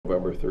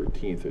November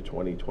 13th of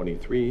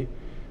 2023.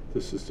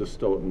 This is the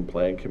Stoughton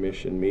Plan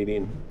Commission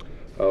meeting.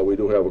 We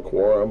do have a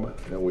quorum,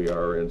 and we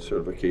are in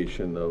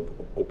certification of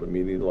open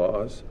meeting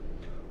laws.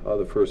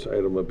 The first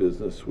item of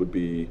business would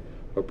be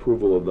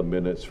approval of the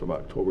minutes from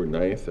October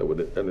 9th. I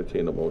would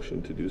entertain a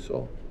motion to do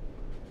so.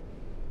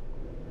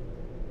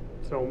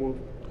 So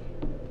moved.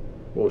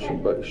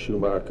 Motion by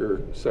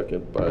Schumacher,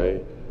 second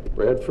by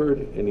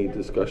Bradford. Any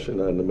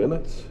discussion on the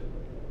minutes?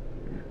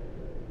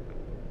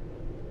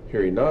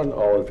 Hearing none,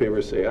 all in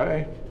favor say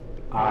aye.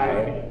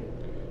 Aye.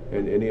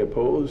 And any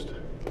opposed?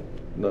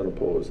 None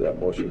opposed. That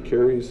motion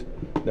carries.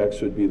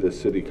 Next would be the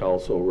City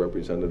Council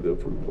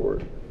representative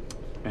report.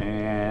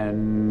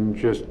 And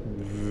just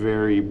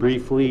very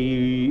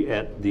briefly,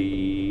 at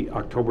the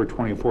October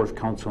 24th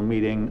council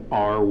meeting,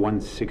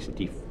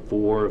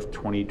 R-164 of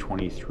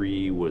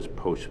 2023 was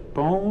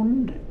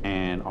postponed,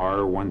 and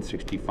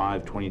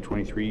R-165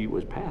 2023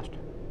 was passed.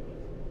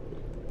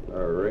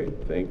 All right,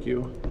 thank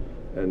you.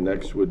 And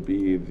next would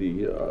be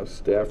the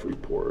staff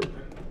report.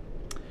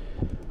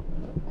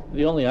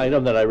 The only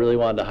item that I really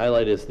wanted to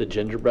highlight is the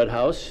gingerbread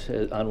house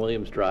on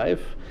Williams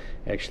Drive.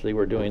 Actually,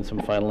 we're doing some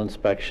final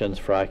inspections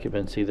for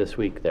occupancy this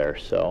week there,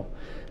 so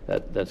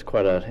that's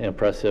quite an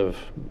impressive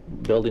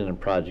building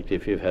and project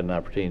if you've had an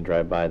opportunity to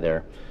drive by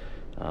there.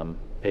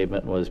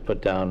 Pavement was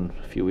put down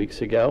a few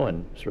weeks ago,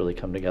 and it's really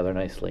come together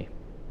nicely.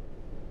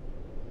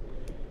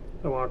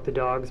 I walked the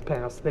dogs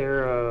past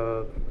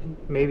there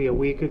maybe a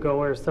week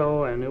ago or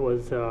so, and it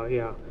was,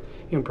 yeah,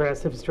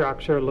 impressive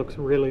structure. Looks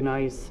really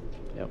nice.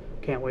 Yep.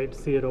 Can't wait to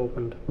see it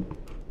opened.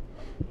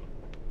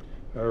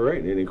 All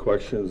right, any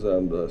questions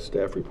on the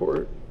staff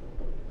report?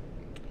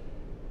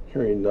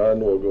 Hearing none,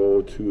 we'll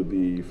go to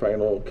the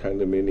final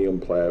condominium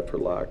plat for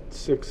Lot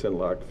 6 and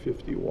Lot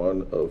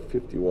 51 of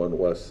 51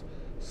 West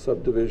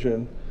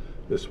subdivision.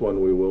 This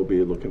one we will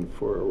be looking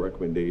for a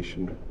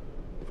recommendation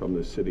from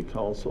the City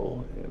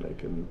Council, and I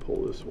can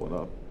pull this one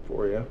up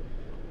for you.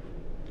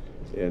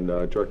 And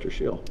Director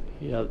Scheel.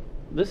 Yeah,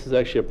 this is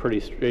actually a pretty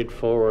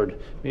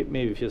straightforward,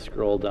 maybe if you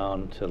scroll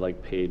down to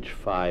like page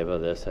 5 of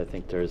this, I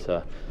think there's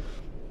the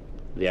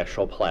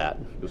actual plat.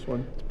 This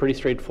one? It's pretty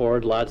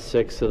straightforward. Lot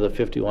 6 of the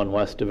 51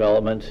 West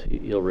development.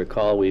 You'll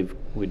recall we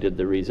did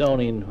the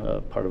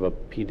rezoning, part of a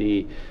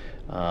PD.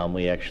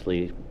 We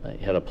actually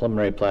had a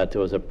preliminary plat that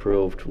was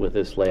approved with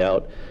this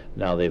layout.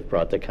 Now they've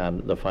brought the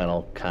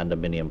final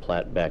condominium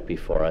plat back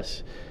before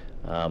us.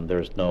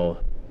 There's no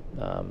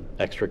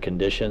extra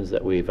conditions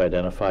that we've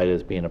identified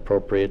as being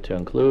appropriate to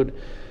include.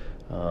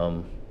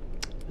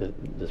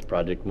 This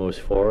project moves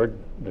forward.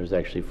 There's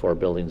actually 4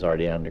 buildings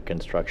already under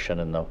construction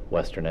in the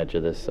western edge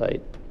of this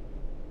site.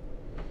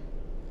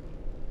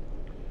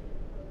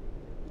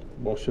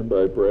 Motion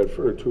by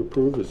Bradford to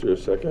approve. Is there a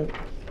second?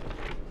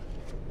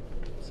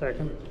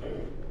 Second.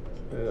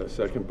 And a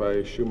second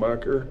by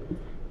Schumacher.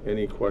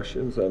 Any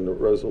questions on the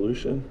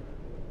resolution?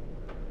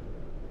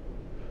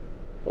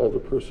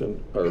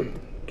 Alderperson, or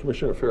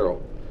Commissioner Farrell.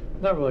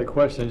 Not really a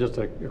question, just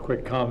a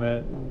quick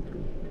comment.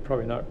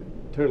 Probably not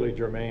totally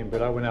germane,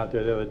 but I went out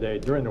there the other day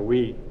during a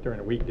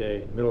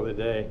weekday, middle of the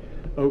day.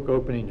 Oak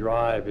Opening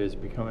Drive is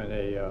becoming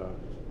a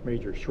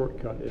major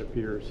shortcut, it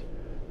appears,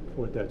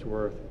 for what that's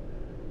worth.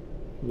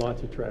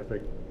 Lots of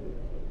traffic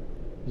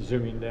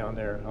zooming down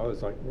there. I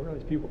was like, where are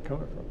these people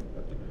coming from?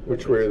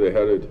 Which way are they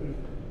headed?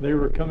 They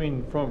were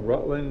coming from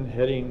Rutland,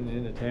 heading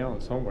into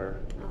town somewhere.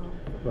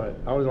 But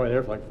I was only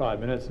there for like 5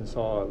 minutes and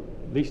saw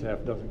at least half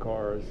a dozen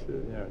cars,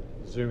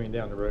 zooming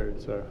down the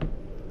road. So.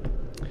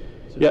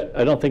 Yeah,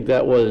 I don't think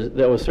that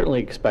was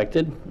certainly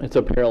expected. It's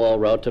a parallel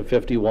route to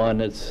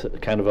 51. It's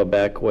kind of a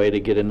back way to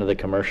get into the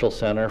commercial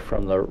center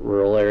from the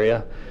rural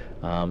area.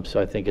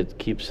 So I think it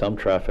keeps some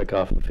traffic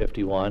off of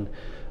 51.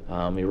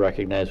 We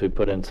recognize we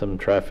put in some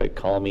traffic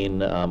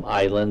calming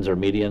islands or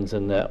medians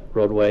in that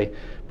roadway,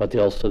 but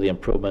also the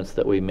improvements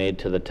that we made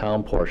to the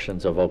town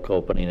portions of Oak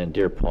Opening and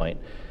Deer Point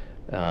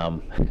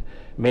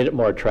made it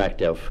more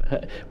attractive.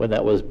 When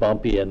that was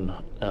bumpy and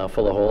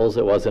full of holes,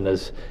 it wasn't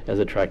as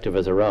attractive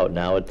as a route.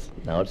 Now it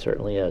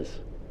certainly is.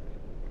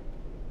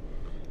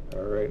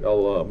 All right,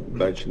 I'll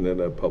mention it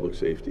at Public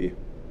Safety.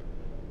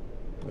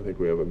 I think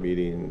we have a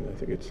meeting, I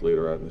think it's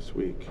later on this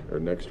week or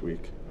next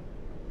week.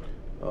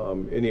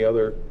 Any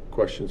other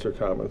questions or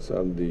comments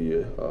on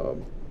the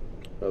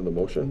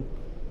motion?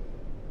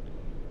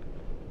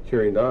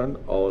 Hearing none,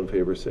 all in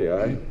favor say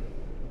aye.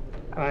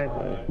 Aye.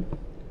 Aye.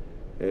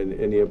 And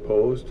any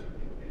opposed?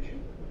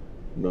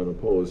 None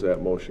opposed.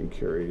 That motion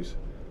carries.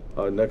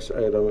 Next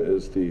item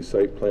is the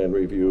site plan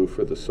review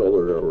for the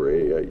solar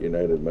array at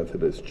United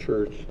Methodist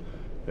Church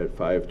at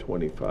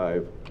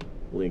 525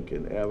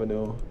 Lincoln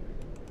Avenue.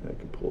 I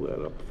can pull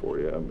that up for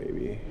you,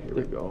 maybe. Here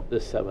we go. The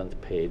 7th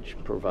page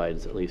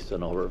provides at least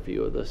an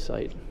overview of the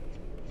site.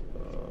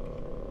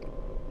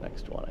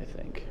 Next one, I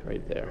think,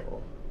 right there.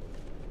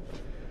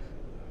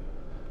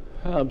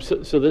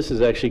 So this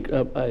is actually,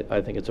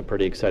 I think it's a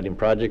pretty exciting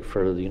project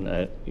for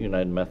the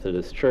United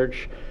Methodist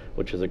Church,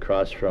 which is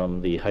across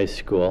from the high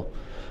school.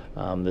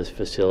 This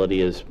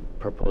facility is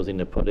proposing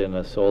to put in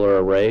a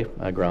solar array,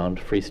 a ground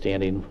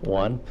freestanding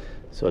one,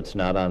 so it's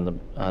not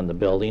on the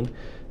building.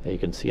 You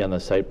can see on the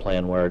site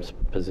plan where it's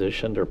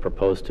positioned or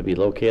proposed to be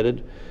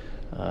located.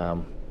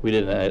 We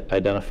didn't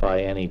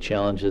identify any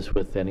challenges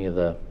with any of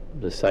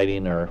the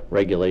siting or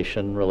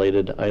regulation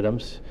related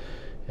items,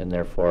 and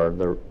therefore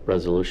the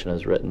resolution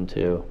is written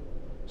to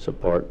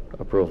support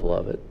approval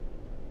of it.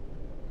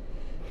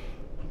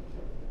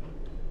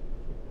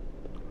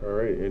 All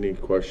right, any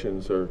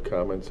questions or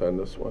comments on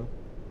this one?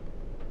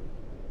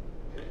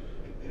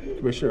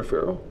 Commissioner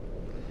Farrell?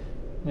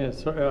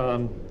 Yes,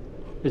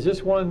 is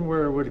this one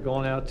where it would have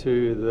gone out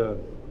to the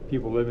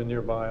people living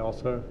nearby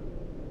also?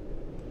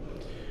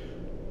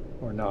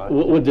 Or not?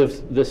 Would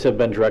this have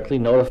been directly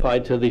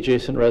notified to the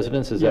adjacent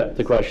residents? Is that Yes.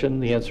 the question?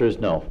 The answer is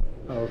no.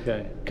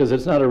 Okay, Because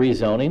it's not a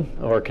rezoning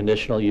or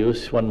conditional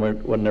use.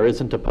 When there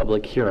isn't a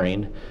public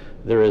hearing,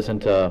 there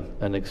isn't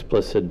an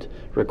explicit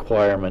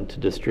requirement to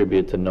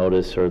distribute the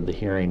notice or the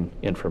hearing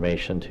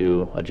information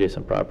to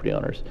adjacent property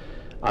owners.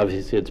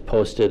 Obviously, it's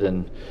posted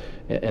and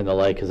the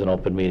like as an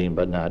open meeting,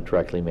 but not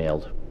directly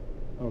mailed.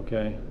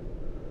 okay.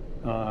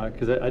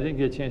 Because I didn't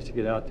get a chance to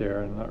get out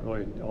there, and I'm not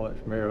really all that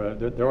familiar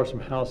with it. There are some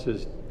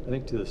houses, I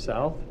think, to the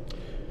south.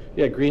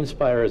 Yeah,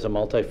 Greenspire is a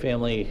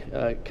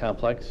multifamily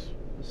complex,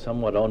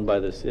 somewhat owned by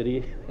the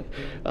city,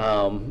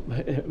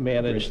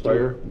 managed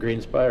through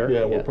Greenspire.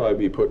 Yeah, we'll probably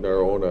be putting our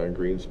own on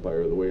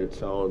Greenspire. The way it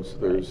sounds,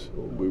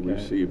 we Okay.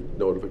 received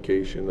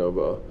notification of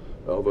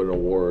an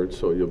award,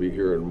 so you'll be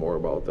hearing more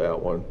about that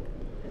one.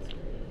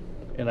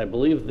 And I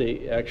believe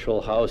the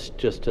actual house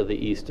just to the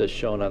east is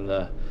shown on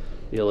the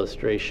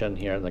illustration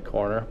here in the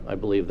corner. I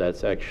believe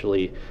that's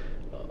actually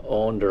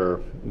owned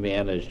or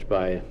managed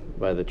by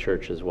the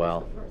church as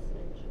well.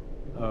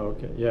 Oh,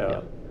 okay, yeah.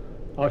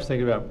 I was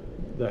thinking about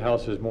the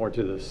houses more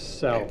to the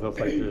south. Looks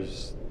like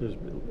there's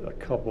a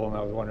couple, and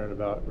I was wondering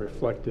about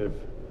reflective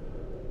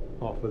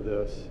off of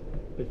this,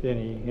 if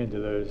any, into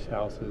those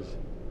houses.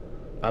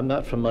 I'm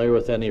not familiar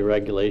with any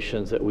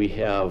regulations that we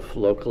have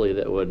locally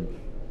that would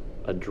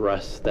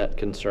address that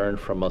concern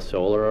from a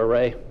solar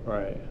array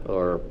Right.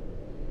 or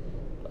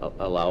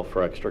allow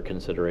for extra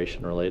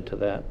consideration related to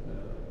that.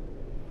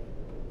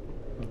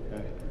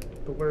 Okay.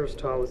 The worst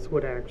house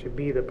would actually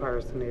be the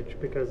parsonage,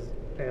 because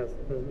as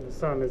the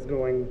sun is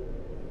going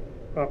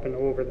up and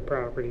over the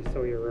property,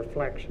 so your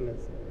reflection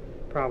is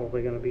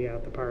probably going to be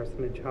at the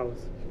parsonage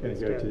house Going to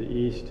go instead. to the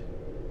east?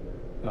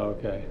 Oh,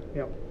 okay.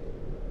 Yep.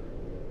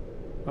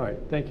 All right,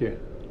 thank you.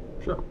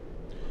 Sure.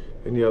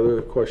 Any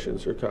other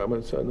questions or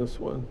comments on this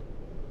one?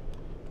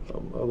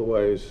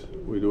 Otherwise,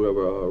 we do have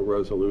a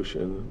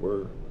resolution.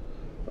 We're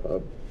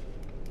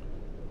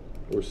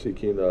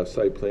seeking a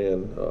site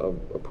plan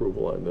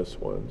approval on this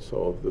one.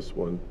 So this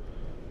one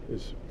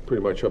is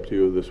pretty much up to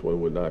you. This one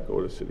would not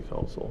go to City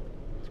Council.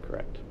 That's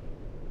correct.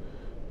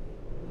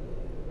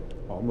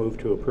 I'll move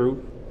to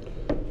approve.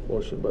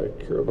 Motion by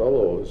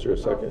Caravello. Is there a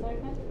second?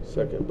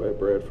 Second by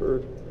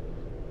Bradford.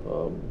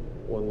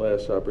 One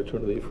last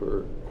opportunity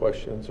for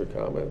questions or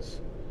comments.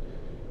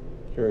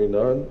 Hearing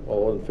none,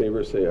 all in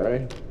favor say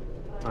aye.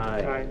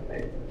 Aye.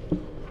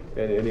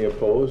 And any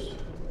opposed?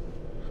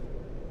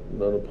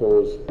 None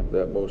opposed,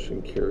 that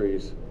motion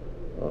carries.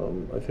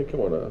 I think I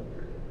want to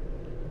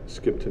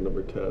skip to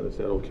number 10, is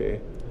that okay?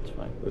 That's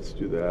fine. Let's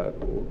do that.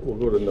 We'll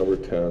go to number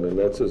 10, and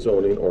that's a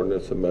zoning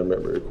ordinance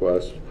amendment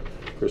request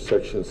for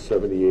section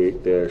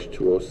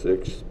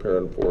 78-206,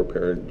 parent 4,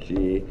 parent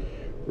G,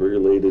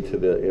 related to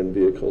the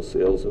in-vehicle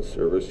sales and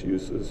service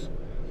uses.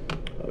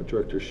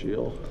 Director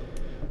Shield.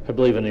 I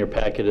believe in your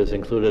packet is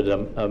included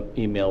an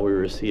email we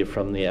received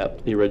from the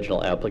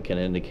original applicant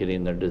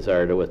indicating their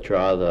desire to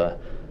withdraw the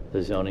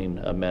zoning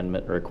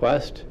amendment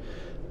request.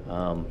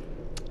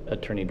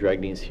 Attorney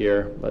Dragney's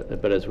here,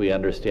 but as we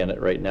understand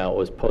it right now, it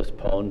was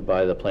postponed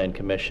by the Plan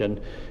Commission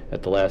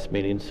at the last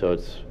meeting, so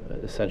it's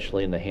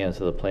essentially in the hands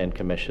of the Plan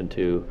Commission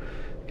to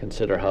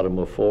consider how to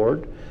move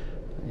forward.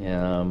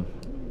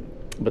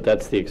 But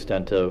that's the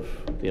extent of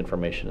the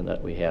information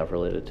that we have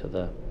related to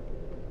the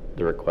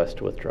request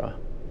to withdraw.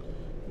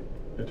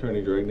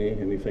 Attorney Dragney,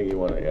 anything you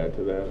want to add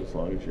to that, as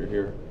long as you're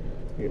here?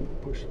 You can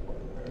push the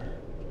button there.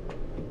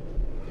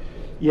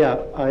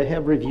 Yeah, I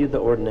have reviewed the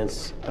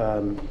ordinance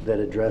that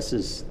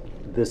addresses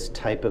this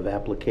type of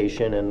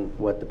application and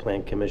what the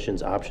Plan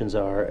Commission's options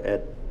are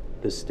at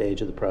this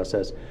stage of the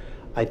process.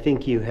 I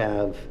think you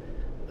have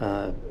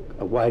a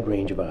wide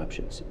range of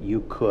options.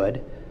 You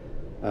could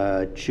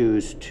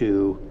choose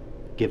to,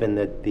 given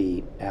that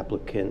the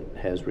applicant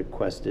has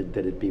requested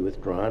that it be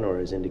withdrawn or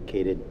has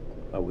indicated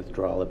a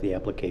withdrawal of the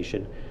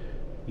application,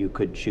 you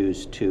could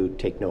choose to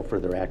take no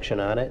further action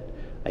on it.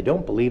 I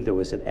don't believe there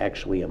was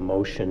actually a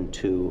motion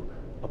to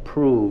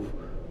approve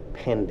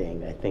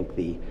pending. I think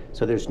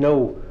so there's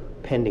no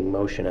pending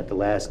motion. At the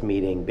last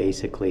meeting,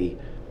 basically,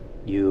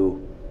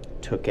 you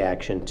took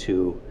action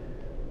to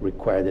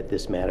require that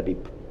this matter be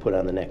put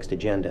on the next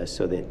agenda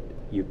so that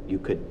you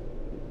could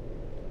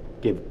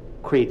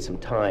create some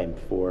time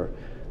for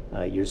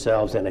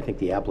yourselves and I think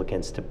the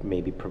applicants to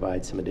maybe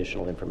provide some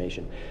additional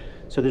information.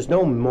 So there's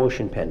no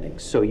motion pending.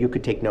 So you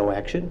could take no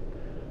action,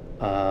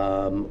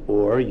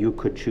 or you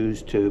could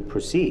choose to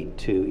proceed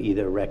to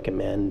either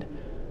recommend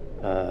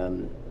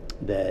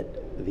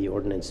that the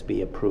ordinance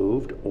be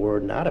approved or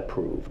not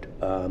approved,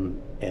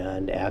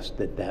 and ask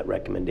that that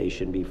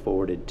recommendation be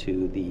forwarded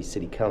to the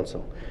city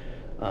council.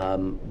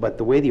 But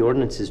the way the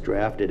ordinance is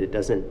drafted, it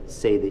doesn't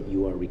say that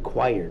you are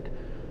required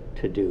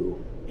to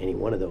do any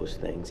one of those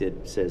things.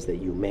 It says that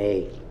you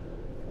may,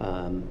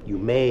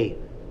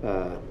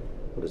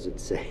 what does it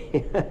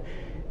say?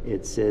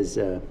 It says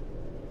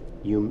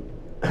you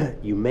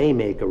may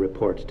make a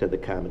report to the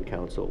Common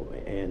Council,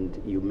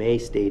 and you may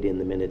state in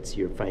the minutes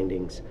your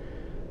findings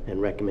and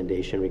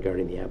recommendation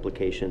regarding the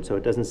application. So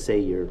it doesn't say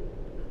you're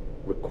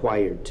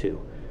required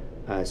to.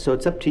 So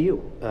it's up to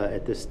you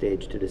at this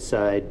stage to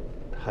decide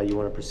how you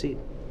want to proceed.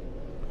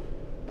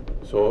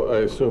 So I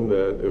assume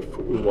that if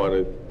we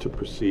wanted to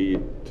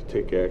proceed to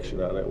take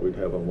action on it, we'd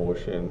have a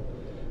motion.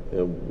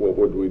 And what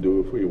would we do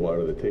if we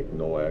wanted to take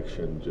no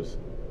action? Just,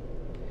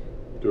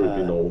 there would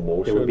be no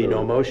motion? There would be no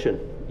or- motion.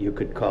 You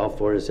could call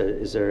for,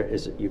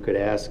 you could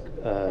ask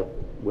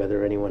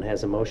whether anyone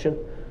has a motion.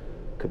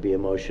 Could be a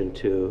motion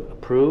to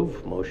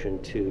approve,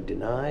 motion to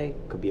deny,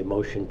 could be a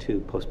motion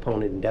to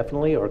postpone it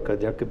indefinitely, or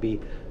there could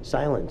be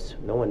silence.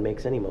 No one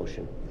makes any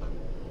motion.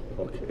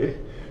 Okay,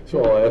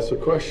 so I'll ask the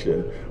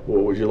question.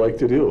 What would you like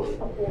to do?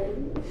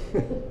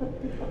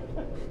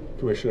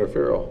 Commissioner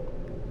Farrell?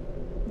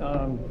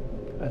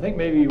 I think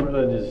maybe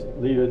rather than just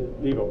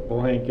leave a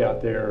blank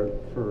out there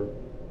for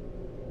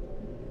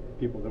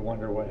people to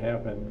wonder what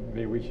happened,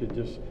 maybe we should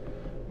just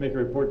make a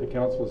report to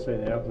council to say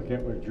the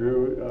applicant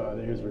withdrew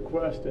his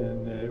request,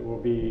 and it will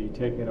be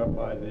taken up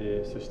by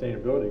the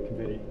Sustainability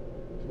Committee,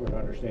 so we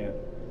understand.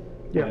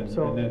 Yeah,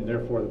 And then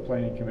therefore the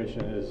Planning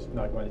Commission is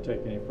not going to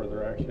take any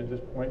further action at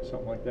this point,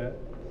 something like that.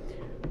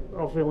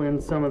 I'll fill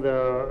in some of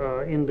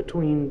the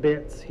in-between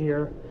bits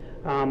here.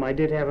 I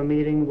did have a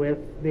meeting with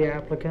the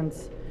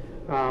applicants.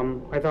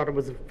 I thought it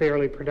was a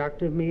fairly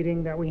productive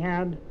meeting that we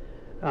had.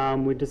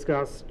 We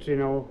discussed,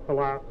 a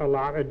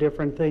lot of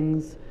different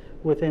things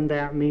within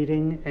that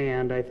meeting,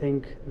 and I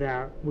think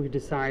that we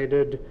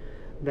decided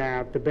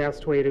that the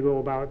best way to go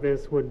about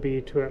this would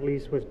be to at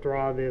least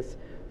withdraw this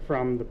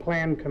from the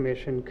Plan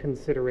Commission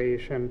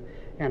consideration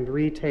and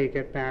retake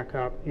it back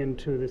up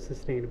into the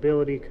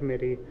Sustainability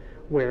Committee,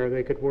 where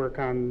they could work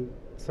on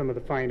some of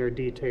the finer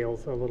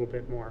details a little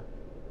bit more.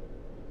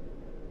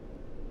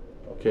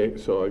 Okay,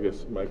 so I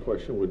guess my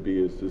question would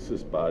be, does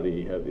this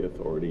body have the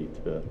authority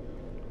to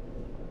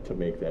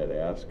make that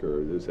ask,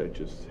 or does that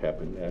just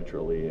happen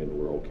naturally and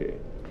we're okay?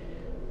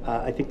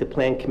 I think the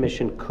Plan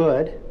Commission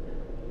could,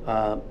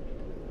 there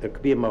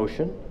could be a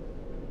motion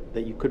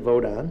that you could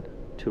vote on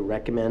to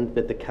recommend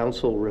that the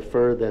council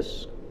refer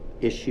this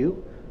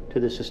issue to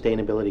the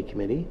Sustainability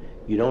Committee.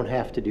 You don't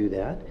have to do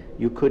that.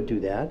 You could do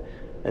that.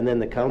 And then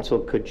the council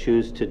could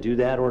choose to do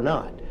that or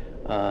not.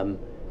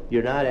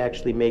 You're not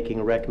actually making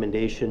a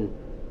recommendation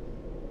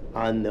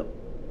on the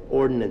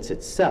ordinance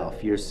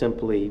itself. You're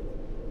simply,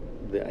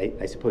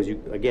 I suppose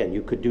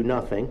you could do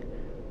nothing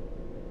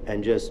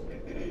and just,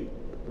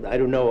 I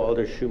don't know,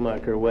 Alder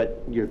Schumacher,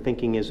 what your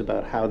thinking is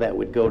about how that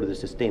would go to the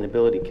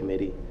Sustainability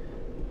Committee.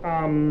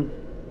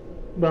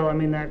 Well, I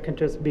mean, that could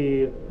just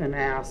be an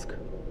ask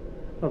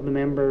of the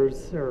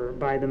members or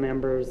by the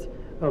members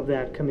of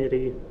that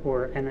committee,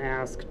 or an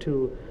ask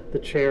to the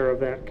chair of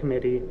that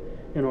committee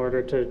in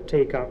order to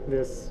take up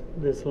this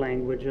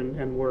language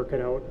and work it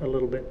out a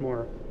little bit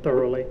more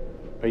thoroughly.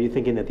 Are you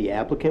thinking that the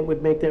applicant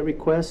would make that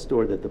request,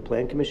 or that the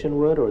Plan Commission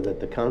would, or that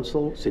the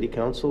council, city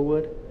council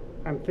would?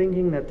 I'm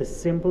thinking that the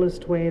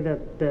simplest way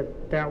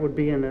that would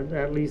be, and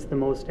at least the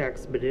most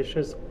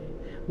expeditious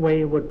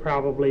way, would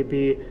probably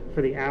be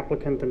for the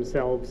applicant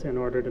themselves in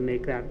order to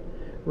make that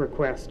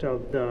request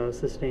of the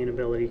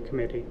Sustainability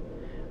Committee.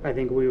 I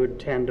think we would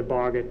tend to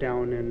bog it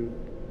down in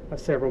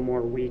several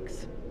more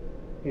weeks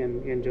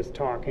in just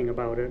talking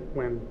about it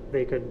when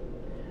they could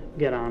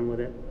get on with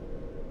it.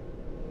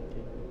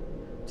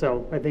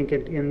 So I think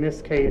in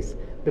this case,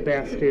 the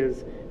best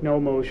is no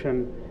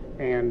motion,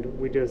 and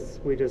we just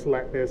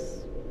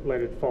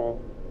let it fall,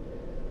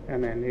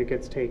 and then it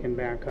gets taken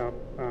back up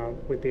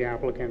with the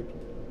applicant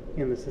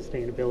in the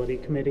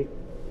Sustainability Committee.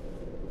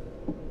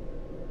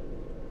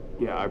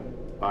 Yeah,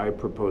 I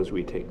propose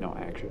we take no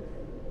action.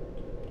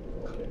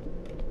 Okay.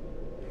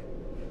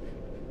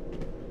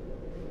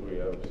 Do we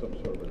have some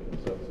sort of a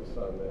consensus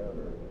on that,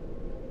 or?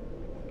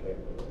 Okay.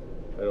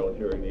 I don't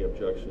hear any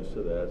objections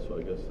to that, so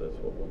I guess that's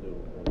what we'll do.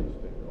 We'll just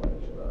take no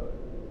action on it.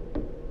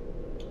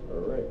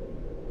 All right.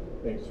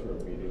 Thanks for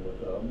meeting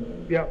with them.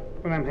 And Yep,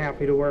 and I'm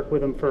happy to work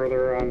with them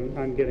further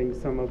on getting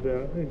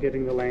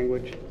getting the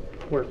language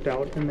worked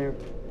out in there.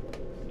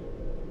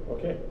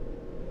 Okay.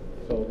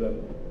 So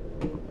then,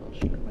 I'll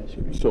share my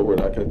screen. so we're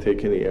not going to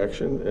take any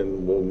action,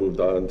 and we'll move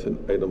on to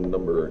item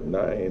number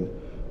 9,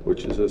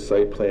 which is a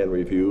site plan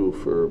review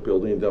for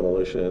building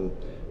demolition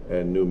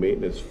and new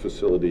maintenance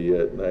facility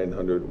at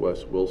 900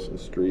 West Wilson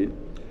Street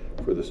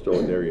for the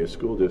Stoughton Area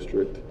School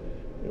District.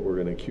 And we're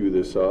going to queue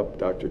this up.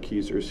 Dr.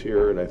 Keyser's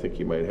here, and I think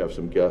he might have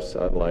some guests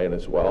online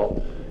as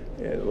well.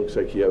 And it looks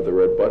like you have the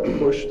red button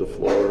pushed. The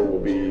floor will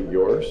be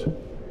yours.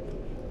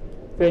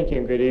 Thank you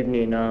and good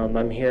evening.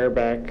 I'm here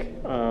back,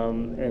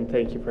 and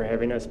thank you for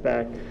having us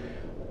back.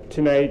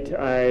 Tonight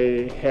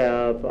I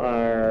have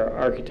our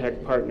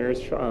architect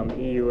partners from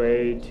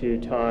EUA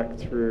to talk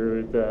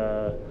through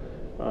the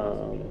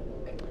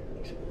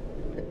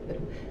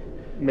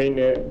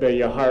maintenance, the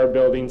Yahara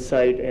building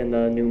site and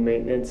the new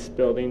maintenance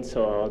building,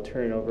 so I'll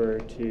turn over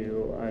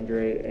to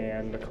Andre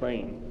and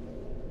McLean.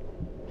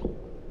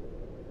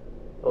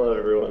 Hello,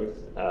 everyone.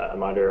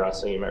 I'm Andre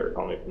Rosso. You might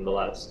recall me from the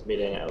last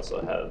meeting. I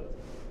also have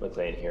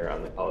McLean here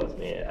on the call with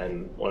me.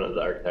 I'm one of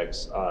the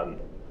architects on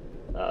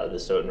the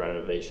Stoughton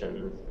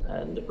renovation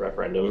and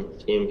referendum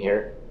team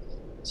here.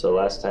 So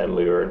last time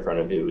we were in front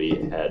of you, we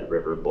had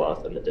River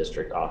Bluff in the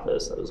district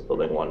office. That was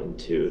building 1 and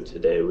 2.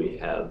 Today we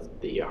have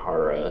the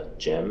Yahara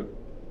gym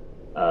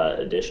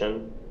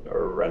addition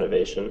or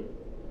renovation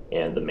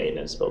and the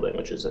maintenance building,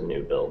 which is a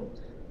new build.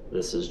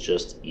 This is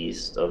just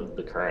east of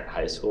the current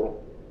high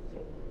school.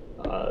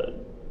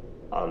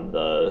 On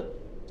the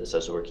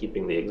so we're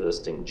keeping the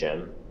existing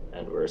gym,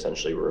 and we're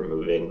essentially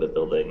removing the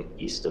building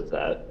east of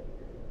that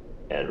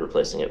and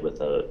replacing it with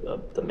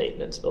the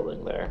maintenance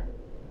building there.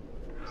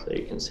 So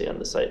you can see on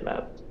the site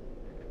map.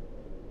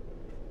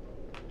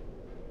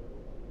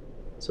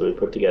 So we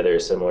put together a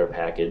similar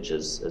package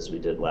as we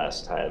did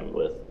last time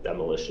with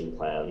demolition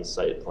plans,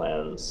 site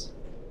plans.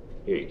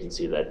 Here you can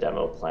see that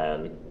demo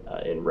plan.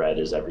 In red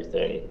is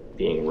everything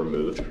being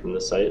removed from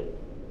the site.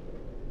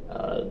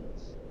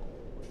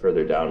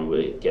 Further down,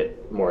 we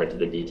get more into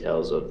the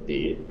details of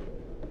the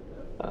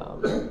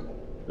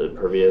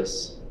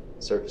pervious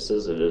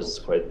surfaces. It is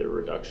quite the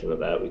reduction of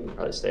that. We can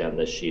probably stay on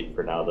this sheet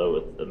for now, though,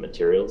 with the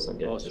materials and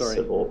get to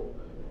civil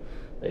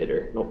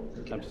later. Nope.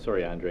 I'm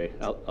sorry, Andre.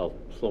 I'll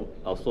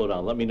slow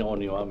down. Let me know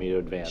when you want me to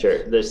advance.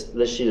 Sure. This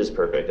sheet is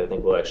perfect. I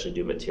think we'll actually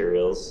do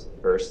materials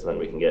first, then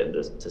we can get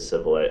into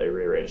civil. I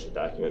rearranged the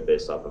document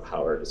based off of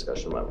how our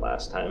discussion went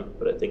last time,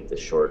 but I think the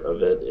short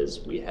of it is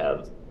we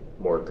have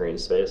more green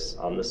space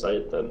on the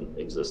site than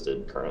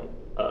existed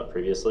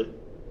previously.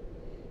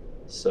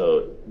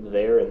 So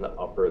there in the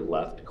upper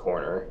left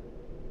corner,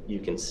 you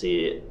can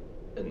see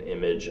an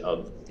image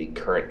of the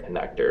current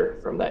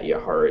connector from that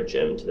Yahara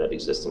gym to that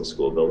existing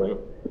school building.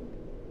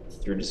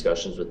 Through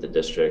discussions with the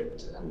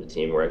district and the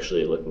team, we're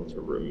actually looking to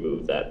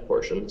remove that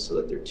portion so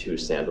that they're 2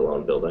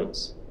 standalone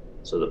buildings.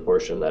 So the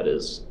portion that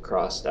is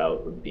crossed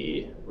out would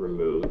be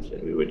removed,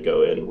 and we would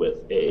go in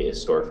with a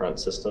storefront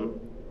system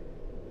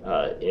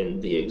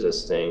in the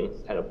existing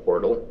kind of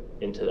portal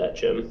into that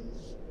gym.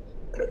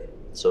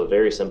 So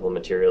very simple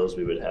materials.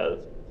 We would have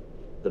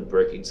the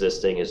brick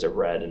existing is a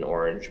red and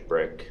orange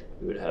brick.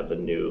 We would have a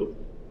new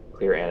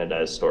clear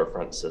anodized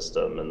storefront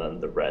system, and then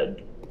the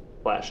red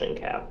flashing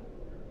cap.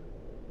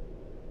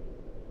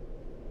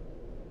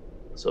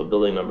 So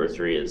building number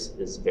 3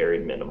 is very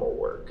minimal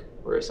work.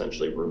 We're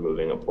essentially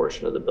removing a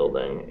portion of the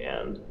building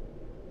and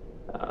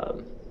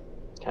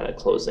kind of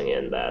closing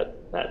in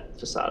that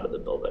facade of the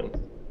building.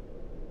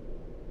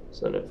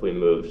 So then if we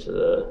move to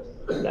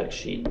the next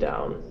sheet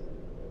down,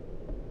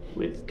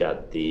 we've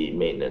got the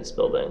maintenance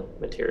building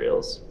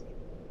materials.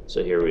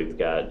 So here we've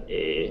got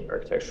a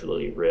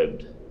architecturally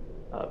ribbed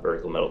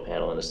vertical metal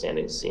panel and a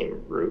standing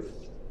seam roof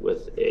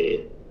with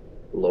a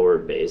lower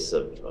base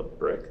of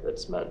brick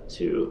that's meant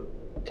to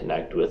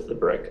connect with the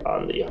brick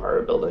on the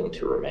Yahara building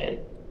to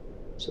remain.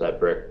 So that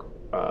brick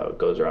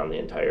goes around the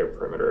entire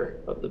perimeter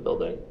of the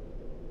building.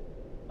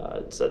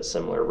 It's that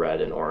similar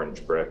red and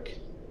orange brick.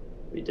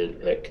 We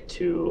did pick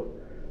 2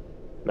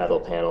 metal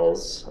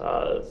panels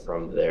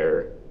from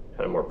their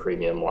kind of more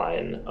premium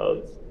line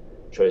of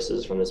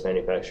choices from this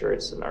manufacturer.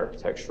 It's an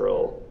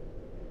architectural,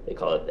 they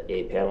call it the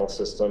A-panel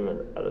system,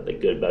 and out of the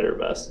good, better,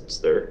 best, it's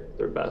their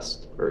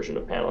best version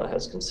of panel. It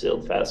has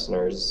concealed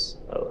fasteners,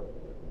 a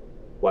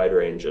wide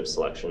range of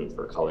selection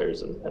for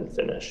colors and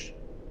finish.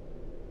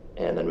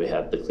 And then we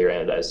have the clear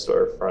anodized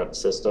storefront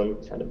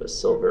system, kind of a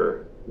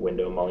silver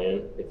window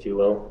mullion, if you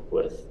will,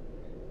 with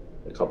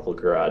a couple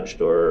garage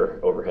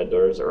door overhead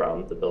doors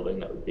around the building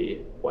that would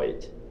be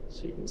white.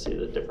 So you can see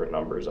the different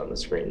numbers on the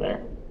screen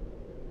there.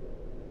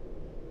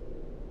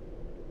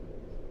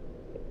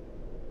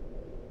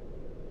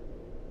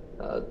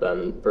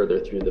 Then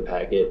further through the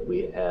packet,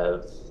 we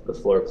have the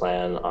floor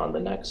plan on the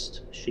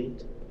next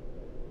sheet.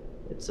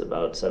 It's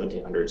about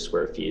 1,700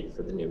 square feet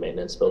for the new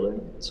maintenance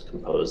building. It's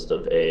composed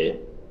of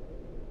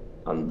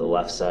on the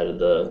left side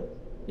of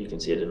you can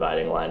see a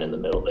dividing line in the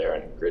middle there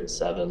on grid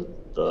 7.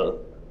 The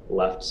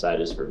left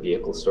side is for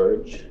vehicle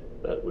storage.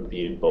 That would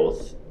be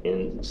both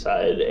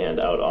inside and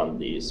out on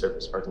the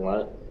surface parking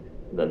lot.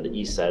 And then the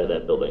east side of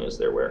that building is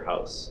their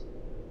warehouse.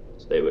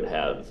 So they would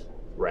have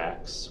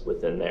racks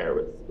within there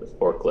with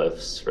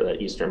forklifts for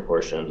that eastern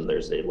portion.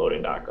 There's a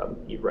loading dock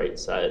on the right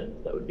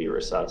side that would be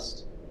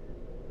recessed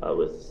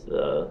with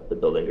the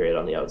building grade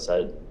on the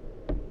outside.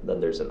 Then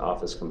there's an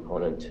office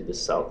component to the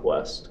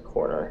southwest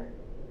corner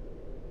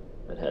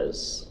that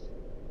has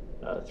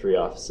 3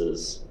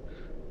 offices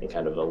and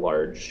kind of a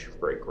large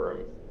break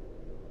room.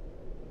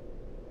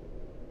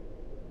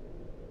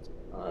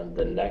 On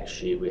the next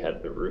sheet, we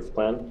have the roof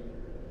plan.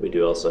 We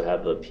do also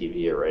have a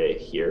PV array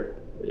here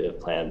We have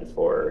planned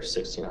for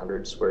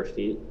 1,600 square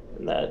feet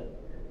in that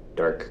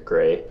dark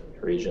gray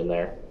region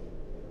there.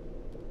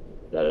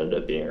 That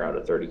ended up being around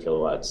a 30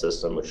 kilowatt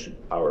system, which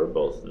should power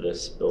both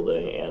this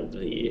building and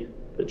the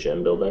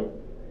gym building.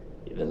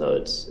 Even though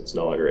it's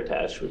no longer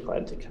attached, we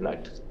plan to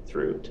connect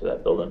through to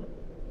that building.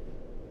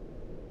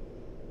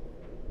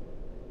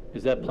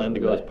 Is that planned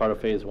to go as part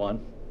of phase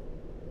one?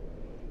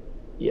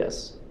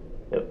 Yes.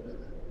 Yep.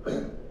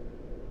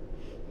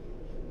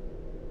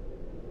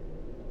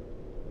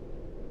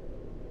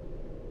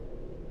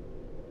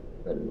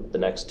 And the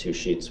next two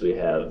sheets we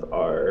have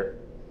are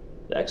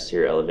the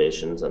exterior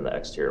elevations and the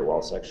exterior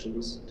wall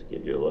sections to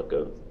give you a look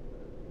of,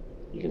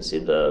 you can see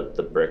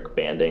the brick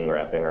banding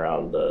wrapping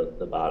around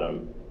the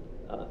bottom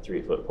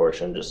 3-foot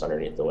portion just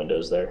underneath the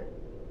windows there.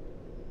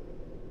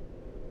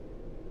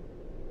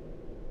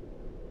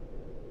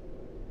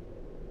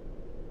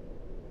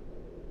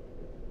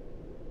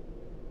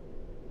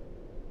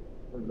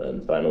 And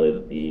then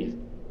finally, the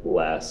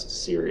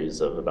last series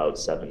of about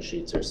 7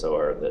 sheets or so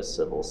are the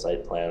civil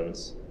site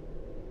plans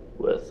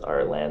with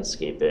our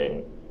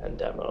landscaping and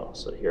demo.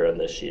 So here on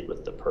this sheet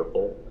with the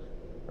purple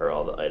are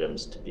all the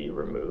items to be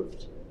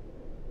removed.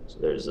 So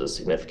there's a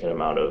significant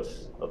amount of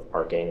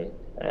parking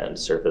and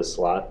surface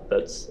lot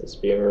that's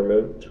being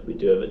removed. We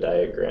do have a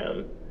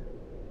diagram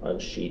on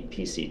sheet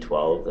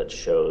PC12 that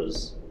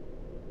shows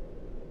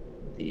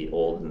the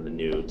old and the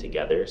new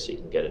together, so you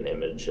can get an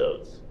image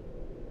of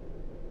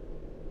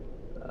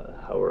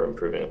how we're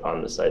improving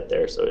upon the site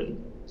there. So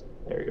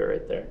there you go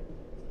right there.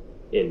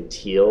 In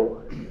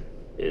teal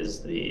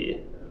is the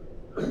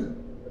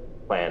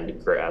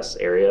planned grass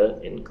area.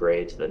 In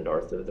gray to the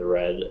north of the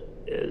red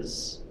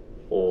is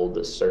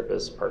old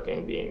surface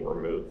parking being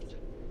removed.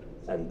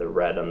 And the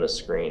red on the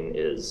screen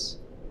is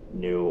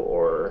new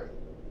or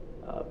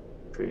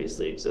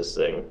previously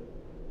existing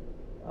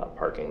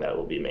parking that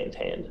will be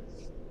maintained.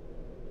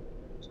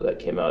 So that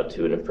came out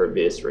to an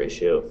impervious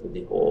ratio for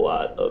the whole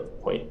lot of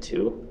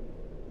 0.2.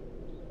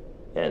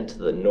 And to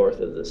the north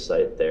of the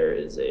site there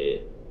is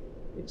a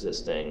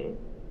existing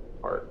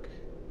park,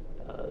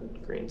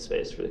 green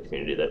space for the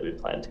community that we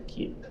plan to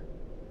keep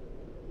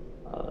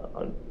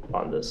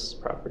on this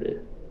property.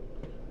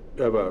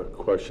 I have a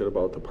question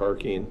about the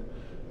parking.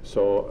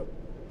 So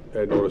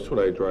I noticed when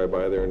I drive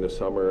by there in the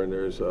summer and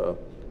there's a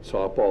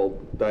softball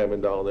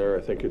diamond down there,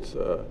 I think it's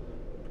the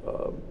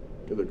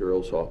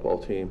girls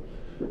softball team.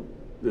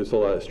 There's a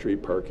lot of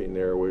street parking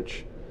there,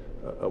 which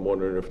I'm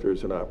wondering if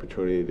there's an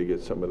opportunity to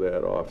get some of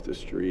that off the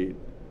street.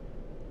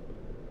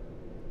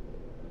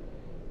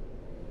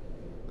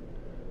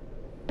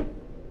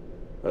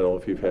 I don't know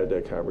if you've had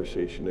that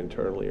conversation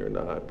internally or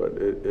not, but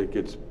it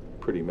gets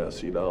pretty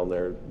messy down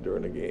there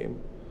during the game.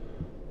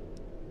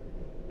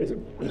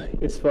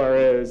 As far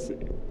as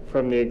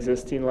from the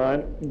existing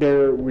lot,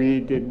 there we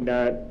did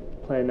not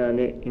plan on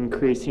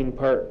increasing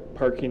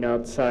parking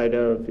outside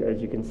of,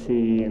 as you can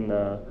see in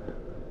the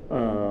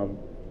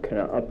kind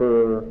of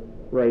upper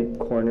right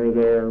corner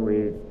there.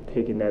 We've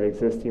taken that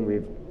existing,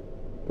 we've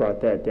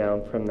brought that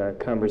down from the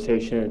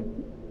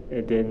conversation.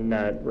 It did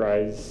not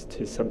rise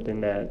to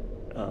something that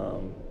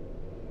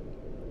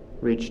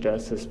reached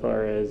us as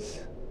far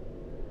as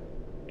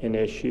an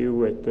issue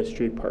with the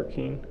street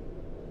parking.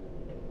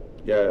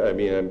 Yeah, I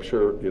mean, I'm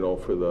sure, you know,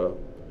 for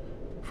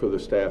the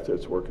staff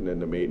that's working in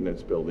the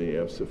maintenance building, you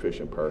have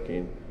sufficient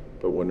parking.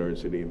 But when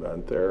there's an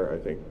event there, I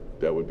think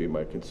that would be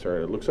my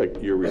concern. It looks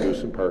like you're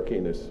reducing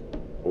parking is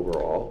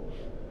overall.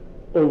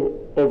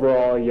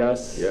 Overall,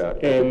 yes. Yeah.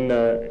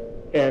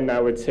 And I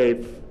would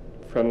say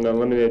from the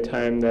limited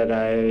time that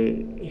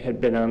I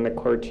had been on the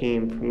core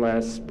team from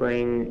last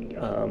spring,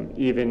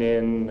 even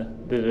in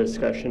the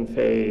discussion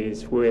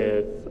phase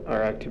with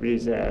our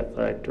activities and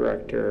athletic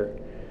director,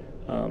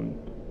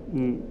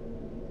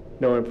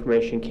 no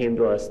information came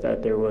to us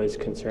that there was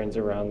concerns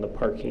around the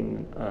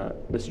parking,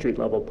 the street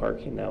level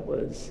parking that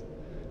was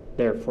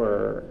there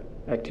for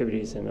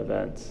activities and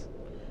events.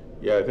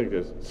 Yeah, I think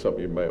that's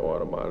something you might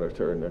want to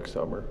monitor next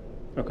summer.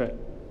 Okay.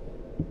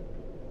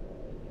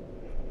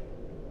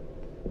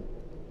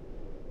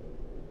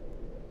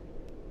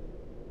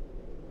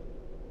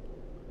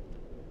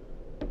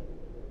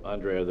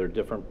 Andre, are there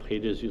different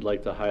pages you'd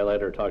like to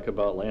highlight or talk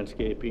about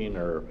landscaping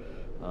or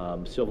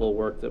civil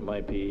work that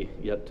might be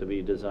yet to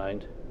be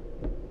designed?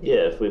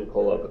 Yeah, if we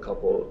pull up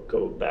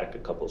go back a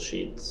couple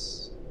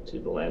sheets to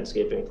the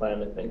landscaping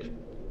plan, I think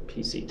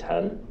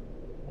PC10,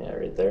 yeah,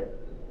 right there.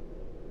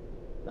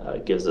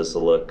 It gives us a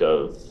look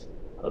of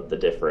the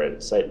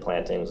different site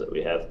plantings that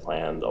we have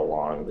planned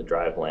along the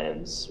drive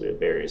lanes. We have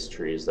various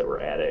trees that we're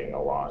adding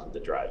along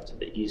the drive to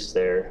the east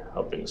there,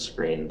 helping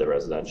screen the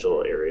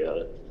residential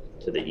area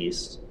to the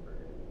east.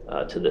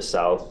 To the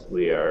south,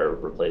 we are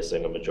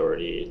replacing a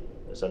majority,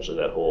 essentially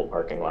that whole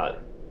parking lot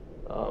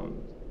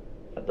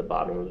at the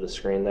bottom of the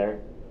screen there.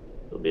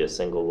 There'll be a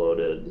single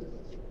loaded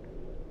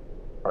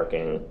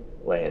parking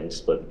lane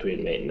split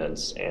between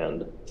maintenance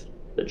and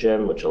the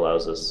gym, which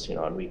allows us, you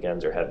know, on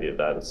weekends or heavy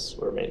events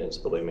where maintenance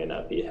building may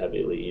not be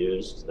heavily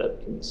used,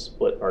 that can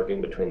split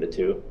parking between the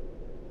two.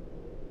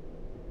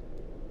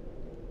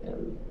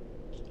 And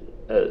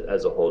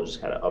as a whole,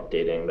 just kind of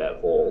updating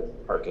that whole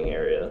parking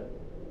area.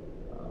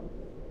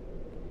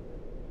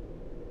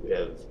 We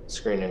have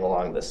screening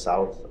along the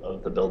south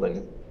of the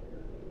building.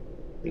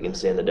 You can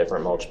see in the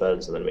different mulch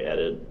beds, and then we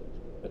added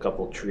a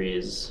couple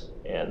trees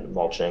and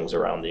mulchings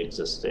around the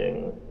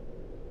existing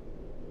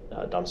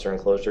dumpster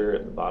enclosure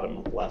in the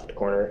bottom left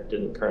corner.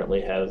 Didn't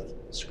currently have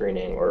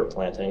screening or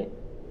planting.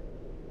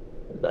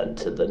 And then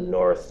to the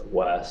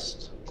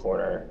northwest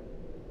corner,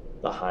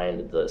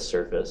 behind the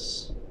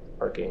surface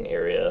parking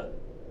area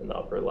in the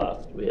upper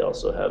left, we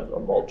also have a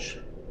mulch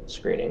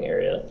screening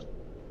area.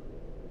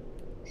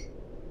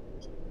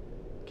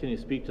 Can you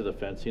speak to the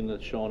fencing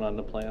that's shown on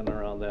the plan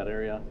around that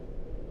area?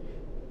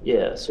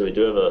 Yeah, so we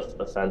do have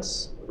a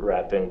fence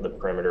wrapping the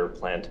perimeter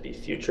plan to be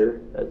future.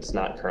 It's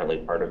not currently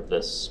part of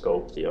this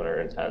scope. The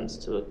owner intends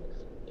to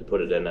put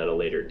it in at a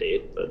later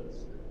date, but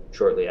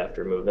shortly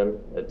after move-in.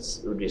 It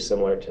would be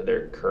similar to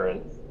their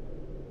current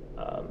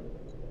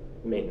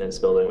maintenance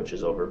building, which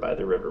is over by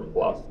the River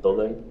Bluff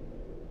building.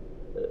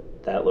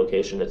 That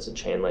location, it's a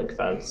chain link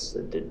fence.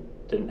 It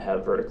didn't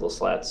have vertical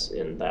slats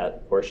in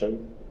that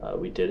portion.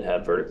 We did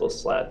have vertical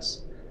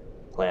slats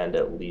planned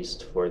at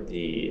least for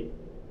the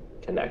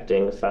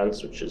connecting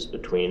fence, which is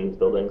between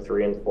building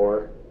 3 and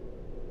 4.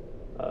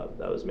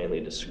 That was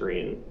mainly to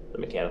screen the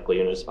mechanical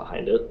units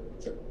behind it.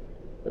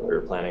 And we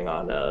were planning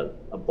on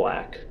a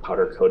black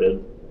powder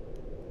coated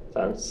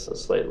fence, a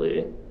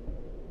slightly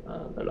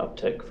an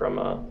uptick from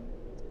a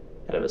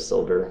kind of a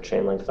silver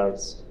chain link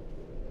fence.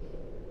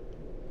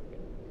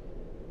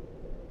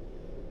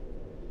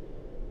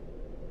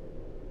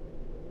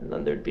 And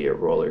then there'd be a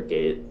roller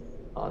gate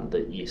on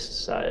the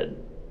east side,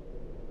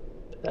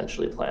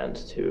 potentially planned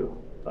to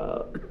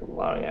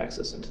allowing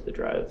access into the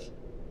drive.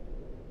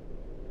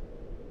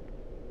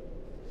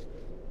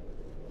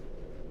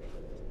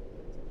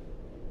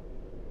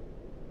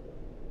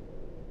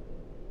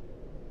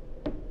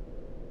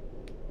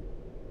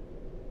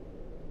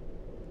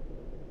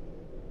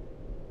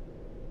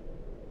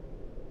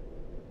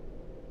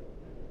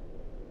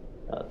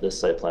 This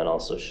site plan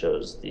also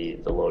shows the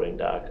loading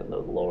dock in the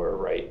lower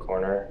right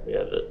corner. We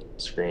have it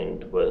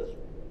screened with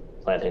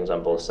plantings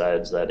on both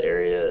sides. That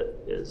area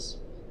is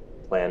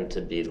planned to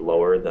be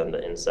lower than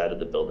the inside of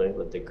the building,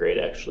 but the grade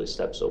actually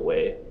steps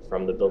away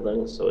from the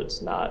building, so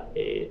it's not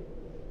a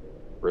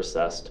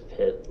recessed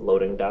pit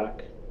loading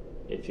dock,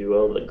 if you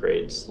will. The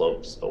grade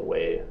slopes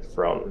away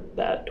from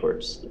that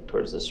towards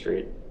the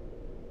street.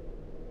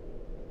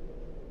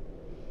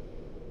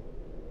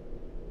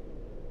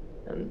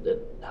 And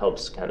it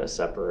helps kind of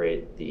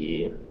separate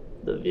the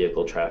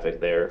vehicle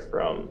traffic there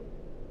from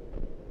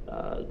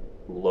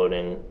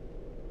loading,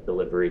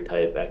 delivery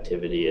type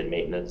activity and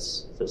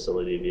maintenance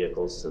facility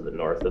vehicles to the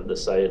north of the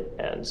site,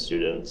 and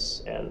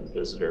students and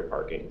visitor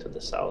parking to the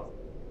south.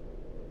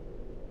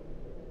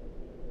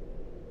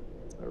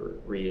 We're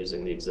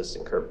reusing the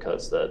existing curb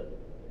cuts that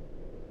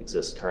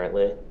exist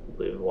currently. I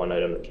believe one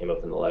item that came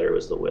up in the letter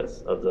was the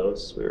width of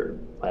those. We were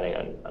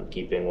planning on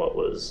keeping what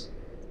was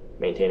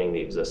maintaining the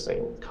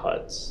existing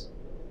cuts.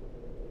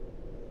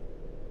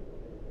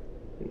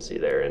 You can see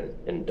there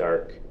in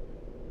dark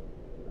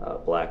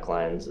black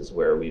lines is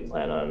where we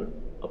plan on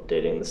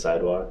updating the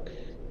sidewalk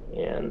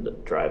and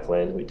drive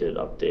lane. We did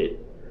update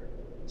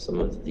some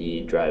of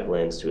the drive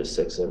lanes to a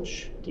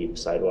 6-inch deep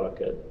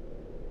sidewalk at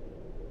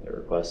the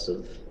request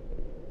of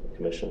the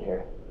commission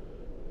here.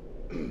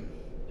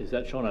 Is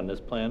that shown on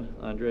this plan,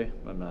 Andre?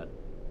 I'm not.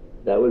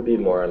 That would be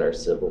more on our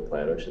civil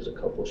plan, which is a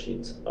couple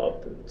sheets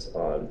up. It's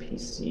on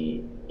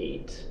PC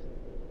 8.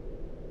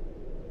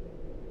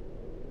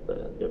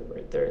 Yep,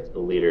 right there. The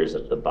leaders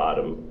at the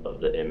bottom of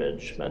the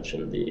image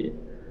mentioned the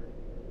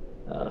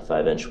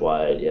 5-inch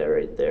wide. Yeah,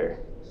 right there.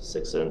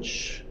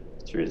 6-inch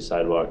through the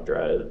sidewalk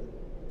drive,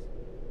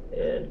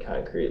 and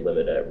concrete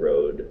limit at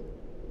road,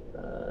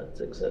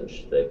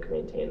 6-inch thick,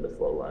 maintain the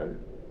flow line.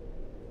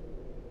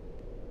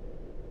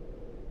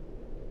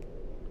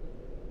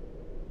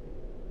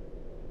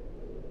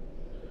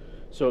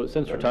 So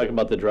since we're talking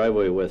about the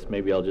driveway width,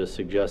 maybe I'll just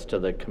suggest to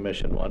the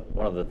commission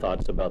one of the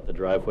thoughts about the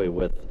driveway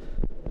width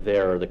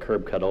there, or the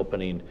curb cut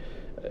opening,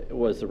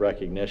 was the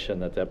recognition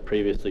that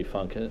previously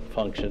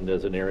functioned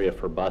as an area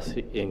for bus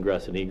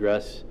ingress and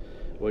egress,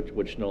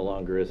 which no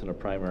longer isn't a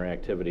primary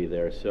activity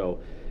there. So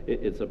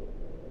it's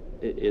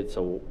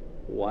a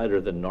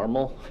wider than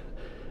normal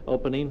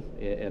opening,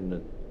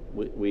 and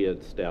we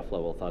at staff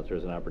level thought there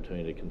was an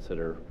opportunity to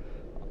consider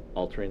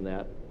altering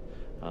that.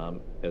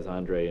 As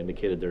Andre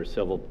indicated, their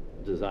civil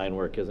design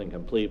work isn't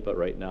complete, but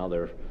right now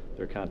they're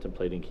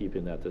contemplating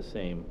keeping that the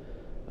same.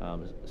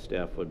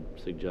 Staff would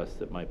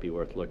suggest it might be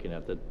worth looking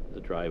at the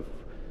drive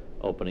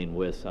opening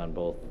widths on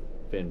both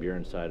Van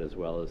Buren side as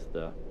well as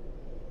the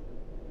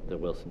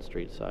Wilson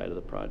Street side of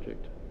the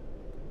project.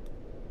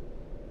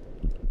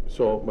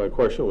 So my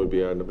question would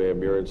be on the Van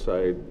Buren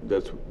side,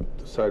 that's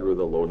the side where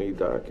the loading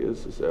dock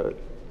is that?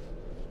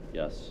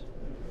 Yes.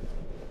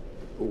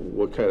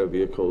 What kind of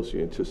vehicles do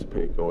you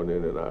anticipate going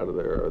in and out of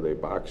there? Are they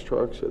box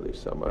trucks? Are they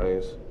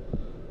semis?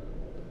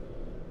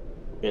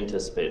 We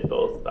anticipate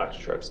both box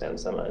trucks and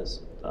semis.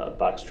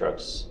 Box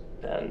trucks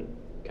and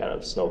kind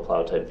of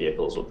snowplow type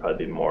vehicles will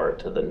probably be more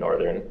to the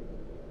northern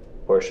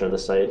portion of the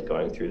site,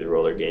 going through the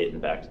roller gate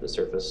and back to the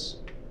surface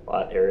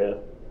lot area.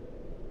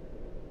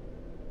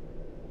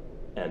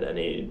 And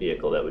any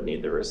vehicle that would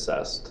need the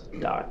recessed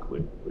dock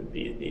would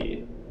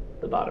be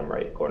the bottom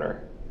right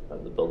corner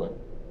of the building.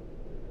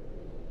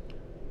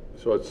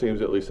 So it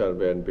seems, at least on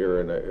Van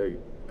Buren,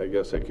 I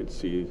guess I could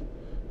see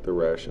the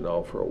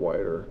rationale for a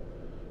wider,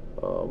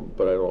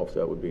 but I don't know if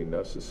that would be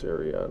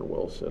necessary on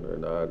Wilson or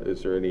not.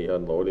 Is there any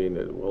unloading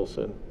at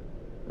Wilson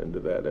into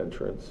that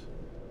entrance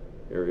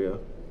area?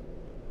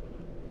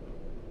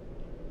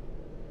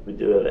 We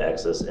do have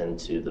access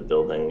into the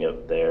building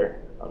up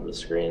there on the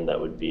screen. That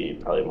would be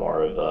probably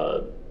more of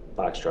a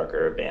box truck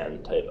or a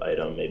van type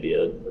item, maybe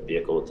a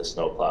vehicle with a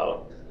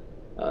snowplow.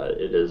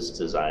 It is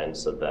designed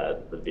so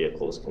that the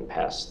vehicles can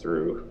pass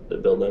through the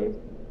building.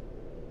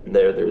 And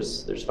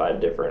there's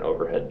 5 different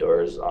overhead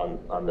doors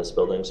on this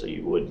building, so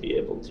you would be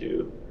able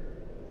to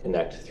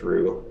connect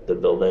through the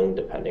building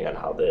depending on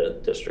how the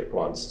district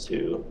wants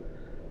to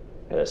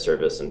kind of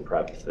service and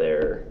prep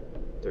their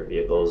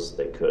vehicles.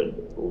 They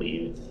could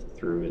leave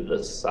through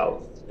the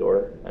south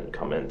door and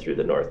come in through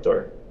the north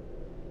door.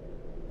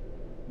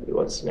 Maybe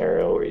one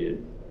scenario where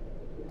you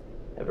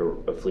have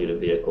a fleet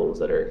of vehicles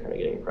that are kind of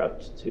getting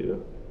prepped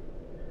to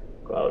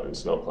go out and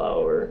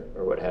snowplow or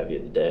what have you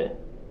today.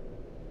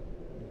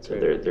 So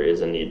there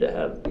is a need to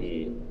have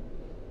the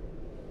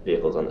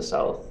vehicles on the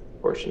south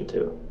portion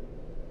too.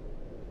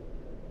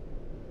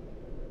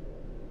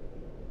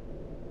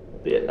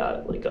 Be it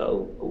not like a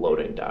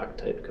loading dock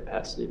type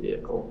capacity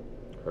vehicle.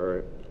 All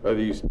right. Are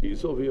these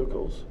diesel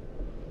vehicles?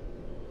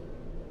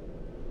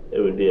 It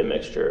would be a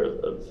mixture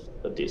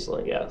of diesel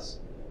and gas.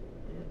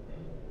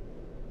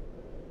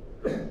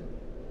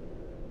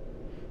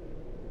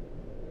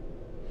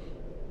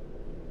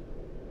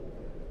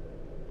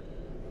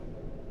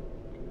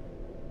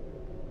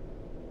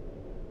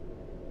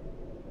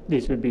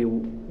 These would be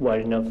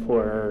wide enough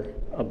for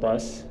a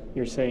bus,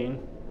 you're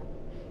saying,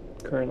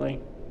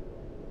 currently?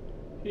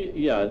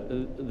 Yeah,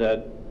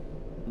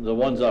 the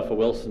ones off of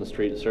Wilson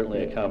Street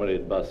certainly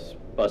accommodated bus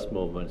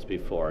movements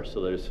before,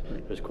 so there's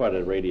quite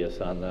a radius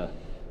on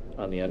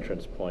the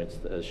entrance points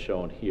as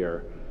shown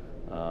here.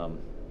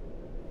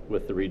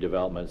 With the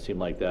redevelopment, it seemed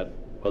like that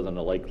wasn't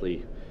a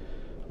likely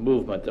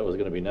movement that was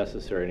going to be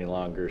necessary any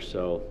longer,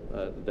 so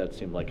that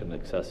seemed like an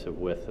excessive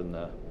width in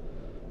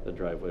the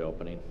driveway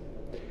opening.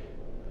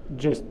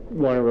 Just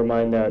want to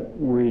remind that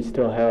we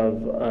still have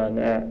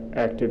an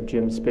active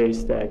gym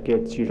space that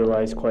gets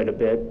utilized quite a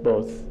bit,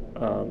 both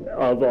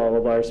of all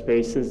of our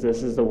spaces.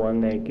 This is the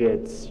one that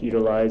gets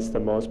utilized the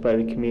most by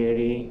the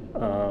community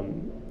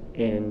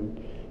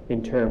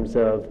in terms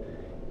of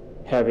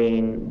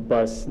having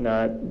bus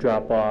not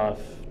drop off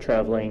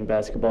traveling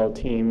basketball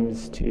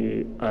teams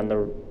on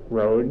the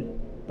road,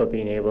 but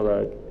being able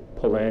to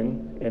pull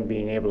in and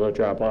being able to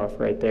drop off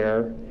right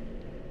there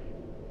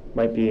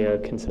might be a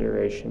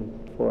consideration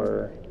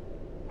for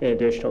an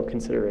additional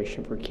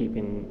consideration for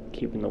keeping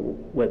the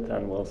width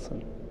on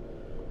Wilson.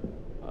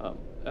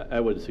 I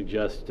would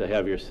suggest to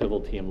have your civil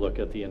team look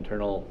at the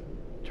internal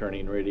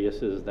turning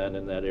radiuses then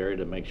in that area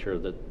to make sure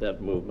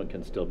that movement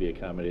can still be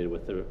accommodated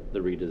with the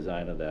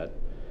redesign of that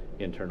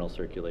internal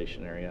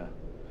circulation area.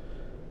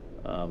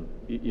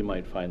 You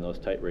might find those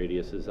tight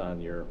radiuses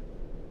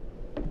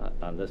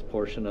on this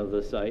portion of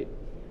the site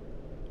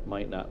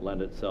might not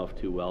lend itself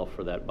too well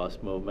for that bus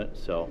movement.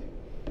 So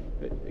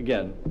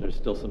again, there's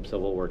still some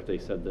civil work they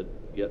said that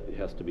yet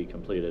has to be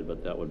completed,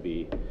 but that would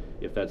be,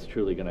 if that's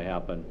truly going to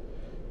happen,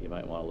 you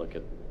might want to look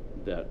at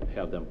that,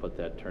 have them put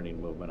that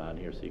turning movement on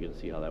here so you can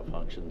see how that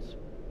functions.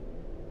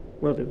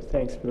 Will do.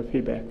 Thanks for the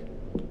feedback.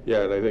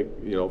 Yeah, and I think,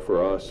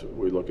 for us,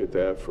 we look at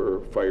that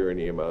for fire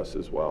and EMS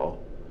as well.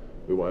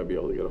 We want to be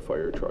able to get a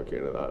fire truck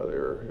in and out of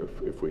there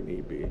if we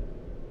need be.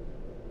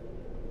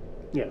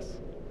 Yes.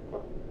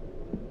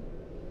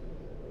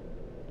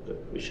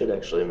 We should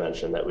actually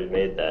mention that we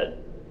made that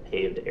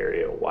paved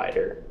area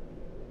wider,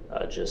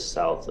 just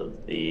south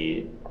of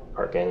the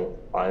parking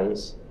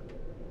lines.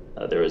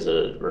 There was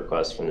a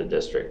request from the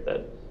district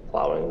that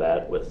plowing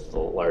that with the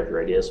large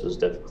radius was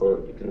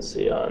difficult. You can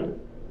see on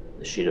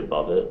the sheet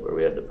above it where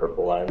we have the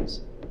purple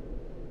lines.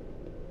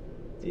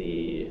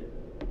 The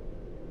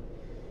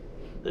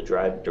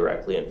drive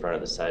directly in front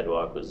of the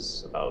sidewalk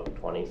was about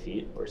 20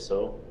 feet or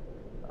so.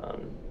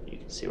 You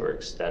can see we're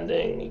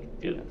extending.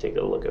 If you take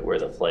a look at where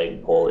the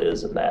flag pole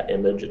is in that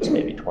image, it's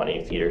maybe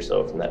 20 feet or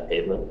so from that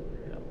pavement.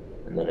 Yeah.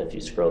 And then if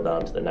you scroll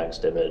down to the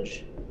next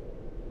image,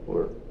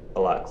 we're a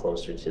lot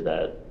closer to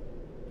that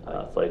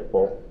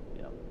flagpole.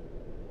 Yeah.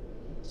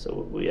 So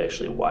we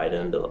actually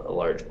widened a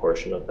large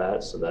portion of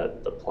that so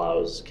that the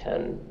plows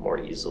can more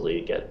easily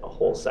get a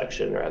whole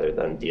section rather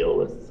than deal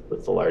with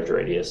the large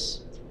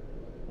radius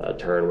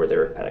turn where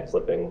they're kind of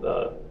clipping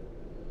the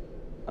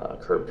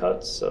curb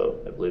cuts. So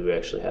I believe we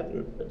actually have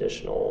an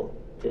additional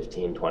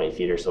 15, 20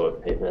 feet or so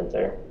of pavement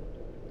there.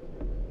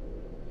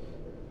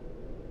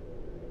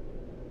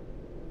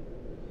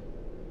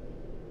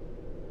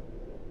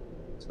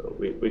 So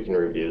we can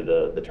review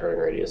the turn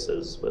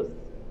radiuses with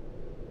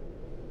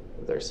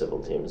with our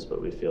civil teams,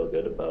 but we feel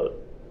good about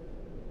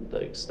the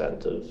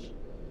extent of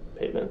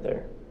pavement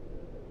there.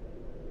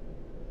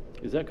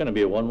 Is that going to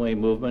be a one-way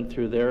movement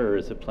through there, or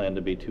is it planned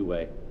to be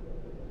two-way?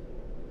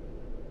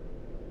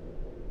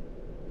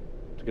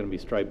 Is it going to be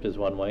striped as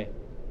one-way?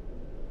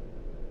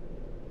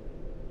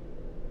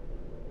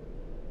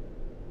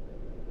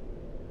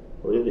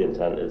 I believe the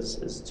intent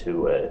is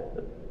two-way.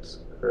 It's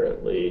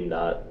currently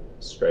not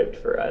striped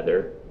for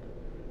either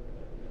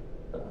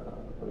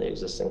on the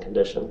existing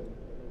condition.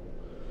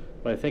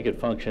 But I think it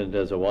functioned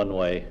as a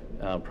one-way,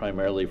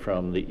 primarily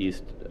from the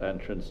east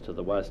entrance to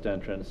the west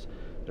entrance.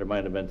 There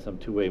might have been some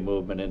two-way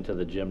movement into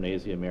the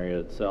gymnasium area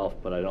itself,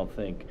 but I don't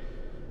think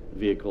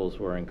vehicles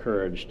were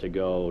encouraged to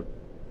go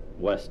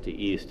west to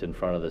east in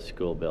front of the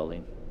school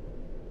building.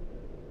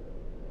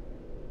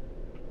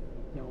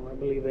 No, I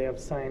believe they have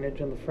signage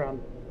in the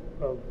front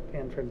of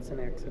entrance and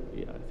exit.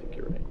 Yeah, I think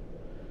you're right.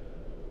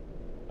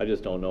 I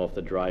just don't know if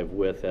the drive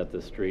width at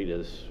the street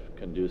is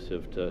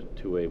conducive to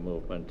two-way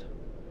movement.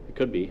 It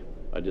could be.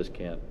 I just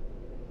can't.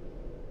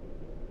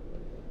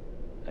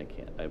 I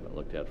haven't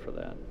looked at for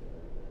that.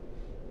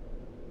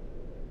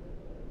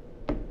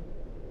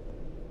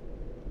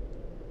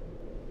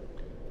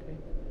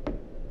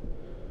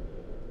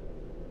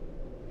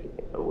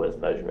 A width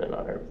measurement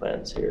on our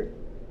plans here.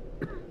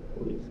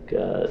 We've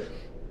got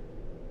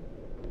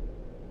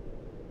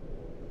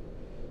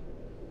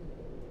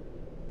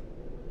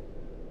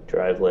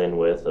drive lane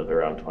width of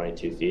around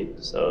 22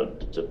 feet. So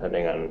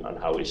depending on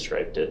how we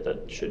striped it,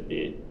 that should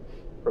be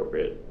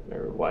appropriate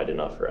or wide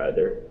enough for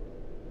either.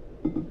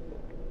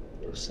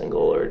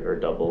 Single or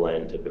double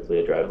lane, typically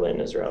a drive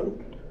lane is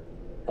around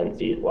 10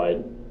 feet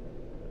wide.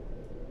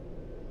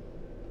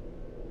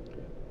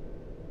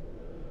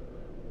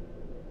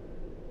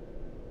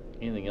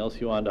 Anything else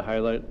you wanted to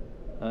highlight,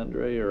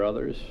 Andre, or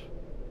others?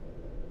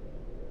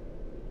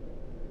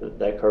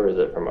 That covers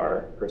it from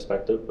our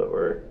perspective, but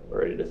we're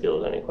ready to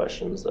field any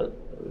questions that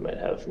we might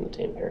have from the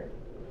team here.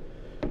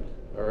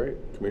 All right,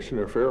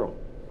 Commissioner Farrell.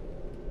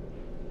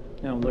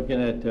 Now I'm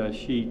looking at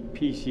sheet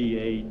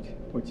PC8,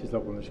 which is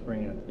up on the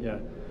screen. Yeah.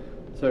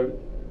 So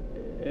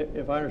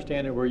if I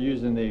understand it, we're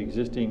using the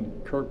existing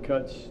curb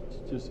cuts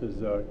just as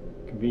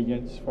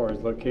convenience as far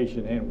as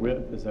location and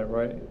width. Is that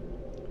right?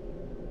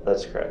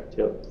 That's correct.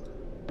 Yep.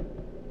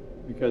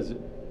 Because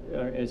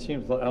it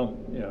seems like,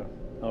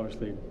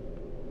 obviously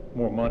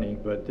more money,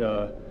 but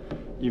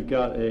you've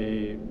got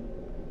a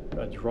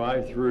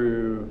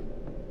drive-through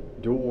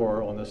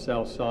door on the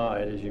south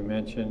side, as you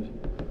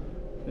mentioned.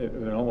 It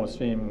would almost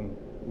seem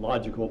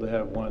logical to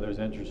have one of those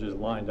entrances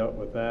lined up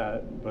with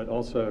that, but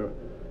also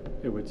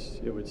it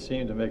would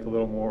seem to make a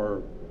little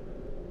more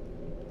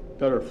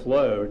better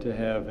flow to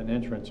have an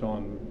entrance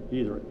on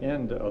either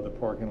end of the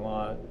parking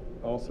lot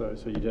also,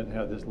 so you didn't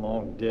have this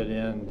long dead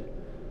end,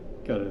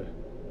 got to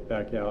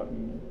back out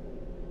and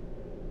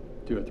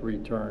do a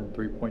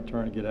three-point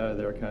turn to get out of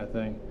there kind of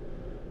thing.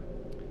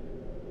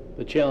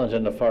 The challenge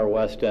on the far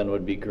west end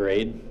would be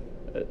grade.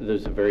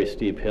 There's a very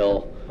steep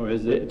hill. Oh,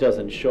 is it? It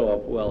doesn't show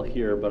up well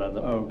here, but on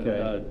the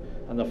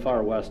on the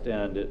far west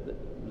end,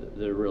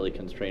 they're really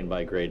constrained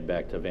by grade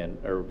back to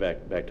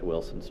back to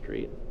Wilson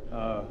Street.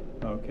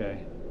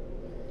 Okay.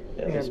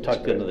 Yeah, It's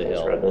tucked into the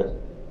hill.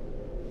 Redmond.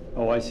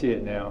 Oh, I see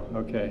it now.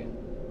 Okay,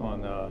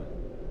 on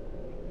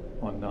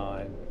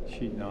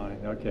sheet 9.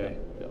 Okay.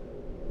 Yep.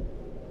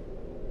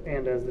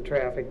 And as the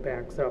traffic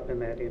backs up in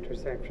that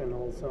intersection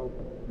also,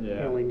 you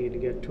Yeah. only need to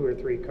get 2 or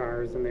 3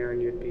 cars in there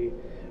and you'd be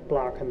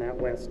blocking that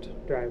west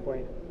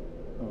driveway.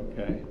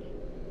 Okay.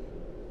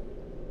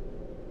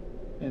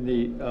 And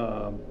the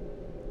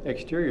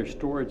exterior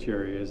storage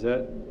area, is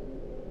that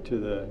to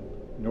the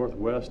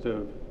northwest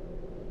of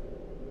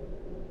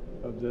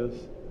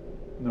this,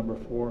 number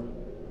 4?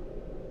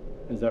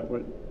 Is that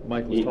what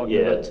Mike was talking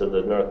Yeah, about? to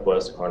the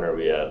northwest corner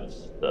we have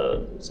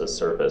it's a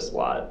surface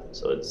lot,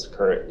 so it's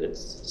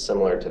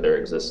similar to their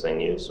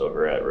existing use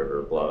over at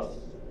River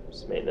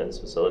Bluff's maintenance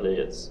facility.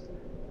 It's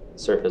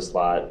surface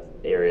lot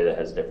area that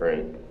has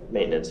different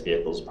maintenance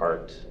vehicles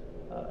parked.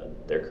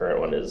 Their current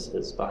one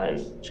is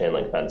behind chain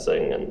link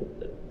fencing, and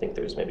I think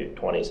there's maybe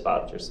 20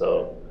 spots or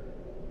so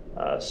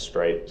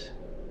striped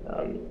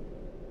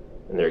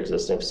in their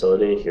existing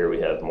facility. Here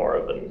we have more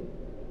of an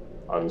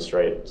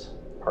unstriped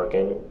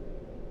parking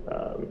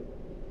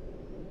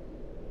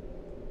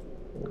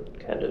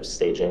kind of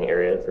staging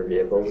area for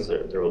vehicles.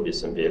 There will be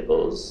some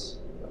vehicles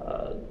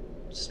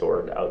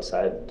stored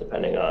outside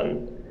depending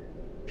on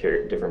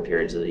different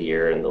periods of the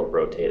year, and they'll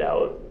rotate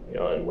out.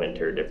 In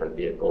winter, different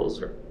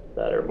vehicles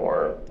that are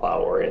more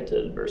plow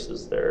oriented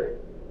versus their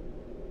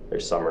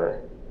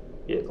summer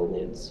vehicle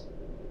needs.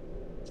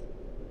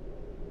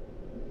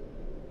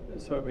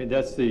 So, I mean,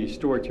 that's the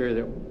storage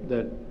area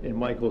that in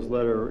Michael's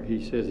letter,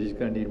 he says he's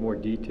going to need more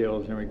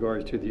details in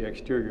regards to the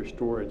exterior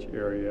storage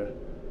area.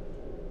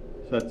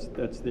 So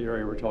that's the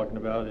area we're talking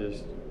about,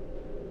 is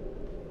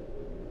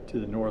to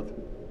the north.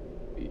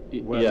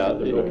 Yeah, of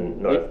the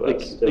building.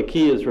 Northwest. the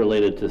key is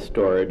related to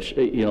storage.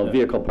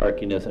 Vehicle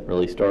parking isn't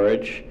really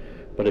storage.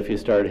 But if you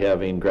start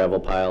having gravel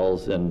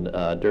piles and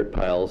dirt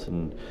piles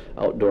and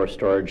outdoor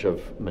storage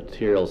of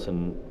materials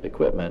and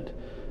equipment,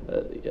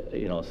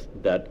 you know,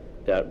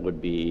 that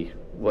would be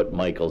what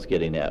Michael's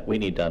getting at. We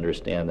need to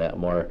understand that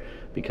more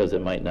because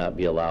it might not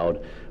be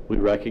allowed. We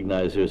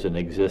recognize there's an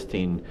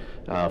existing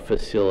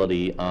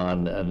facility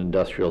on an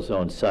industrial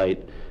zone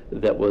site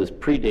that was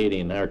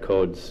predating our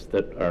codes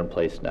that are in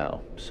place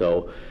now.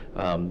 So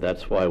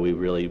that's why we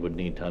really would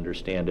need to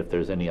understand if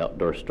there's any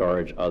outdoor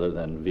storage other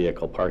than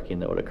vehicle parking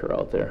that would occur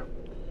out there.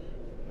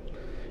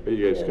 Are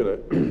you guys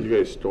you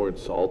guys storing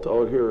salt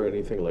out here or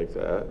anything like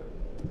that?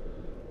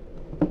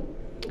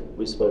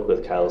 We spoke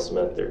with Kyle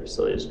Smith, their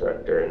facilities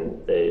director,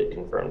 and they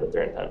confirmed that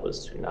their intent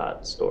was to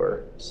not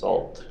store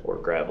salt or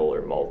gravel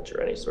or mulch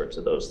or any sorts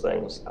of those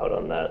things out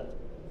on that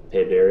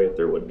paved area. If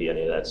there would be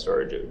any of that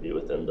storage, it would be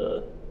within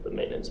the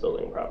maintenance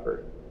building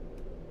proper.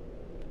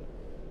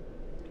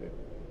 Okay,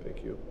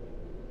 thank you.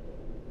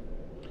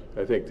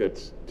 I think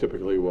that's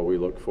typically what we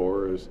look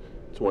for. Is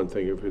it's one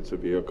thing if it's a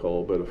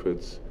vehicle, but if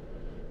it's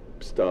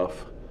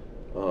stuff,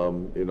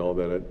 you know,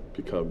 then it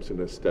becomes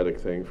an aesthetic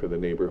thing for the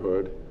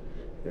neighborhood,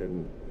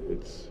 and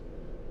it's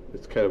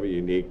kind of a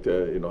unique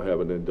to, you know, have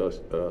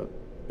an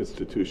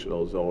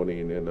institutional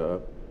zoning in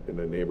a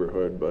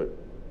neighborhood, but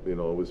you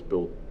know, it was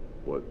built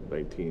what,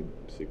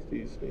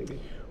 1960s maybe.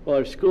 Well,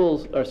 our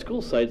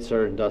school sites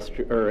are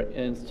industrial or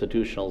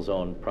institutional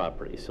zone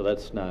property, so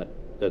that's not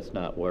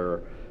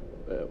where.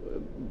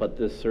 But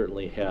this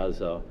certainly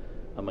has a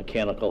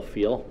mechanical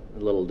feel, a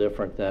little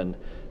different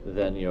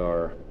than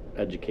your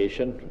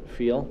education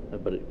feel,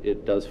 but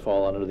it does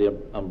fall under the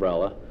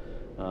umbrella.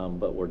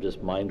 But we're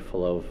just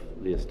mindful of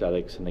the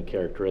aesthetics and the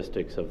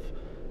characteristics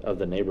of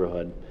the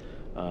neighborhood.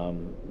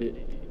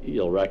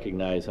 You'll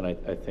recognize, and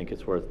I think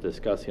it's worth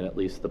discussing, at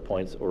least the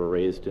points that were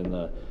raised in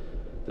the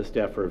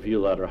staff review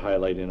letter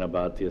highlighting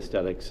about the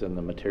aesthetics and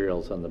the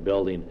materials on the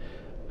building.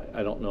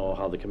 I don't know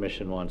how the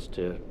commission wants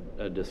to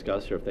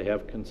discuss or if they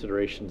have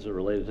considerations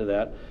related to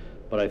that,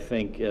 but I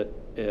think at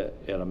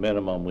a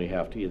minimum we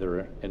have to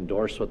either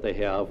endorse what they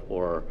have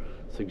or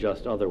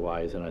suggest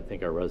otherwise, and I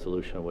think our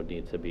resolution would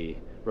need to be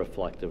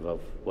reflective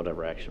of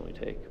whatever action we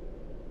take.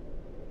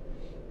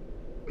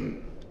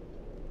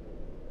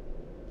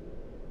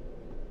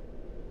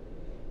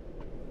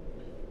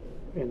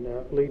 And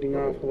leading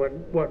off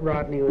what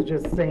Rodney was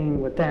just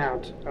saying with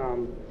that,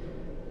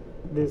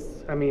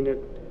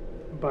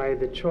 by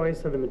the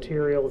choice of the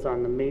materials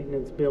on the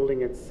maintenance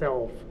building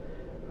itself,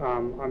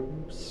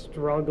 I'm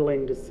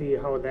struggling to see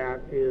how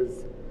that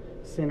is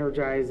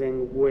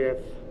synergizing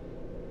with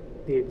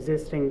the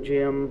existing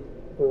gym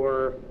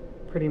or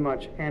pretty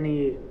much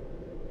any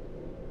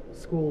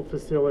school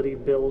facility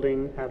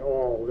building at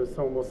all. This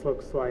almost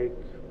looks like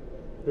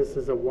this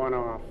is a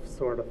one-off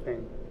sort of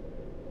thing.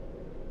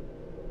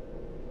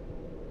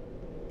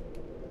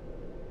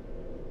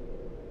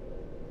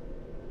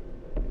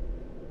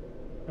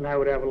 And I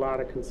would have a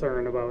lot of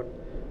concern about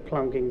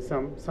plunking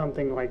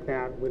something like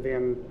that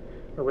within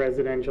a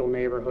residential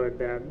neighborhood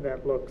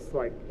that looks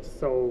like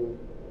so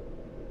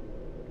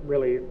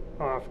really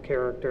off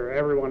character.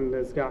 Everyone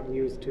has gotten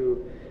used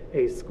to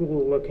a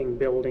school-looking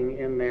building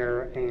in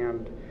there,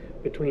 and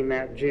between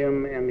that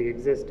gym and the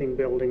existing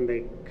building,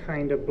 they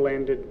kind of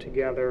blended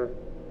together.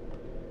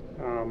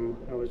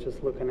 I was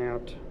just looking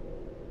at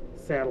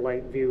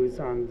satellite views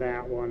on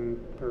that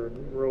one, or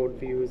road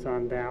views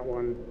on that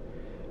one.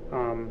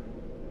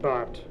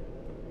 But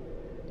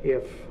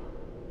if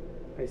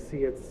I see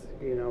it's,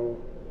 you know,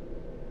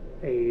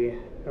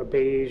 a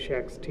beige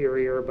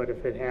exterior, but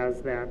if it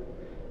has that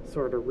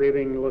sort of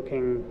ribbing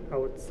looking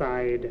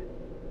outside,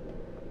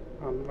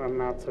 I'm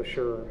not so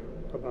sure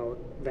about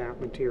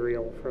that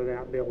material for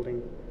that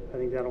building. I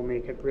think that'll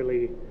make it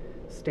really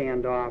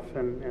stand off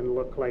and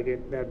look like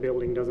that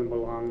building doesn't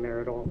belong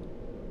there at all.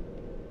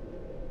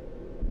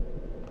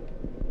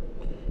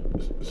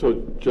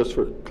 So just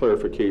for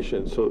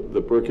clarification, so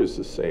the brick is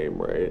the same,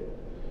 right?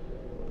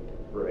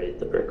 Right,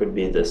 the brick would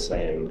be the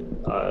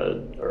same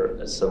or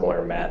a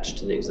similar match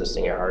to the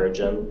existing Yahara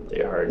gym. The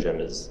Yahara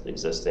gym is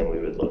existing. We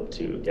would look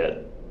to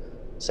get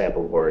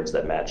sample boards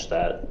that match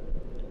that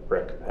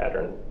brick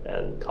pattern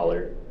and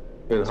color.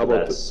 And how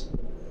about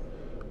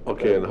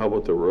and how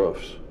about the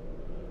roofs?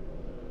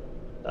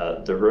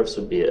 The roofs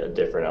would be a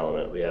different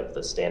element. We have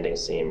the standing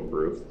seam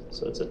roof,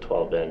 so it's a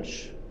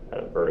 12-inch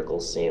kind of vertical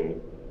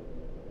seam.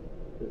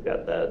 We've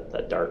got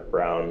that dark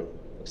brown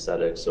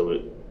aesthetic.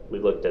 So we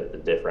looked at the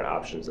different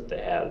options that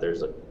they have.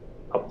 There's a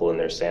couple in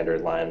their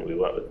standard line. We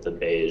went with the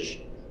beige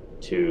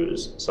to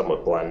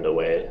somewhat blend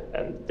away,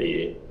 and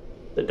the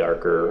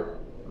darker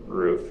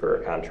roof for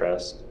a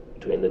contrast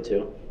between the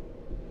two.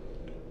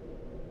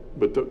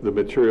 But the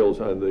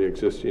materials on the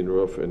existing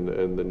roof and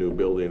the new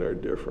building are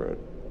different.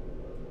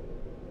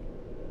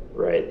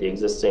 Right, the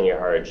existing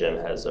Yahara gym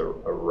has a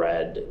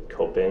red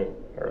coping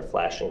or a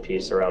flashing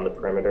piece around the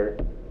perimeter.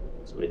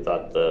 So we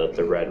thought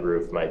the red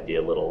roof might be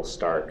a little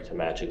stark to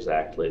match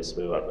exactly, so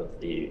we went with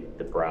the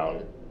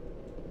brown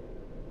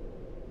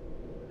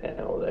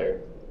panel there.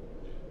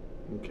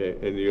 Okay,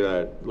 and you're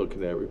not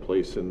looking at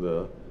replacing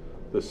the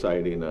the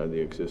siding on the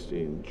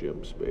existing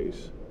gym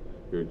space.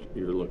 You're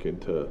looking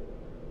to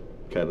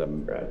kind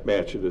of Right.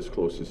 match it as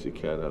close as you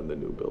can on the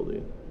new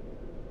building.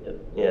 Yep.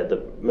 Yeah,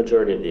 the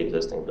majority of the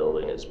existing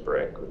building is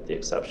brick, with the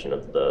exception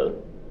of the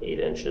 8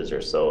 inches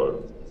or so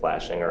of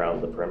flashing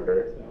around the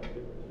perimeter.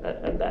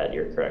 And that,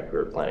 you're correct, we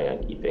were planning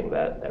on keeping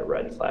that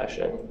red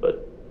flashing,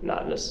 but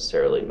not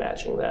necessarily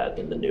matching that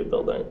in the new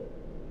building.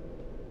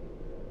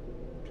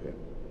 Okay.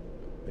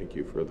 Thank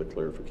you for the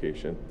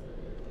clarification.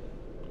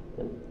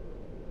 And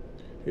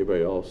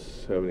Anybody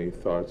else have any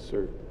thoughts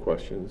or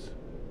questions?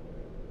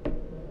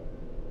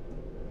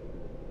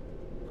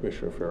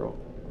 Commissioner Farrell?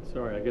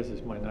 Sorry, I guess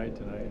it's my night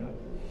tonight,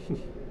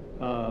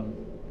 huh?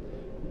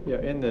 Yeah,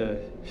 in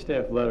the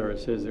staff letter, it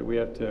says that we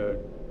have to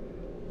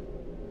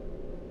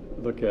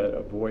look at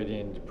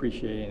avoiding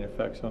depreciating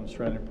effects on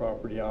surrounding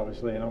property,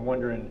 obviously, and I'm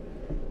wondering,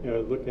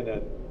 looking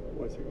at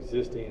what's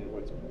existing and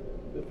what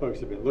the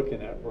folks have been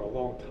looking at for a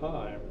long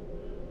time,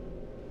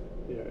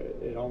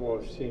 it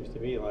almost seems to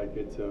me like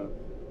it's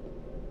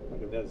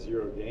like a net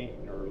zero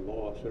gain or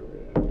loss.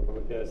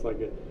 It's like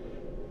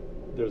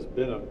there's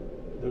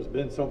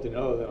been something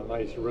other than a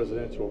nice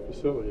residential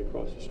facility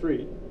across the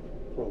street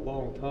for a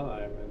long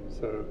time, and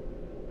so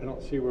I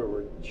don't see where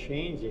we're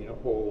changing a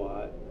whole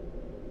lot.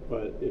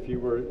 But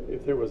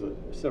if there was a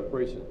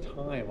separation of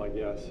time, I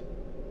guess,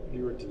 if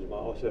you were to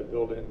demolish that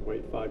building,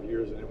 wait 5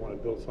 years, and then want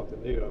to build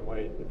something new,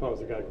 if I was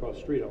the guy across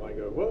the street, I might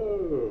go,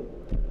 whoa.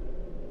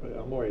 But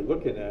I'm already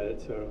looking at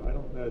it, so I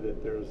don't know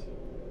that there's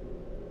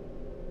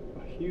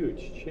a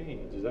huge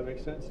change. Does that make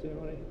sense to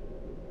anybody?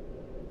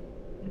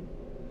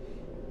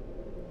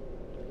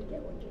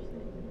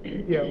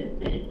 Yeah,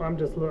 I'm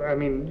just, I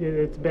mean,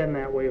 it's been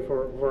that way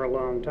for a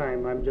long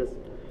time. I'm just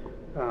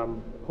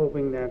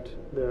hoping that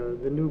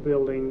the new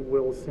building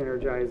will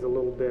synergize a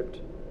little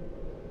bit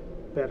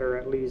better,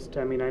 at least.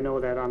 I mean, I know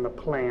that on the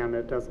plan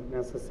it doesn't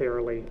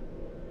necessarily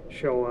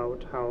show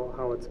out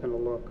how it's going to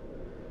look.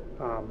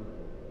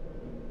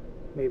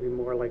 Maybe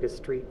more like a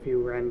street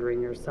view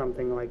rendering or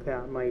something like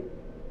that might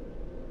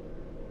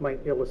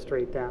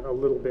illustrate that a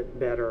little bit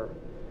better.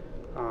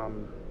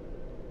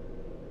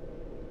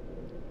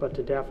 But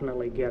to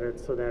definitely get it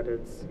so that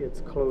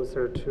it's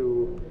closer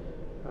to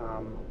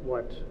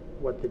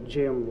what the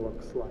gym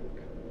looks like.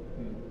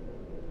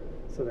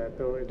 So that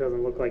though it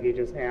doesn't look like you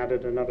just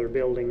added another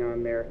building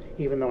on there,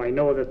 even though I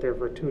know that they're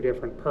for two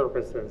different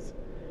purposes,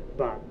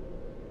 but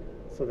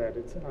so that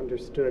it's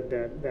understood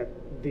that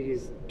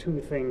these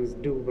two things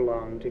do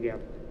belong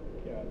together.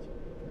 Yeah,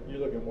 you're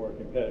looking more at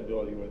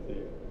compatibility with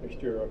the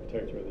exterior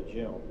architecture of the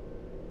gym,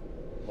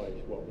 like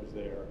what was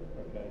there,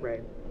 okay?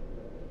 Right.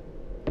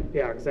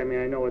 Yeah, because I mean,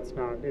 I know it's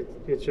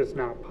just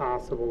not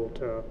possible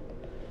to,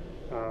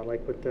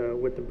 like with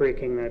the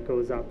bricking that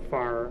goes up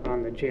far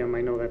on the gym,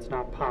 I know that's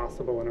not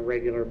possible in a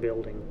regular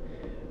building,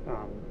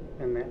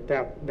 and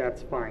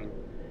that's fine,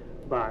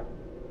 but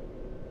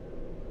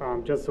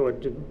just so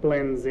it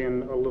blends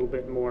in a little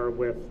bit more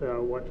with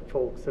what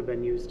folks have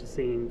been used to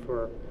seeing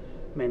for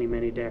many,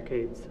 many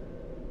decades.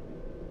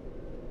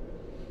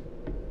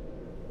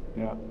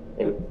 Yeah.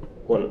 And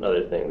one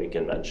other thing we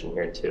can mention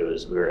here too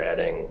is we were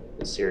adding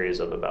a series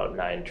of about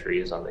 9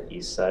 trees on the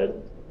east side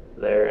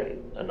there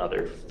and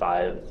another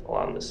 5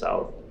 along the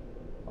south,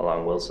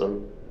 along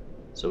Wilson.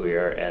 So we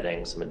are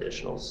adding some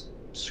additional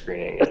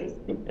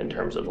screening in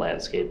terms of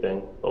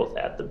landscaping, both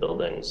at the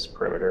building's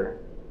perimeter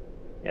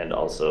and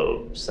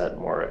also set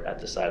more at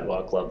the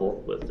sidewalk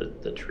level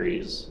with the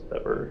trees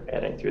that we're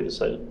adding through the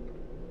site.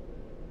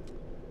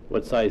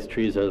 What size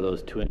trees are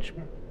those, 2-inch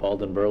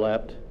balled and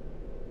burlapped?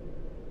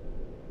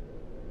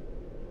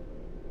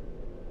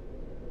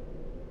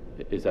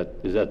 Is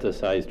that the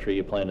size tree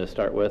you plan to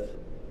start with?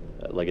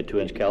 Like a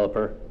 2-inch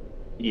caliper?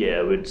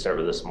 Yeah, we'd start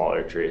with a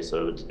smaller tree,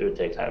 so it would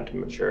take time to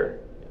mature.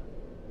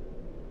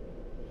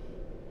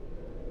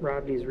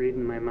 Rodney's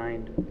reading my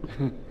mind.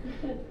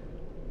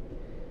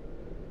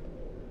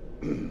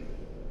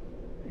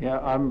 Yeah,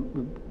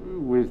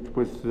 I'm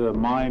with the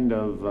mind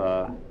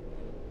of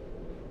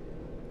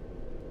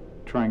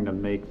trying to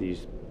make the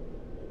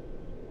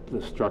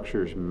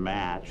structures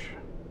match,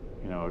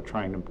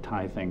 trying to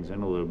tie things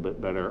in a little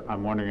bit better.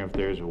 I'm wondering if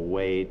there's a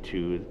way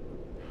to,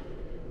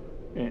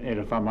 and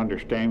if I'm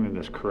understanding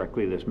this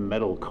correctly, this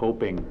metal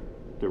coping,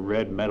 the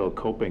red metal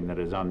coping that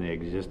is on the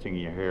existing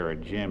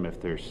Yahara gym,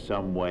 if there's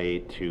some way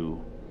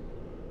to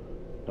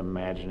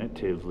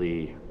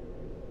imaginatively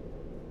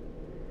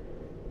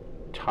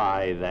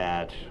tie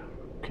that,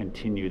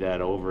 continue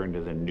that over into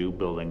the new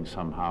building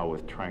somehow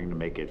with trying to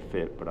make it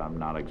fit, but I'm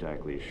not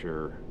exactly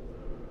sure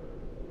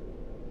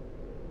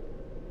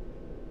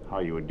how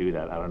you would do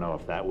that. I don't know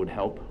if that would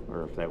help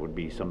or if that would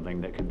be something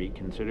that could be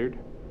considered.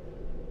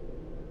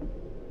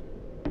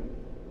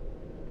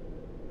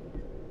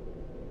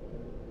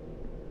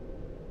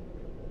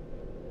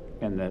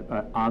 And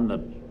on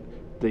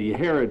the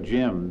Yahara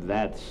gym,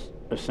 that's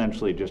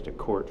essentially just a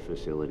court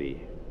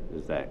facility.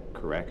 Is that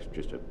correct?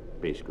 Just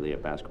basically a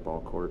basketball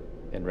court?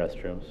 And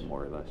restrooms?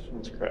 More or less.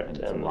 That's correct. And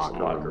And some there's some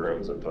locker locker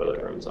rooms. rooms and toilet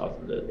Okay. rooms off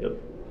of it, yep. Okay. And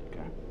And then then some some locker rooms and toilet rooms off of it, yep. Okay.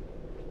 Okay.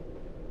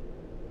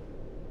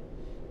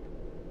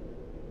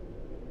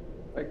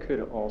 I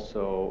could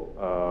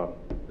also,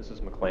 this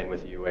is McLean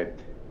with UA.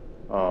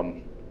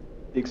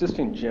 The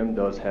existing gym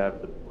does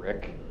have the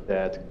brick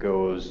that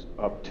goes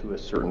up to a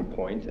certain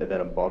point, and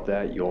then above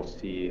that you'll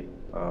see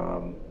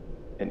an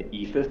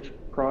EFIS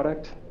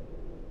product.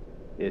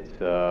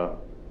 It's a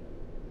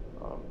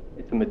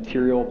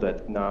material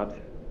that's not,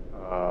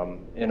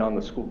 and on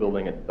the school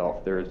building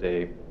itself, there's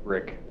a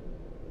brick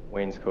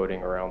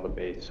wainscoting around the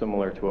base,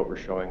 similar to what we're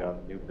showing on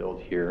the new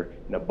build here.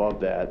 And above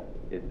that,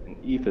 it's an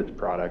EFIS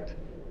product.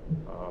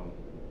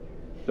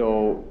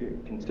 So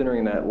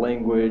considering that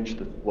language,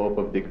 the slope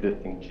of the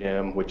existing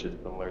gym, which is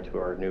similar to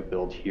our new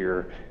build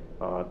here,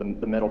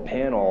 the metal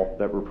panel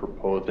that we're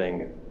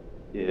proposing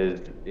is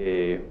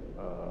a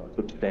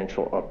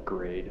substantial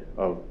upgrade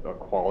of a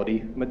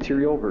quality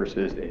material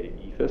versus a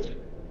EFIS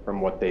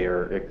from what they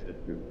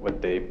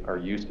are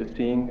used to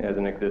seeing as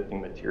an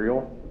existing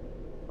material.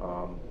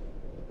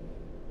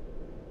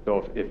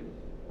 So if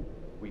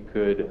we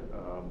could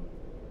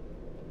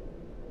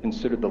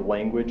consider the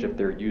language, if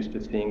they're used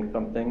to seeing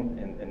something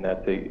and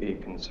that's a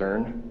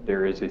concern,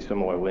 there is a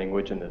similar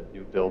language in the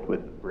new build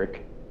with the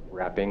brick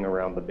wrapping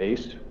around the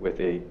base with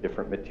a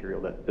different material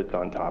that sits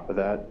on top of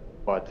that,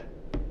 but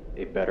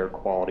a better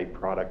quality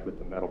product with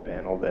the metal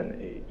panel than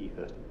a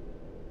EFIS.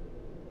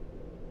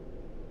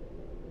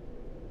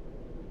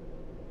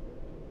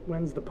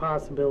 When's the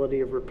possibility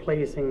of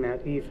replacing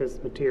that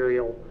EFIS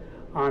material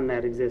on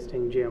that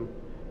existing gym?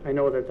 I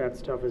know that that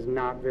stuff is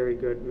not very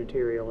good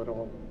material at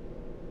all,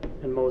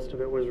 and most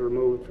of it was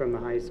removed from the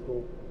high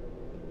school.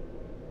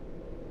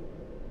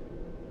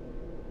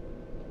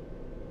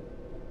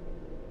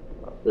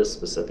 This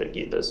specific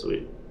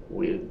EFIS,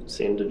 we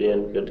seem to be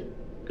in good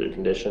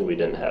condition. We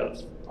didn't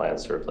have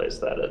plans to replace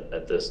that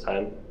at this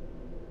time.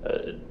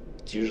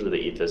 It's usually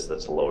the EFIS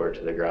that's lower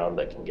to the ground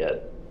that can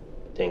get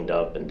dinged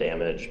up and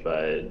damaged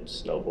by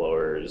snow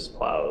blowers,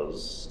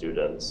 plows,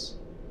 students.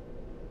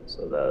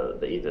 So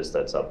the EFIS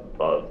that's up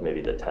above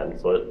maybe the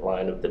 10-foot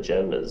line of the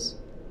gym is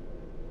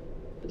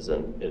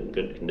in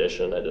good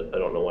condition. I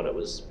don't know when it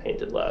was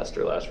painted last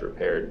or last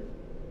repaired.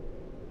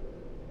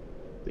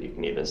 But you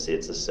can even see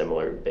it's a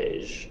similar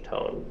beige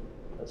tone.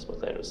 That's what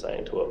Lane was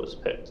saying to what was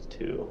picked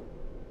to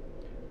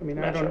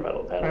match our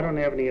metal panel. I don't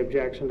have any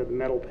objection to the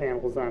metal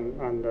panels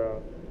on the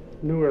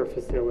newer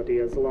facility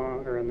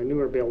or in the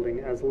newer building,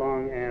 as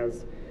long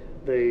as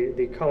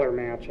the color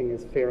matching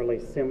is fairly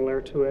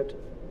similar to it.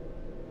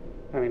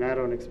 I mean, I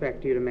don't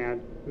expect you to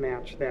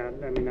match that.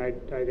 I mean, I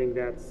think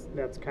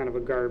that's kind of a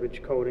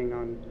garbage coating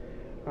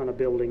on a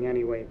building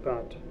anyway,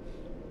 but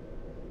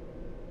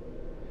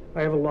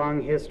I have a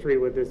long history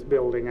with this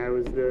building. I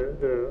was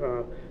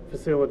the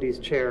facilities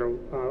chair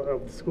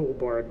of the school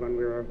board when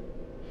we were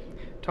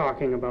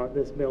talking about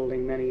this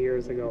building many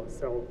years ago,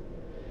 so.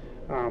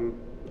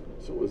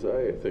 So was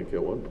I think,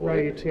 at one point.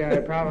 Right, yeah,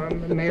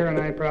 the mayor and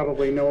I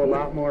probably know a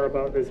lot more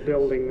about this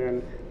building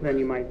than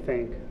you might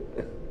think.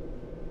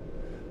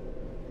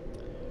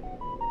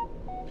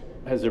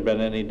 Has there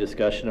been any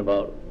discussion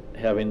about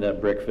having that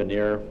brick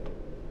veneer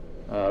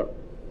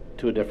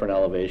to a different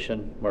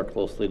elevation, more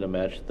closely to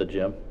match the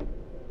gym?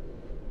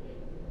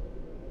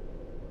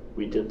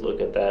 We did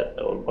look at that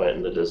at one point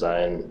in the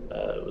design.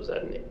 It was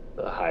at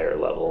a higher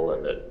level,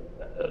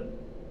 and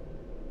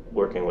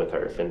working with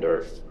our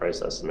Findorf price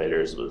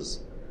estimators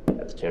was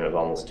at the tune of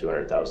almost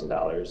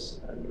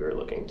 $200,000, and we were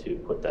looking to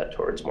put that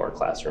towards more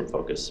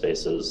classroom-focused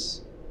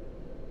spaces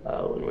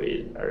when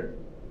we are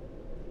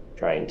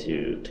trying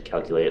to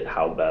calculate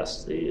how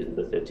best the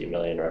 $50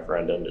 million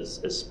referendum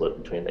is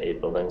split between the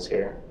 8 buildings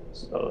here.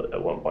 So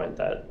at one point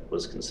that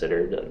was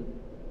considered, and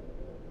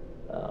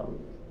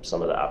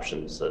some of the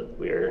options that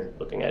we're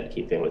looking at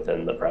keeping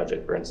within the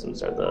project, for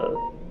instance, are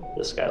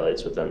the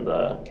skylights within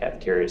the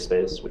cafeteria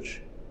space,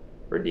 which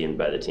were deemed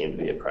by the team to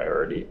be a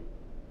priority,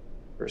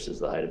 versus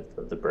the height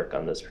of the brick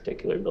on this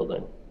particular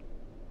building.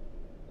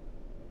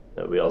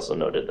 We also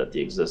noted that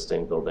the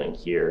existing building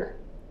here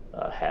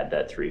had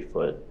that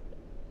 3-foot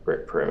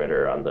brick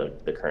perimeter on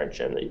the current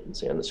gym that you can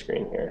see on the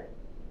screen here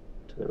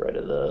to the right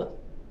of the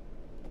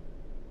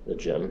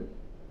gym.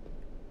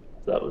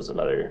 That was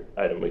another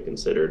item we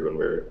considered when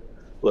we're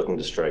looking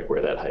to strike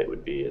where that height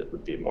would be. It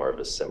would be more of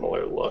a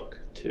similar look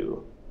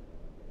to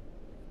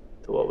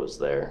what was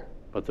there.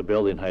 But the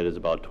building height is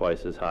about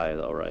twice as high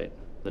though, right?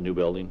 The new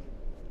building?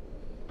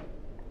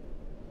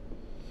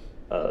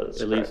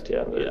 That's correct,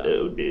 yeah.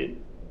 It would be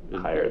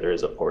higher. There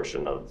is a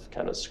portion of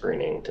kind of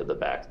screening to the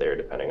back there,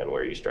 depending on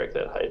where you strike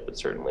that height, but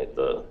certainly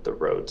the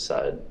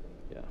roadside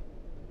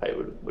height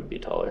would be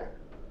taller.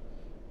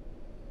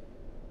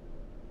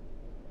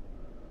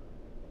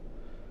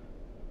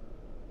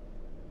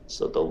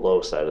 So the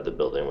low side of the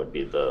building would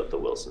be the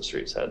Wilson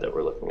Street side that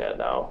we're looking at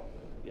now.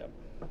 Yep.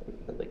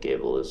 And the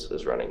gable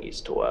is running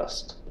east to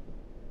west.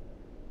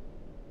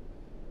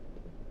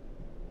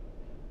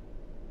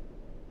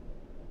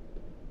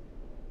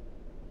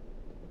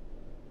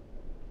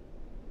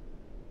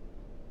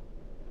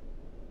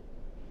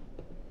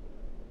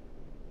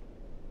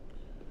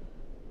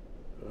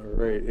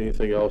 All right,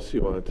 anything else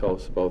you want to tell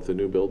us about the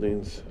new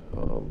buildings?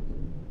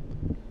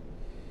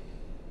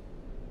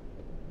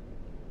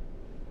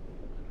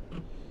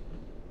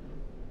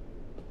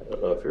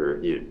 don't know if you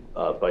reviewed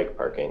bike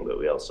parking, but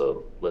we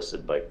also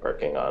listed bike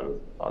parking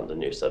on the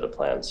new set of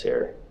plans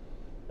here.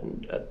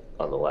 And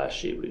on the last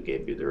sheet, we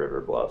gave you the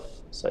River Bluff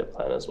site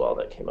plan as well.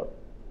 That came up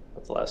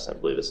at the last time. I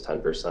believe it's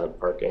 10%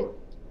 parking,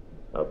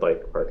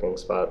 bike parking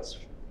spots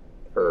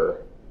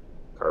per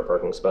car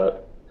parking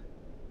spot.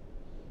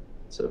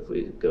 So if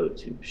we go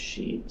to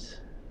sheet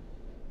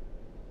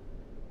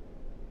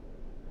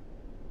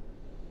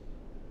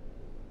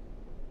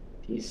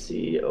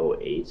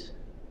PC08,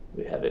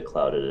 we have it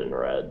clouded in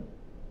red.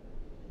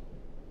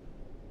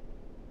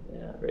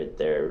 Yeah, right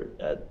there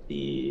at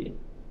the,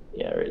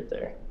 yeah, right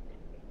there.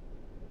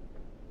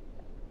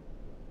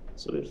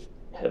 So we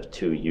have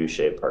 2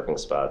 U-shaped parking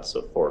spots,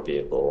 so 4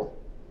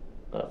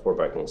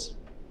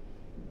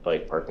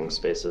 bike parking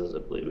spaces. I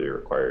believe we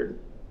required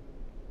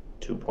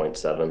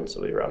 2.7,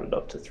 so we rounded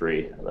up to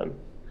 3, and then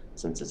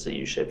since it's a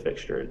U-shaped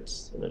fixture,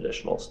 it's an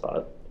additional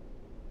spot.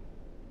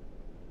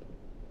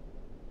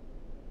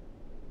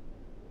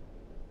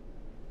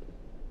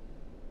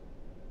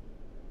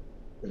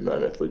 And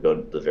then if we go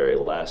to the very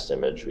last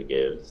image, we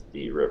gave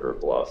the River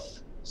Bluff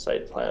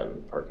site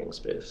plan parking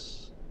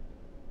space.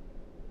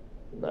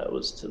 And that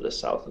was to the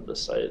south of the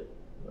site.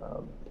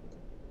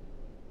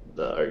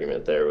 The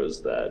argument there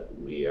was that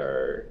we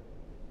are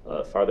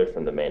farther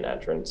from the main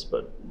entrance,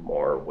 but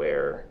more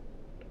where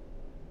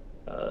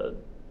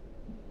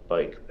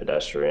bike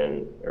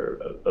pedestrian or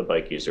a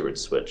bike user would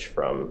switch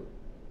from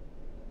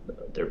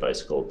their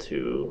bicycle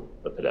to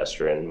a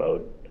pedestrian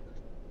mode,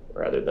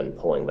 rather than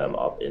pulling them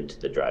up into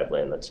the drive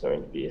lane that's going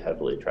to be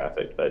heavily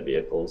trafficked by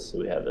vehicles. So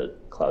we have it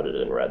clouded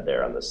in red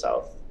there on the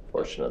south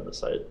portion of the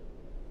site.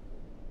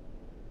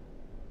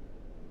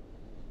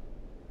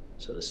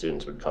 So the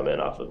students would come in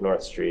off of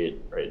North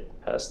Street, right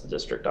past the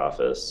district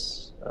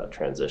office,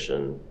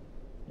 transition,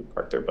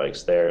 park their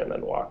bikes there, and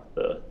then walk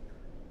the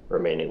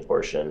remaining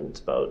portion.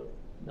 It's about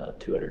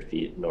 200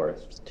 feet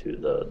north to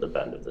the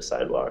bend of the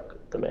sidewalk,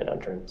 the main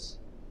entrance.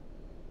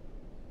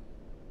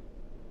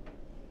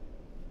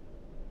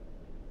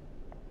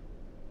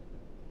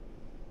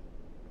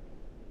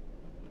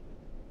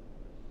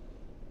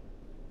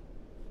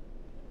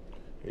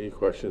 Any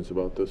questions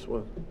about this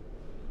one?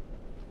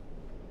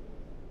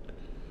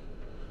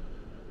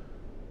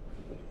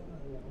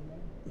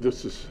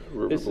 This is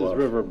River This Bluff. is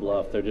River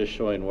Bluff. They're just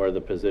showing where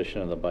the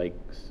position of the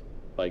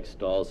bike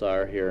stalls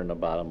are here in the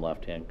bottom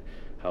left-hand,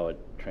 how it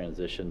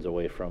transitions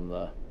away from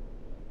the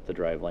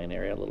drive lane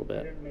area a little I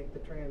bit. didn't make the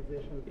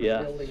transition from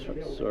Yeah, building to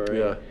building. sorry.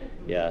 Yeah.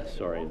 Yeah,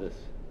 sorry,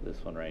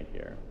 this one right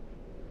here.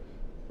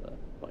 The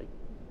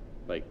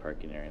bike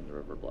parking area in the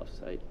River Bluff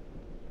site.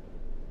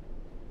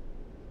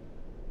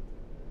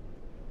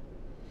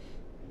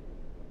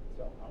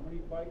 So how many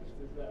bikes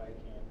does that, I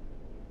can't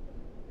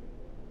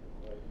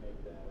quite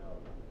make that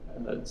out.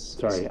 That's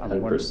Sorry, I'm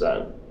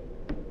 10%.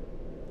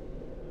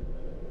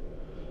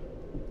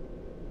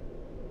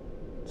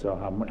 So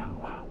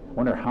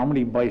wonder how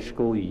many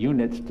bicycle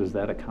units does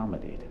that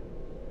accommodate?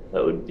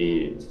 That would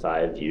be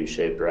 5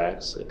 U-shaped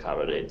racks,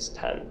 accommodates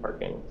 10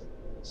 parking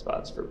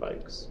spots for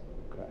bikes.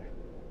 Okay.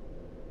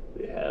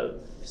 We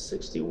have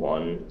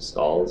 61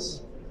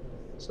 stalls,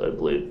 so I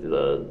believe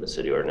the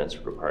city ordinance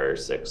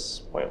requires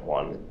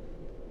 6.1,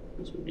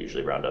 because we'd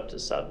usually round up to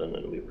 7,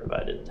 and we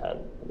provided 10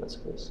 in this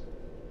case,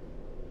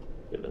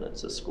 given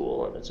it's a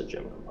school and it's a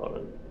gym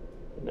component,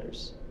 and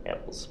there's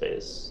ample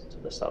space to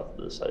the south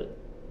of the site.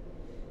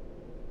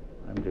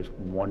 I'm just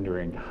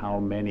wondering how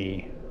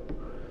many,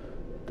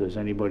 does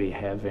anybody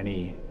have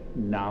any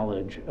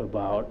knowledge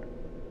about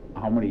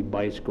how many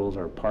bicycles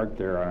are parked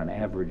there on an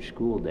average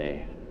school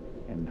day,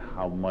 and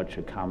how much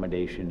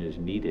accommodation is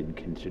needed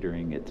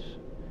considering it's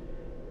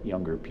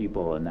younger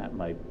people and that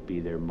might be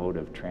their mode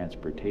of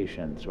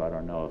transportation? So I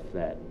don't know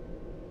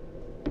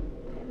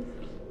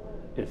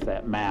if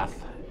that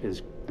math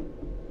is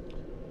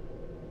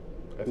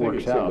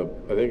works out.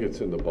 I think it's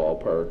in the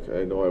ballpark.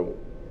 I know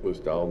I was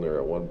down there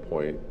at one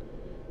point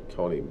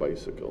counting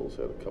bicycles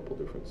at a couple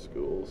different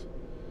schools,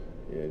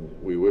 and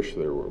we wish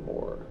there were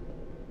more.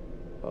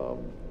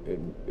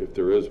 And if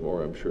there is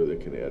more, I'm sure they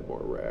can add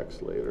more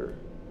racks later.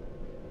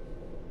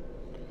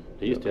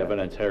 They used to have an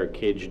entire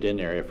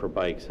caged-in area for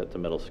bikes at the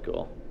middle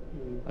school.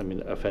 I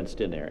mean, a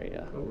fenced-in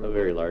area, a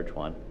very large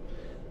one,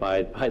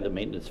 by the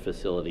maintenance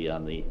facility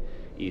on the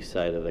east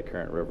side of the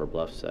current River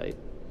Bluff site.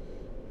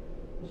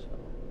 So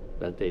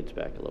that dates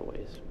back a little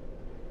ways,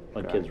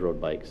 when kids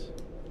rode bikes.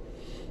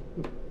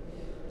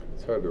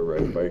 It's hard to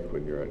ride a bike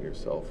when you're on your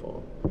cell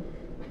phone.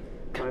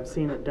 I've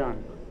seen it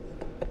done.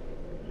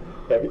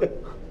 Have you?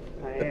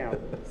 I have,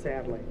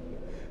 sadly.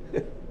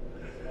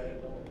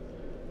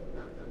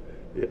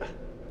 Yeah.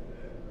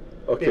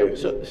 Okay.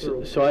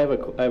 So I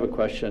have a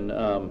question,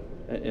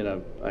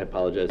 and I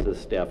apologize to the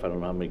staff. I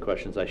don't know how many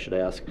questions I should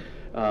ask.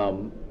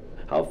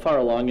 How far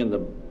along in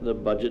the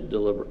budget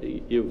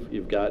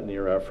you've gotten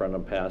your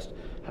referendum passed?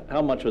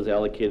 How much was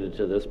allocated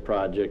to this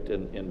project,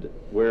 and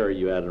where are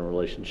you at in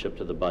relationship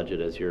to the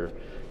budget as you're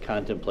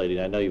contemplating?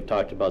 I know you've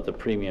talked about the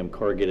premium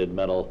corrugated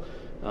metal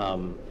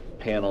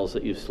panels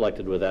that you've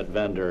selected with that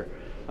vendor.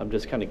 I'm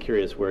just kind of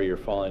curious where you're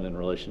falling in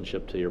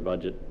relationship to your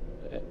budget.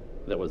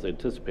 that was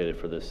anticipated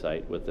for this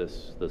site with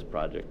this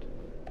project?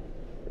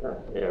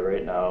 Yeah,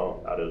 right now,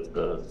 out of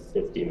the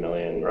 50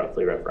 million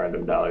roughly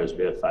referendum dollars,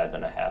 we have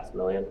 5.5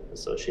 million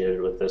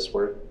associated with this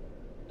work.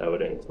 That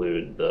would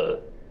include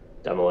the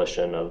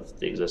demolition of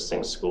the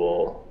existing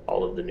school,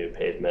 all of the new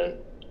pavement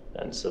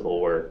and civil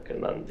work,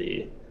 and then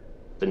the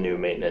new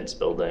maintenance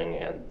building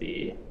and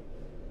the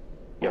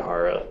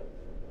Yahara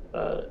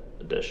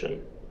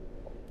addition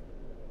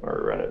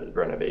or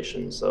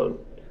renovation. So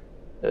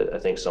I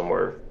think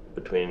somewhere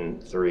between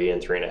 3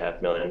 and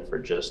 3.5 million for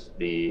just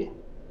the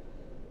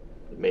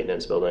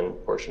maintenance building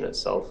portion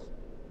itself.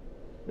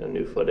 You know,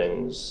 new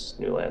footings,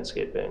 new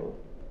landscaping,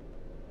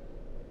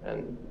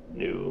 and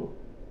new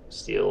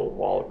steel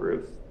wall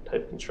roof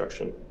type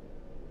construction.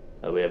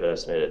 We have it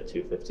estimated at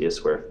 $250 a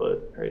square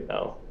foot right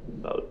now,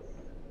 about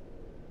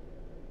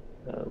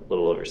a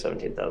little over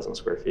 17,000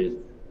 square feet.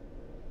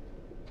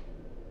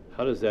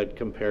 How does that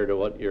compare to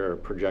what your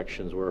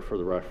projections were for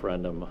the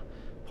referendum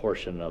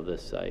portion of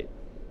this site?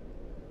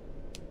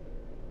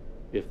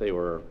 If they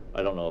were,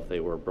 I don't know if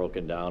they were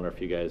broken down or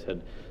if you guys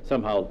had,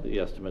 somehow the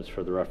estimates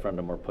for the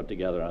referendum were put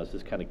together. I was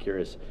just kind of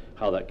curious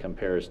how that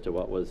compares to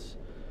what was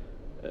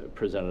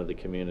presented to the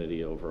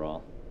community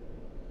overall.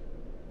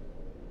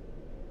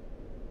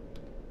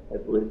 I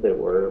believe they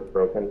were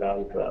broken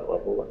down to that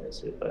level. Let me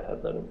see if I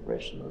have that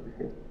information over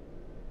here.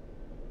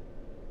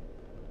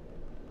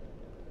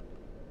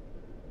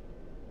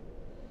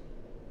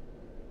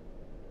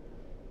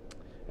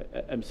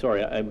 I'm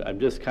sorry, I'm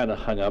just kind of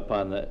hung up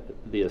on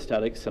the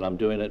aesthetics, and I'm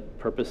doing it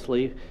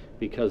purposely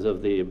because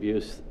of the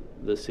abuse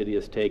the city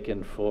has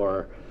taken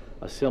for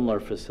a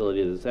similar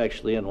facility that's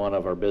actually in one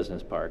of our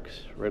business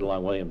parks, right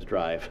along Williams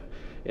Drive.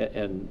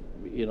 And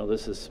you know,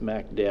 this is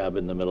smack dab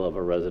in the middle of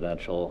a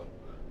residential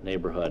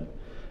neighborhood.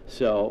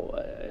 So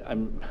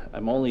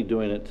I'm only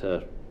doing it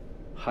to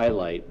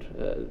highlight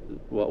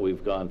what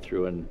we've gone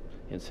through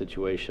in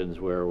situations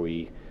where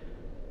we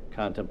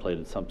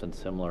contemplated something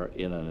similar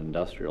in an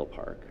industrial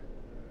park.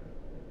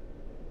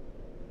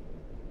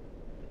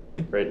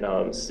 Right now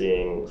I'm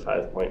seeing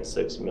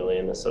 5.6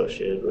 million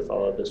associated with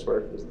all of this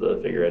work is the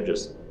figure I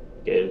just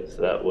gave.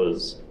 So that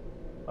was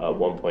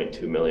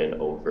 1.2 million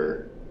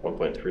over,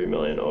 1.3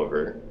 million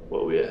over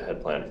what we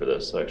had planned for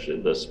this. So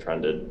actually this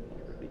trended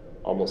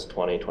almost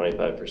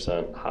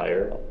 25%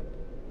 higher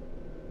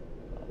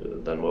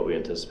than what we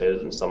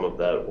anticipated. And some of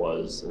that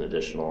was an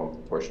additional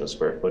portion of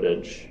square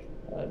footage.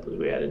 I believe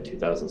we added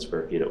 2,000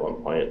 square feet at one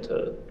point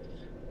to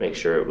make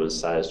sure it was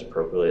sized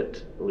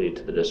appropriately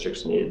to the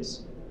district's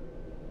needs.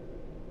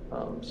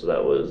 So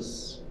that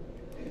was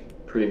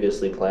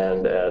previously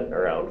planned at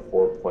around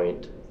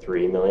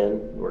 4.3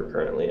 million. We're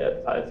currently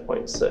at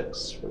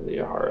 5.6 for the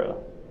Yahara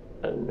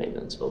and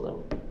maintenance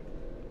building.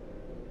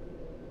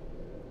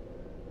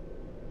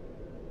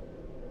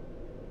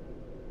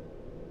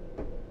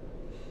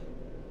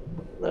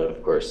 That,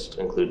 of course,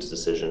 includes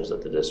decisions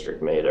that the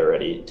district made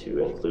already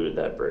to include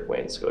that brick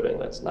wainscoting.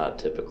 That's not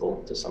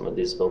typical to some of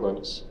these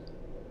buildings.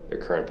 Their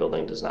current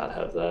building does not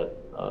have that.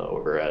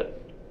 Over at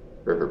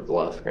River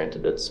Bluff,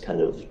 granted it's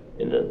kind of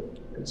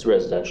it's a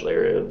residential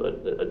area,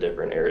 but a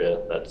different area.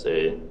 That's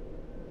an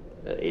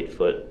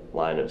 8-foot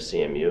line of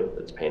CMU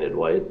that's painted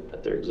white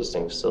at their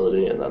existing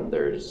facility, and then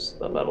there's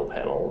a metal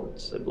panel.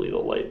 It's, I believe, a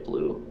light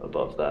blue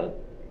above that.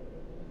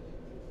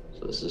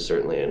 So this is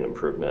certainly an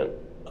improvement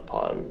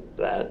upon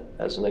that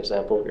as an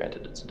example.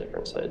 Granted, it's a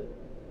different site.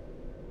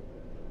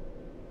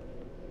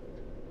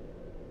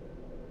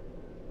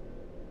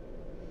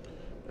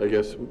 I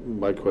guess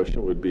my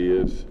question would be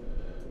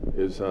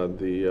is on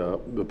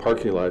the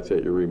parking lots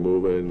that you're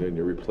removing and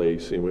you're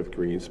replacing with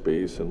green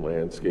space and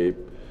landscape.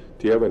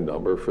 Do you have a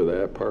number for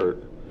that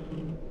part?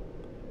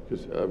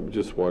 Because I'm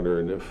just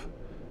wondering if,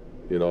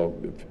 you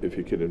know, if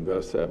you could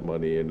invest that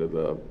money into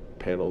the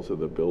panels of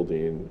the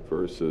building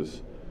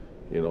versus,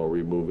 you know,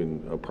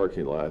 removing a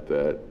parking lot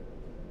that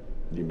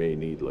you may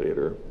need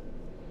later.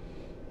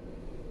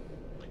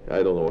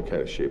 I don't know what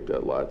kind of shape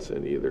that lot's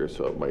in either,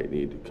 so it might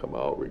need to come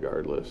out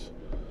regardless.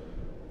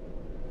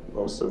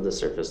 Most of the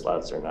surface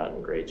lots are not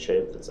in great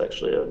shape. That's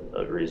actually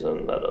a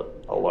reason that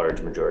a large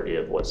majority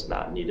of what's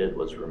not needed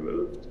was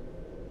removed,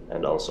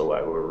 and also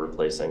why we're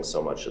replacing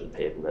so much of the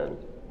pavement.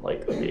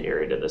 Like the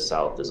area to the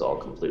south is all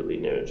completely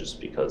new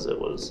just because it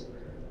was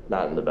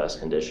not in the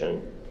best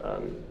condition,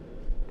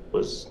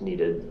 was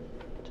needed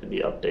to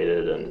be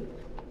updated, and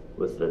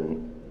with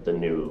the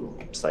new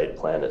site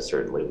plan, it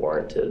certainly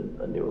warranted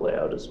a new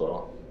layout as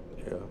well.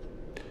 Yeah.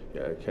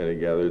 Yeah, I kind of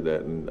gathered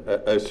that, and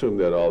I assume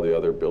that all the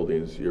other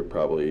buildings, you're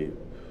probably,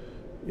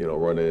 you know,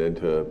 running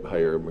into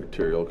higher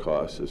material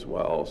costs as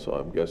well, so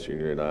I'm guessing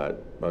you're not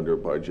under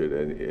budget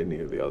in any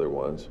of the other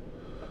ones.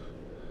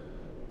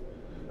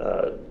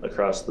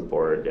 Across the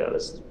board, yeah,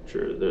 this is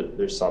true.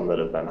 There's some that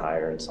have been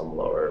higher and some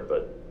lower,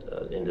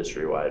 but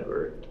industry-wide,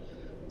 we're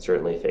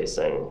certainly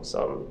facing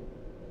some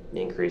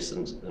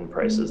increases in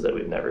prices that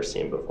we've never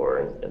seen before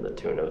in the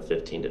tune of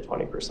 15 to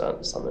 20%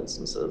 in some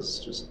instances.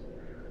 Just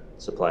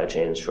supply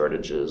chain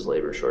shortages,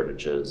 labor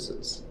shortages.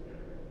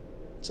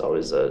 It's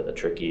always a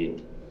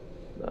tricky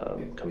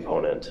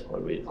component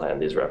when we plan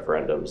these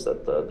referendums,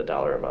 that the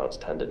dollar amounts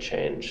tend to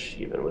change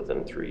even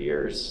within 3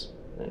 years.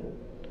 And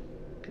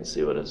you can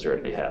see what has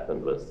already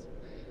happened with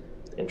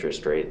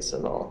interest rates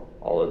and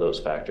all of those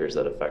factors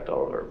that affect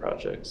all of our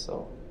projects.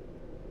 So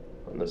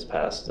when this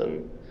passed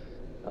in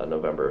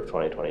November of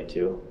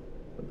 2022,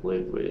 I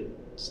believe we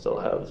still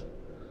have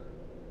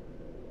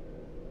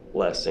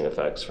lasting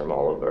effects from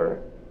all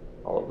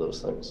of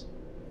those things.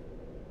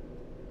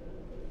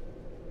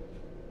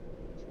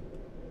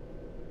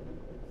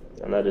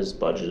 And that is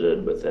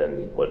budgeted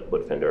within what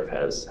Findorf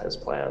has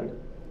planned.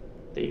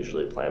 They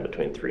usually plan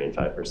between 3 and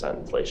 5%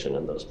 inflation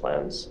in those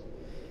plans.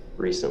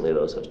 Recently,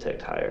 those have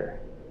ticked higher.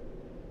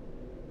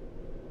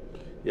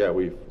 Yeah,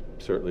 we've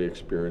certainly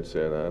experienced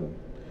that on,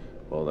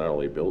 well, not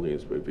only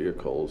buildings, but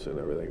vehicles and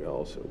everything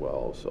else as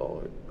well,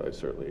 so I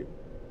certainly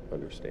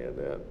understand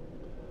that.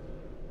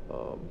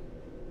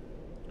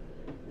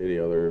 Any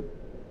other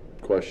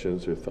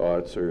questions or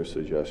thoughts or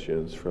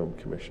suggestions from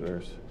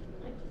commissioners?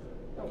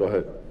 Go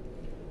ahead.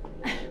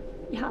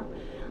 Yeah,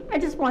 I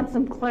just want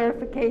some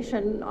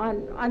clarification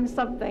on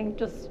something,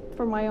 just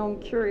for my own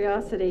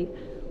curiosity.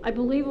 I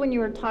believe when you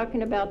were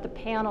talking about the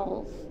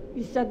panels,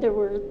 you said there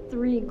were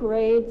 3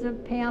 grades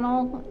of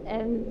panel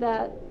and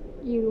that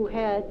you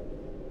had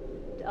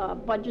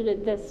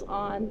budgeted this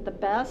on the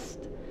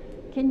best.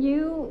 Can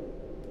you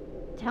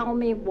tell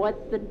me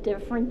what the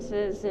difference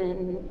is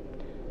in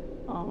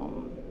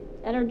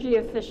energy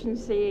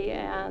efficiency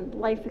and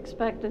life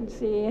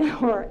expectancy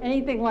or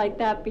anything like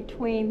that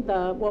between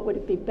what would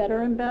it be,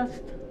 better and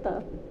best?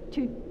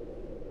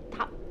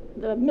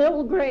 The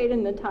middle grade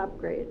and the top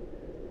grade.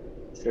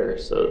 Sure,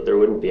 so there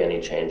wouldn't be any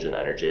change in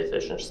energy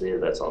efficiency.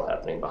 That's all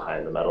happening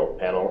behind the metal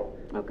panel.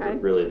 Okay.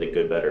 Really the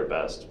good, better,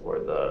 best for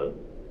the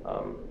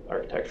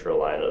architectural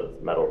line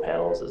of metal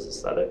panels is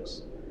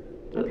aesthetics.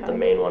 The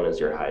main one is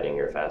you're hiding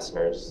your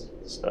fasteners.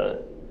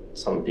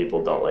 Some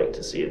people don't like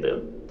to see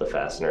the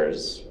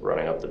fasteners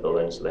running up the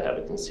building, so they have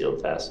a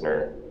concealed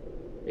fastener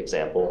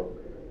example.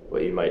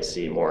 What you might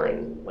see more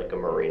in like a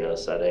marina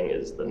setting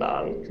is the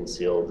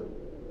non-concealed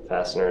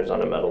fasteners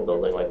on a metal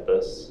building like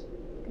this.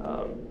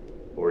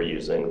 We're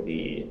using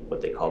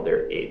what they call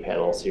their A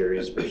panel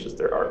series versus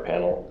their R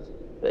panel.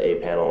 The A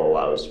panel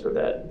allows for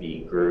that V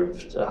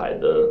groove to hide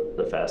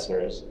the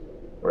fasteners,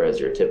 whereas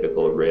your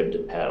typical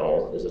ribbed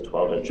panel is a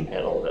 12-inch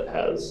panel that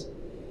has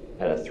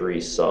kind of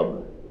 3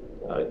 sub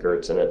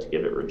girts in it to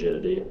give it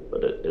rigidity,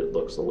 but it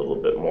looks a little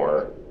bit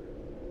more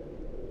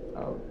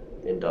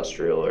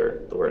industrial,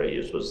 or the word I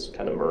used was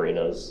kind of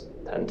marinas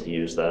tend to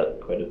use that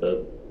quite a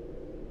bit.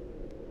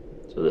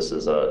 So this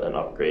is an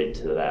upgrade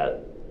to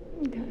that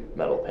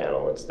metal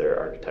panel. It's their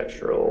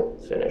architectural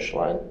finish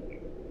line.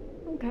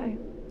 Okay.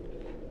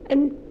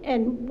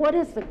 And what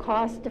is the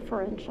cost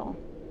differential?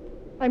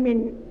 I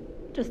mean,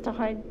 just to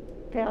hide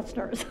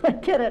fasteners. I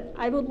get it.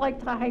 I would like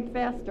to hide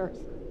fasteners,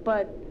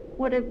 but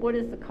what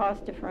is the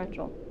cost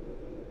differential?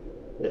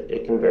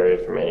 It can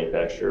vary from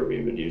manufacturer.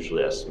 We would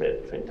usually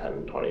estimate between 10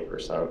 and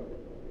 20%.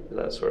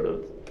 That sort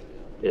of,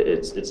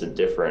 it's a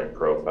different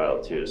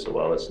profile too. So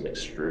while it's an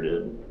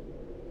extruded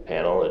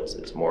panel,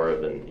 it's more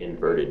of an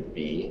inverted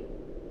V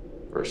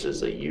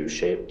versus a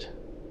U-shaped.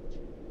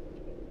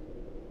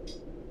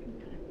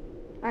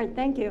 All right,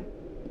 thank you.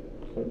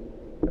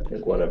 I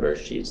think one of our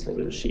sheets, I think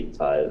it was sheet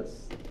 5,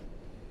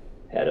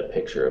 had a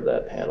picture of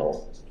that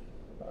panel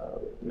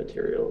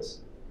materials.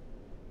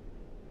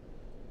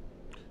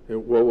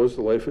 And what was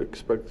the life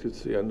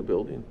expectancy on the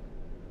building?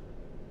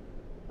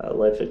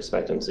 Life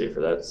expectancy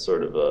for that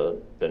sort of a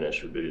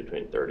finish would be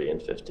between 30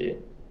 and 50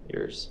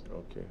 years.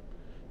 Okay.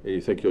 And you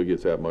think you'll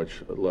get that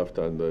much left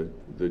on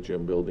the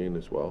gym building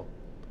as well?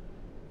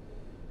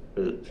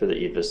 For the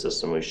EFIS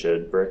system, we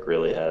should. Brick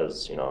really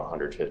has,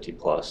 150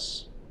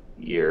 plus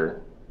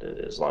year,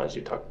 as long as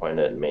you tuck point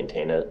it and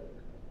maintain it.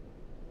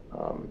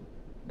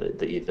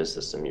 The EFIS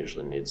system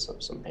usually needs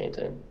some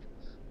painting.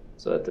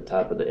 So at the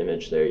top of the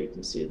image there, you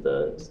can see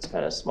it's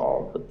kind of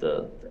small, but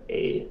the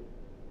A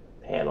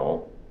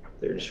panel,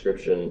 their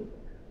description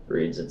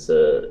reads it's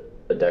a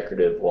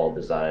decorative wall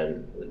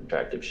design with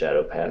attractive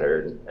shadow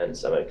pattern and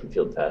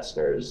semi-concealed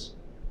fasteners.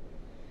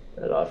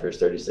 It offers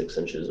 36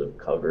 inches of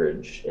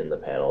coverage in the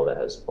panel that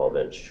has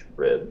 12-inch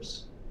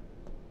ribs.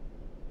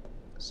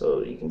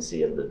 So you can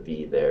see in the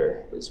V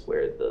there is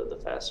where the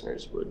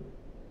fasteners would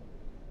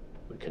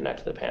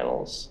connect the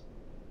panels.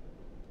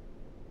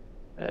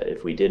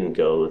 If we didn't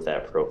go with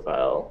that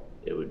profile,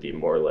 it would be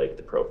more like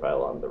the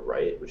profile on the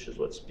right, which is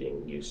what's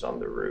being used on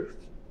the roof.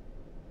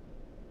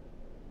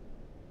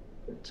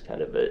 It's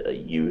kind of a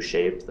U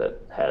shape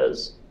that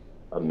has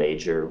a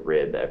major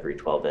rib every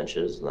 12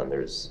 inches, and then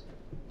there's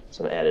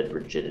some added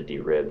rigidity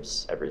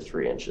ribs every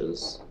 3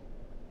 inches.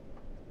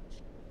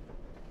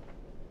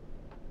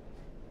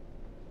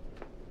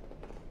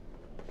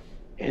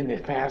 And the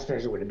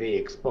fasteners would be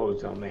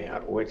exposed on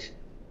that, which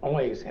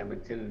always have a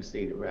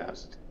tendency to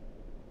rest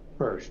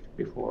first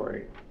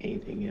before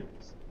anything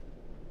else.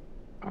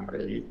 Or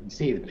you can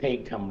see the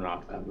paint coming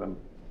off of them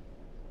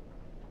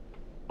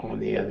on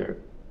the other.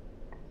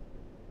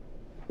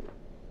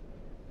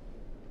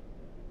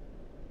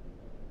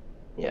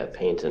 yeah,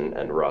 paint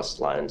and rust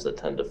lines that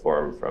tend to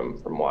form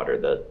from water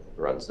that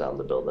runs down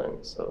the building.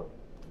 So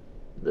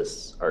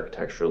this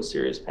architectural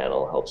series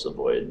panel helps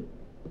avoid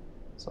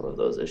some of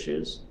those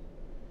issues.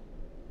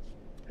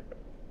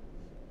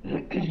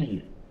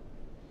 Anybody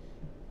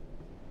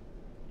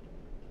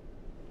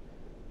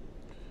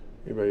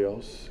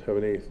else have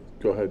any?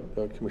 Go ahead,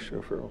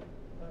 Commissioner Farrell.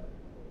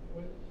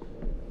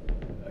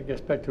 I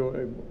guess back to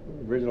the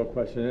original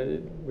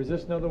question, was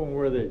this another one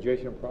where the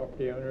adjacent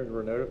property owners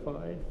were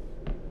notified?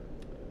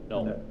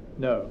 No.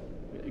 No.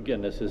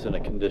 Again, this isn't a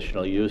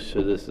conditional use,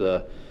 so this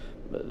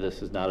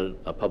is not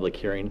a public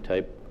hearing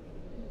type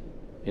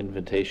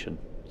invitation.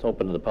 It's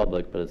open to the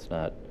public, but it's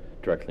not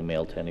directly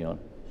mailed to anyone.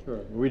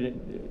 Sure.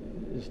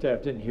 The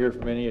staff didn't hear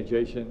from any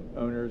adjacent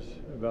owners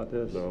about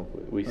this? No.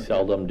 We Okay.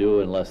 seldom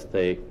do unless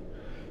they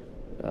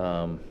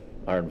are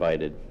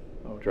invited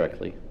Okay.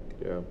 directly.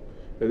 Yeah,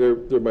 and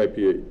there might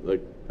be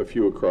like a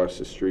few across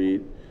the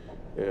street,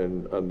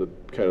 and on the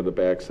kind of the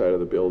back side of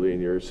the building,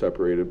 you're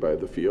separated by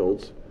the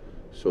fields,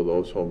 so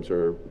those homes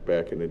are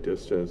back in a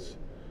distance.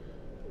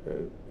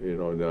 And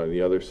and on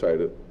the other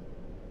side of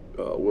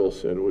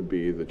Wilson would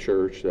be the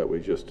church that we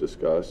just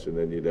discussed, and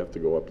then you'd have to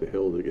go up the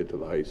hill to get to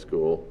the high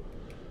school.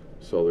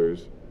 So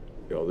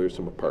there's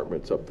some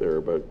apartments up there,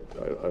 but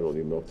I don't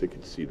even know if they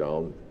could see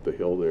down the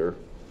hill there.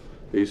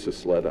 They used to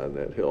sled on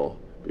that hill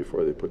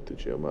before they put the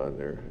gym on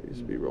there. It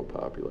used to be real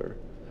popular.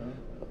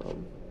 I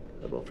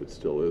don't know if it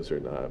still is or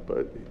not,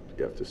 but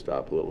you have to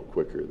stop a little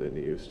quicker than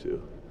you used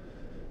to.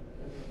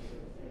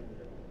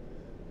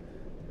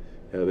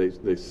 Yeah,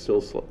 they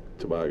still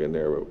toboggan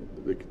there,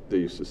 but they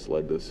used to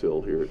sled this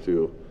hill here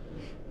too,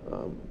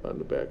 on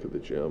the back of the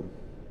gym.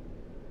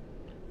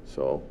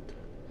 So.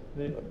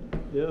 The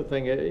other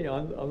thing,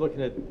 I'm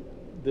looking at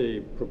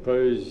the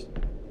proposed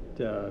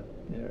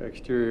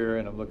exterior,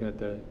 and I'm looking at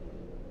the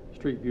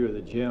street view of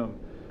the gym.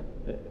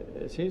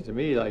 It seems to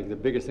me like the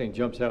biggest thing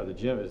jumps out of the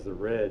gym is the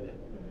red.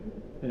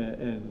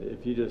 And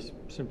if you just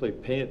simply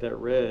paint that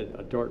red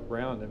a dark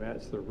brown to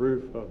match the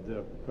roof of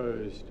the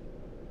proposed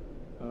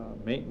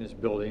maintenance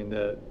building,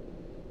 that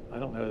I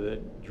don't know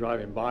that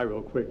driving by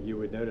real quick you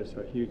would notice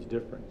a huge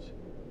difference.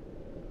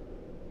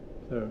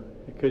 So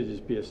it could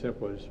just be as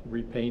simple as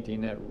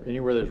repainting that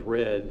anywhere there's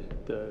red,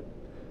 the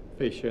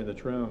fascia and the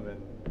trim,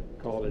 and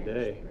call it a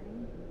day.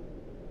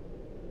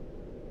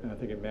 And I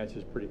think it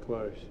matches pretty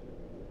close.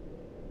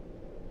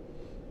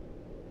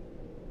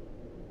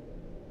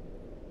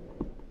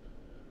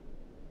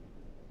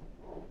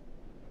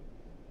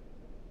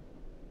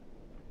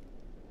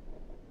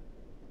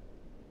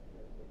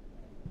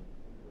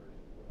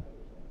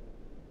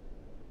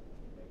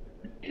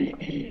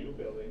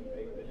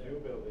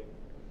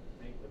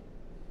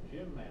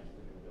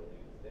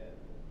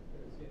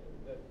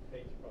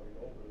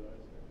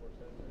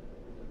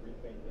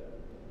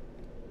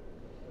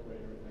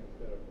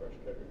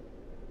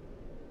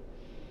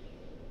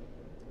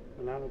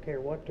 And I don't care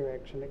what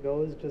direction it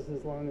goes, just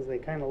as long as they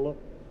kind of look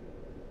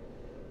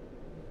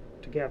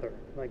together,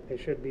 like they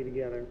should be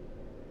together.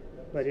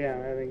 But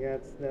yeah, I think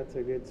that's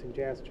a good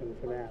suggestion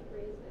for that.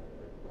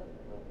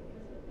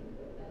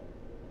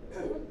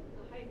 The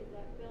height of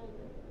that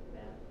building,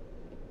 that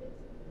it's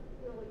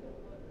really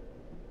gonna look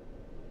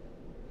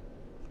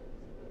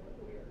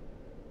weird.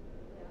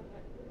 Yeah,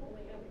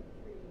 only having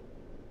three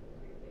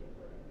big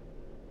bricks.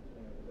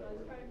 So I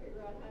was trying to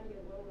figure out how do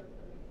you lower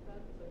from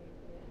expense so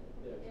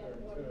you can add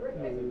more bricks.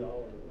 $200,000. Yeah.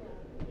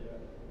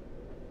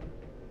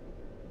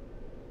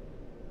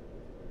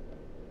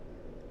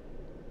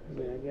 I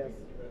mean, I guess.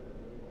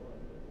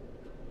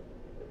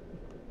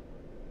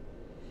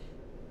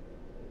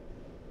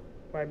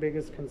 My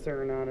biggest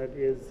concern on it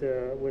is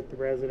with the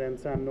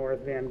residents on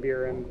North Van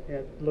Buren,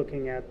 and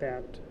looking at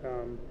that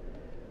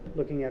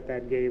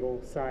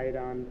gable side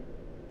on.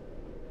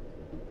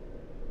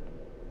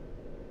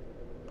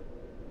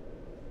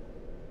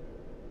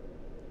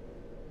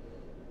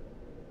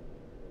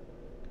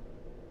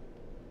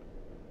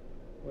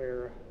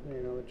 Where,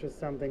 it's just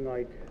something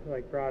like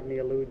Rodney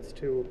alludes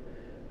to.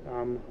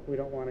 We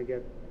don't want to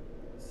get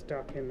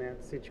stuck in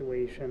that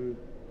situation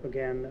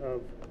again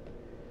of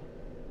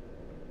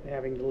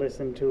having to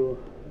listen to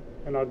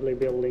an ugly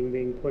building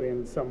being put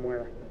in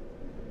somewhere.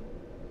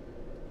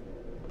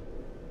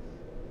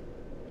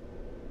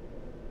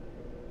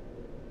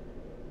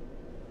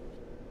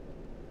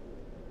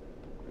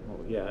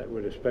 Well, yeah, it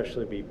would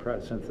especially be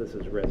since this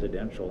is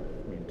residential.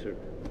 I mean, to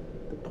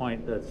the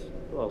point, that's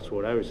also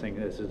what I was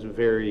thinking. This is a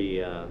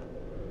very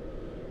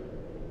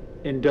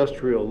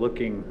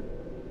industrial-looking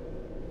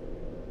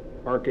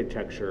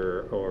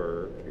architecture,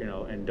 or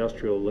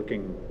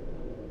industrial-looking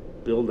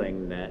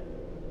building that.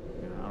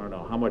 I don't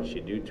know how much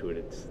you do to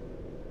it.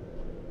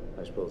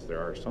 I suppose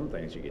there are some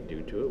things you can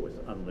do to it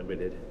with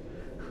unlimited,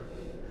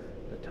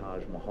 the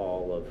Taj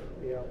Mahal of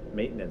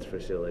maintenance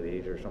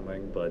facilities or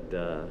something, but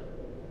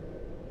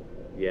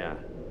yeah.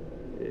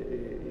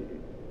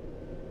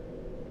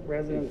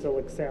 Residents will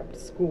accept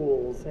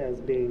schools as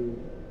being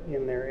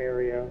in their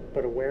area,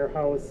 but a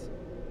warehouse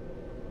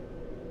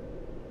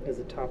is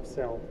a tough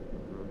sell.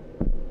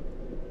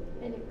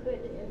 And it could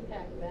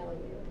impact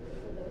value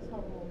for those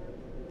homeowners.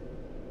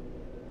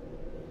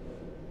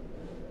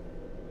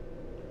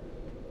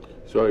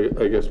 So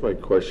I guess my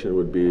question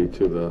would be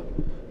to the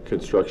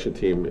construction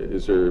team,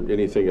 is there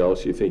anything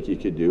else you think you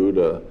could do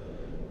to,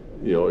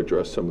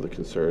 address some of the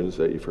concerns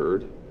that you've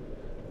heard?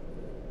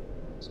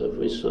 So if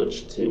we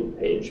switch to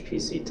page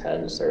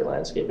PC10, start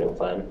landscaping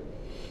plan,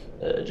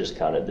 just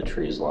counted the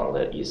trees along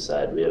that east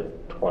side. We have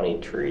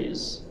 20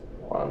 trees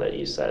on that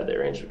east side. They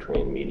range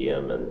between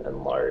medium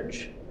and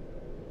large.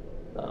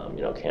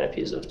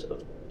 Canopies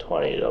of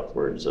 20 to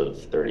upwards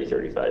of 30,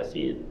 35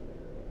 feet.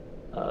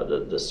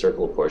 The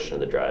circle portion of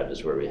the drive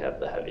is where we have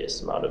the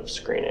heaviest amount of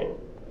screening.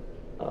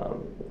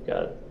 We've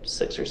got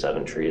 6 or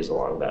 7 trees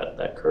along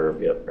that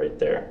curve, yep, right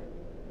there.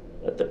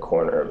 At the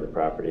corner of the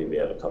property, we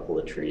have a couple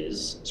of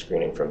trees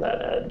screening from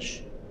that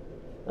edge.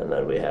 And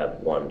then we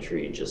have 1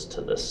 tree just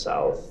to the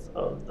south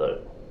of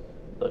the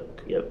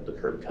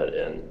curb cut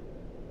in.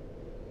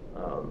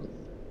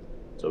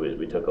 So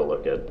we took a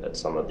look at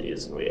some of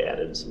these, and we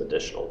added some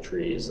additional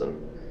trees and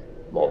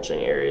mulching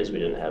areas. We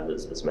didn't have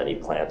as many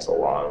plants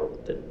along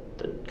the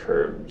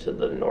curb to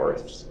the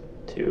north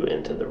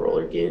into the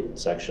roller gate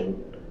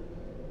section.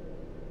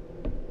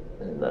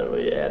 And then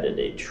we added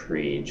a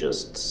tree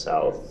just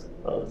south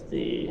of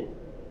the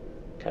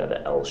kind of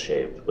the L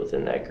shape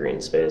within that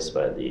green space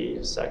by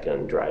the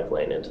second drive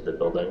lane into the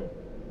building.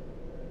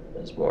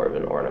 It's more of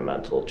an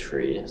ornamental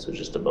tree, so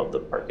just above the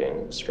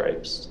parking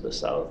stripes to the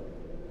south.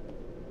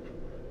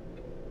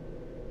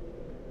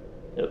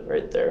 Yep,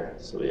 right there.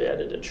 So we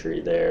added a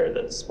tree there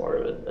that's more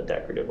of a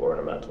decorative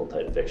ornamental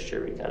type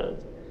fixture. We kind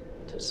of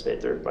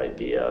anticipate there might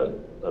be a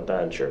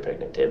bench or a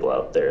picnic table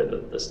out there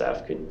that the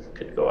staff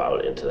could go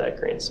out into that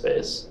green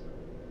space,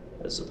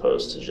 as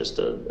opposed to just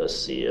a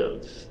sea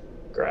of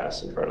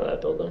grass in front of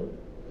that building.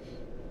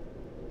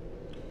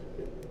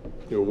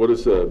 What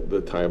is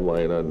the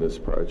timeline on this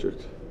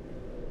project?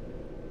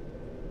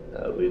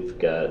 We've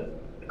got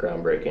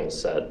groundbreaking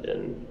set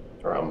in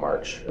around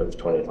March of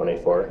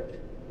 2024.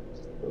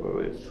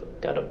 We've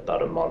got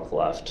about a month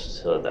left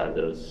to the end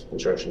of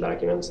construction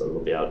documents, and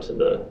we'll be out to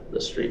the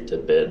street to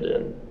bid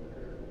in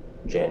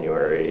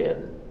January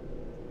and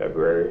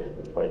February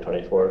of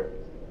 2024.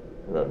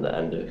 And then the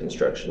end of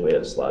construction we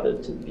have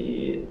slotted to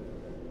be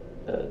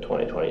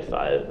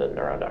 2025 and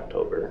around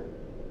October,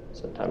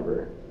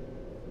 September.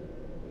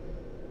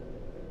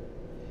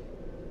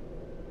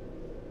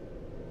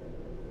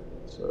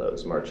 So that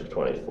was March of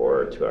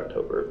 24 to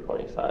October of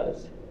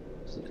 25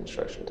 is the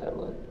construction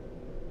timeline.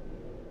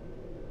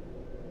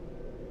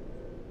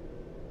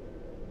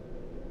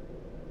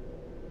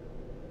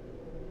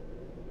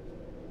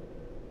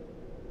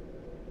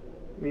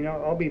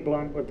 I'll be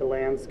blunt with the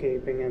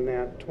landscaping, and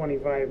that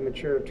 25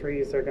 mature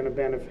trees are going to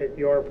benefit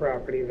your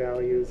property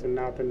values and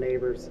not the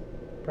neighbor's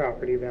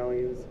property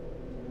values.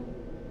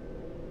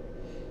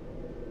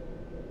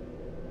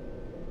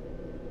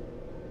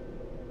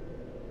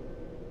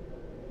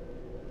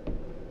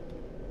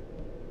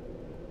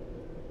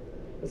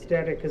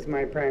 Aesthetic is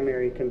my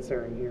primary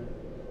concern here.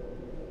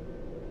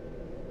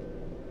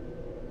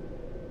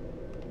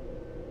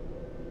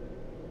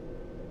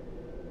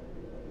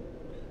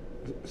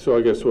 So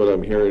I guess what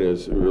I'm hearing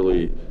is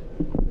really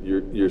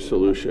your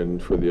solution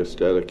for the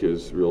aesthetic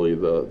is really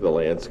the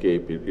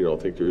landscape. You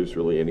don't think there's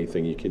really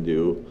anything you can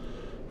do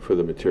for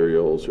the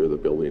materials or the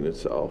building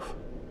itself?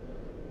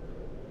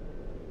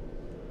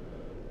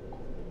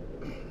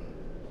 As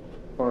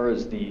far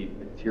as the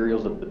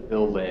materials of the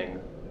building,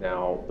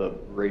 now the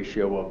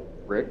ratio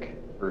of brick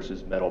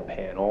versus metal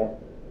panel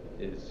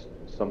is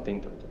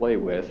something to play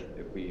with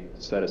if we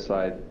set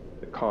aside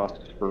the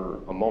costs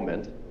for a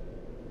moment.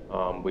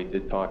 We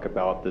did talk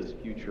about this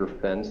future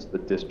fence the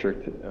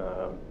district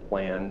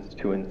plans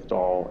to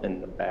install in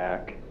the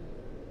back.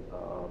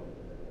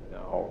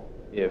 Now,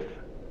 if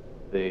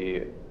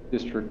the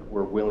district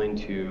were willing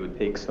to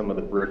take some of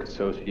the brick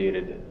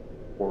associated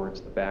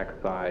towards the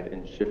back side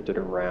and shift it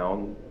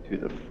around to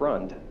the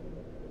front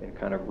and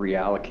kind of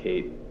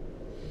reallocate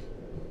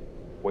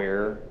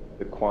where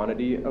the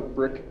quantity of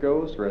brick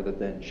goes rather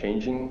than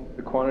changing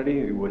the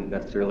quantity, we wouldn't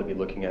necessarily be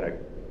looking at a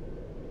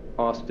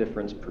cost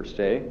difference per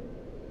se.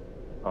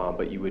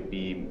 But you would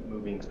be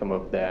moving some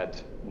of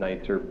that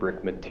nicer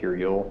brick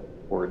material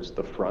towards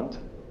the front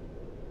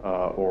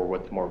or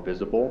what's more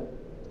visible,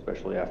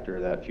 especially after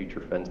that future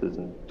fence is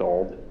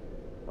installed.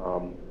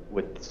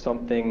 With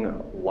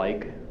something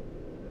like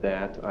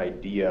that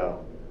idea,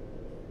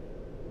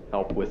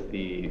 help with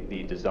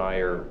the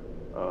desire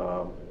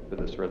for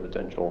this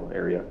residential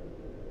area.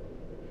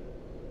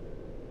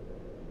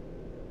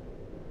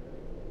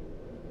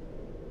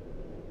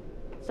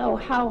 So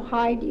how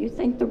high do you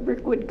think the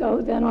brick would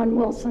go then on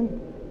Wilson?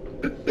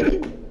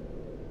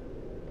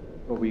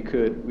 Well, we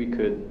could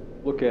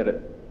look at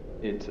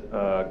it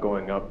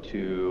going up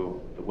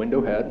to the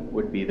window head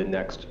would be the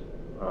next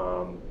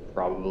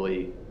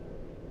probably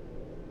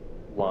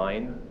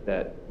line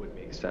that would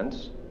make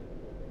sense.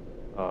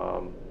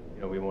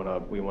 We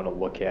want to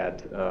look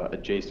at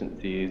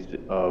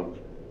adjacencies of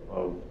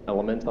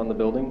elements on the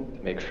building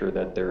to make sure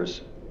that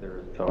there's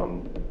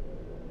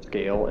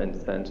scale and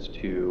sense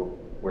to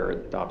where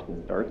it stops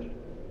and starts.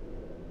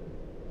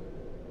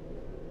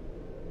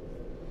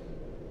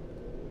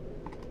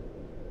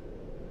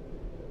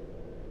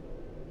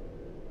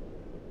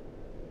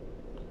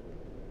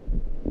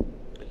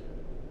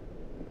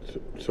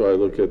 So I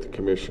look at the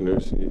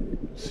commissioners,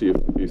 see if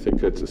you think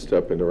that's a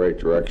step in the right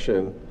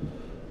direction,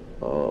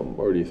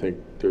 or do you think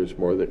there's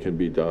more that can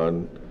be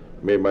done?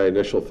 I mean, my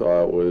initial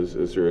thought was,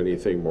 is there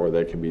anything more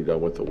that can be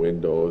done with the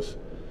windows?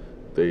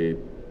 They,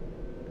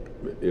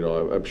 you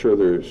know, I'm sure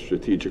they're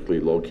strategically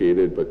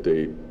located, but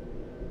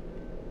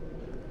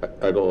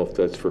I don't know if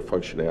that's for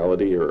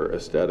functionality or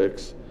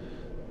aesthetics.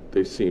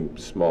 They seem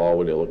small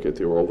when you look at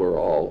the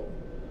overall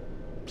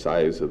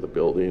size of the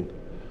building.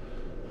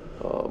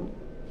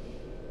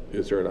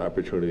 Is there an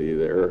opportunity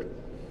there?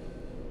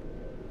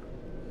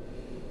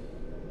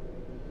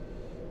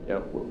 Yeah,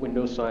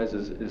 window size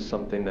is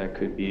something that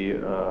could be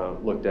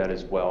looked at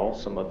as well.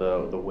 Some of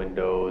the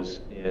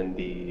windows in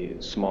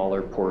the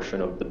smaller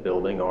portion of the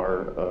building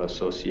are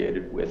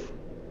associated with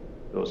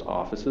those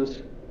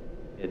offices.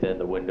 And then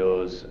the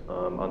windows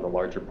on the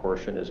larger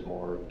portion is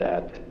more of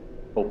that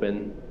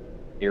open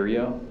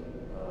area,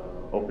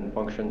 open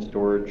function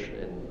storage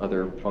and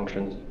other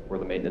functions for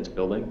the maintenance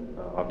building.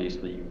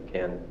 Obviously you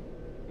can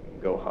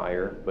go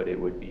higher, but it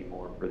would be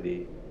more for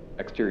the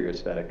exterior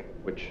aesthetic,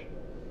 which,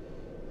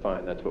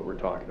 fine, that's what we're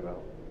talking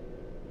about.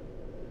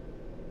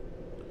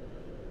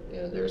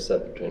 Yeah, they're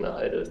set between a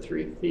height of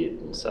 3 feet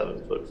and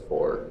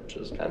 7'4", which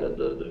is kind of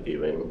the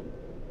viewing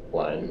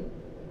line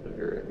of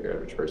your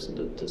average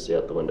person to see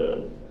out the window.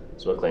 And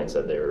so McLean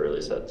said they were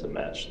really set to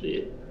match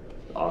the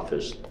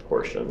office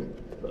portion.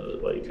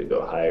 Well, you could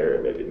go higher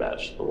and maybe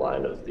match the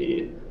line of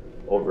the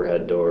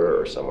overhead door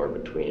or somewhere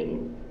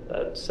between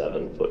that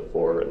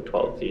 7'4" and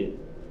 12 feet.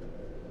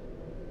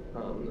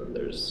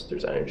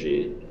 There's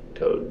energy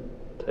code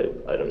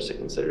type items to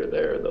consider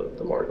there.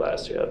 The more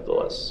glass you have, the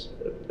less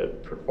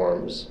it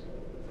performs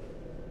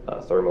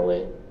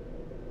thermally.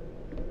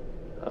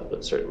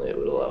 But certainly it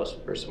would allow us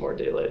for some more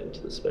daylight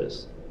into the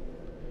space.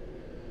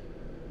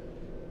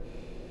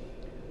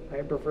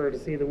 I prefer to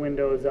see the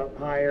windows up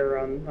higher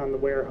on the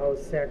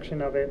warehouse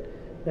section of it.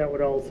 That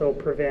would also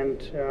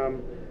prevent,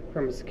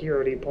 from a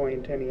security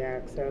point, any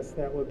access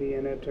that would be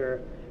in it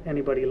or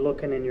anybody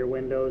looking in your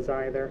windows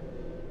either.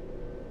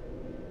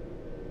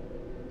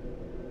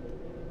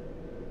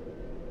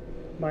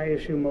 My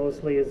issue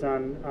mostly is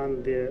on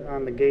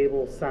the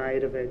gable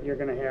side of it. You're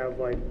going to have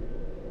like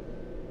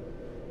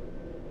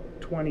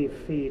 20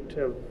 feet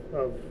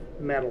of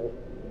metal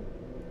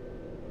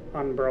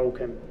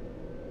unbroken.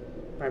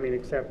 I mean,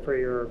 except for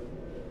your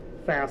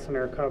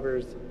fastener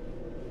covers.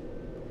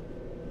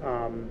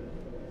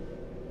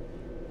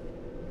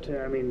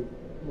 I mean,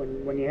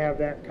 when you have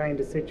that kind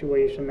of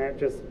situation, that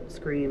just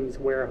screams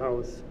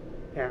warehouse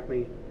at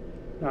me.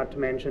 Not to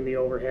mention the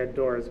overhead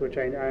doors, which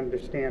I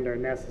understand are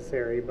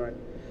necessary, but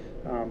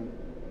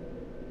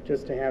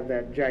just to have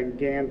that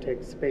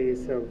gigantic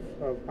space of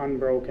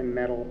unbroken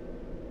metal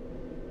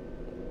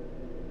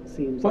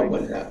seems What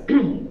like...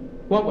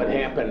 what would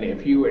happen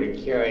if you were to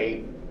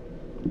carry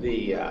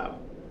the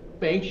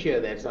fascia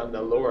that's on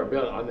the lower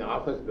building, on the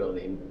office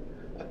building,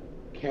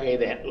 carry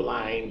that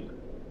line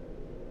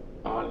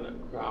on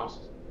across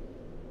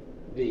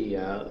the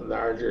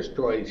larger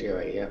storage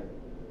area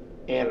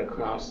and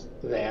across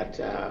that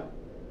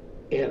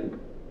end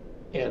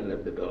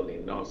of the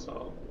building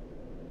also?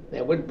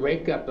 That would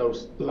break up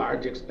those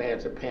large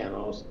expansive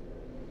panels.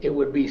 It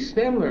would be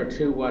similar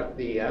to what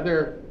the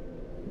other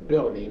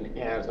building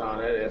has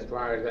on it as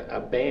far as a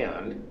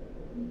band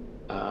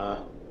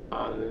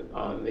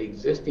on the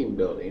existing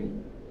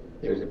building.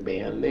 There's a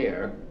band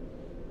there.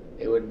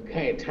 It would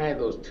kind of tie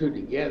those two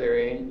together,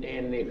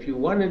 and if you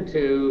wanted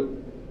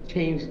to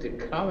change the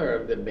color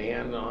of the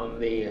band on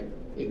the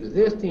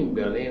existing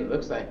building, it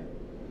looks like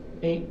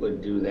paint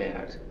would do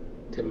that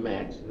to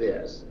match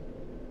this.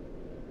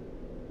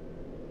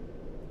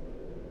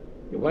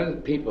 What do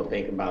people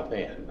think about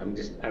that?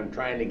 I'm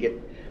trying to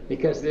get,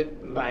 because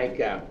like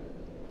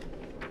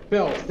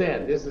Phil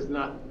said, this is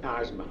not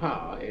Taj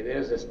Mahal. It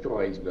is a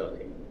storage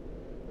building.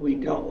 We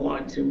don't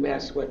want to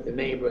mess with the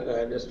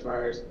neighborhood as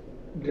far as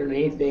doing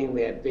anything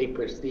that they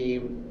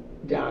perceive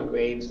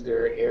downgrades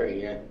their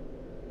area.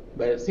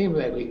 But it seems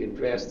like we could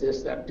dress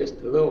this up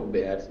just a little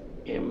bit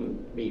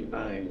and be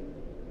fine.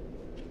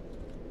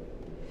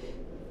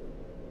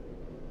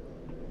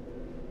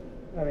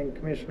 I think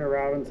Commissioner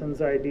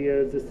Robinson's idea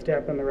is a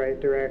step in the right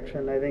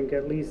direction. I think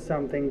at least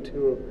something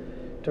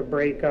to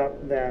break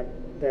up that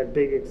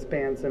big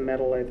expanse of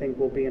metal, I think,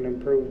 will be an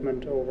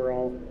improvement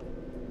overall.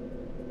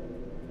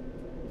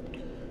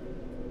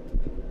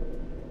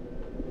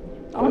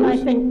 Oh, and I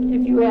think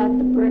if you add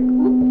the brick,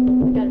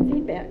 we got a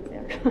feedback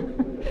there.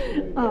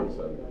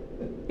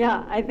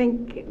 Yeah, I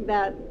think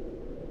that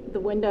the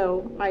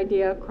window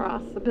idea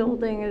across the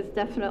building is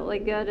definitely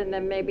good, and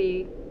then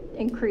maybe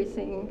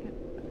increasing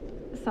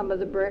some of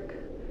the brick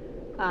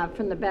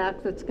from the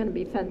back that's going to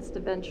be fenced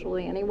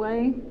eventually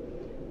anyway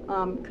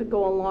could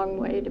go a long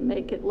way to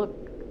make it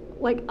look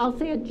like, I'll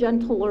say a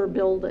gentler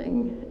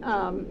building,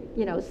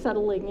 you know,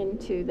 settling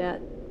into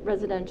that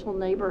residential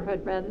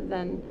neighborhood rather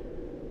than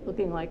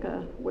looking like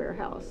a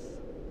warehouse.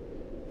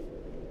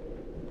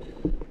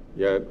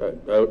 Yeah,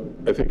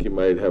 I think you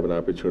might have an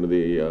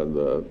opportunity on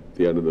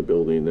the end of the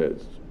building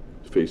that's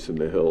facing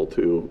the hill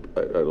too.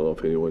 I don't know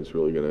if anyone's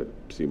really gonna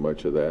see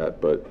much of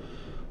that, but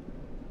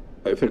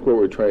I think what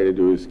we're trying to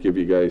do is give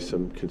you guys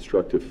some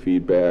constructive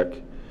feedback.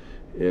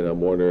 And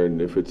I'm wondering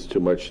if it's too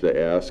much to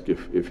ask,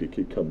 if you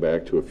could come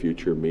back to a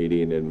future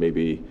meeting and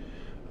maybe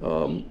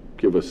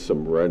give us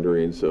some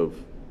renderings of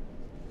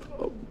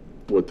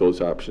what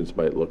those options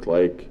might look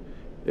like.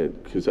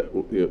 Because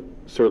you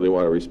certainly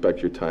want to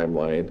respect your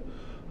timeline.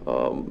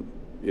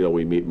 You know,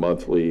 we meet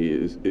monthly.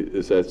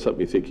 Is that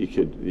something you think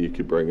you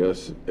could bring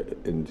us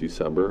in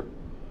December?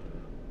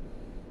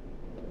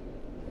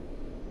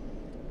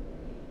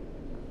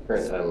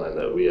 Current timeline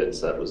that we had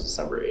set was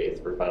December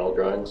 8th for final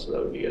drawing, so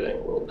that would be getting a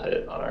little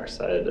tight on our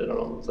side. I don't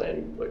know,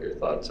 McLean, what your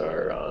thoughts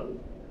are on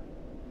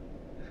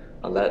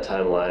that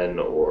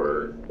timeline,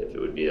 or if it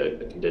would be a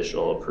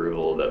conditional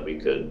approval that we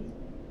could,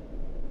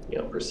 you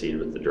know, proceed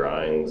with the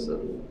drawings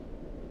and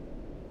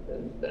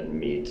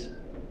meet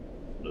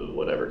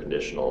whatever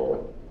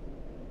conditional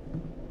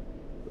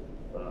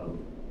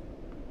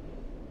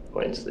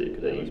points that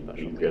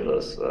you give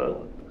us.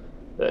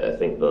 I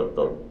think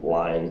the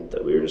line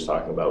that we were just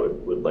talking about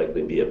would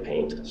likely be a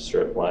paint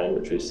strip line,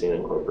 which we've seen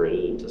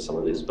incorporated into some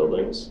of these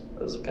buildings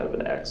as kind of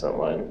an accent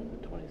line.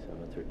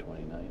 27th or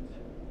 29th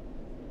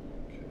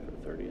or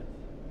 30th.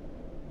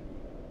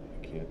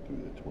 I can't do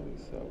the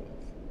 27th.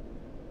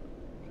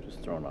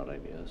 Just throwing out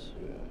ideas.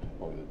 Yeah,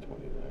 or the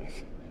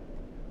 29th.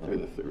 Or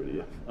the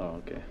 30th.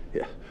 Oh, okay.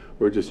 Yeah,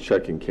 we're just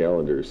checking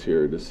calendars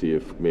here to see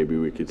if maybe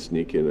we could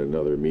sneak in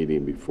another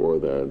meeting before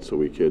then so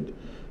we could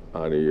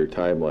honor your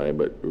timeline,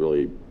 but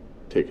really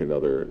take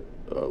another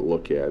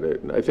look at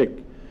it. And I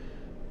think,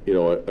 you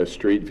know, a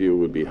street view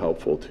would be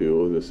helpful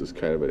too. This is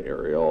kind of an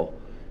aerial,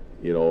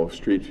 you know,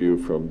 street view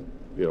from,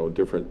 you know,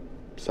 different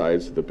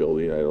sides of the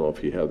building. I don't know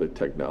if you have the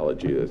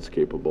technology that's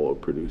capable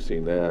of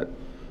producing that.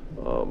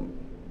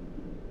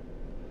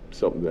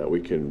 Something that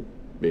we can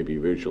maybe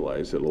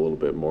visualize it a little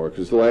bit more,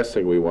 because the last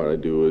thing we want to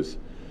do is,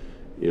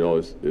 you know,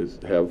 is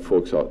have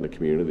folks out in the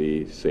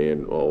community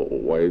saying, "Oh,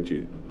 why did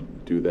you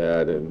do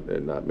that?"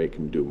 and not make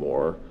them do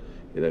more.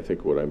 And I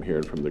think what I'm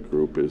hearing from the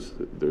group is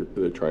that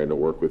they're trying to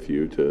work with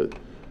you to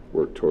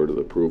work toward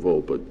the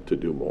approval, but to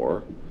do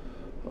more.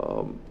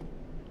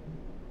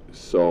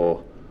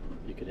 So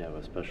You could have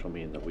a special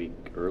meeting the week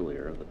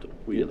earlier, the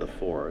week of the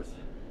 4th.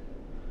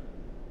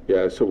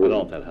 yeah, so I we're,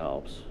 don't know if that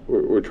helps.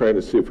 we're trying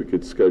to see if we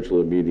could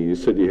schedule a meeting. You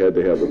said you had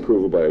to have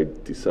approval by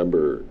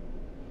December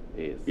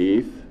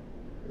 8th?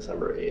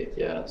 December 8th,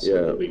 yeah. So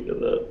Yeah. the week of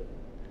the.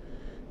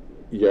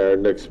 Yeah, our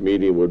next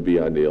meeting would be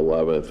on the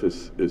 11th.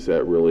 Is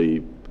that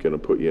really going to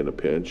put you in a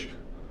pinch?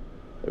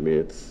 I mean,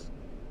 it's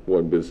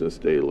one business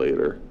day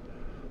later.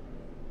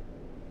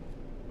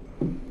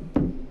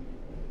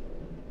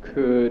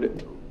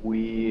 Could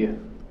we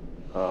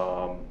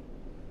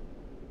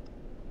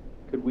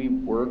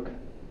work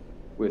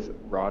with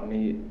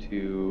Rodney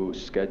to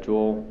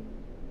schedule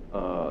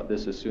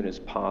this as soon as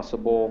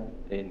possible?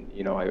 And,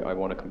 you know, I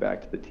want to come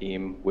back to the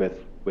team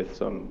with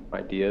some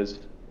ideas.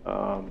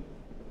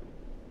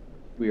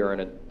 We are in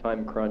a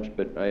time crunch,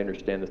 but I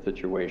understand the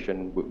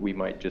situation. We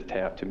might just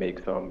have to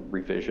make some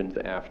revisions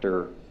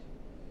after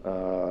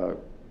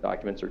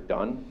documents are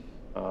done.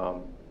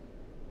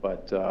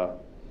 But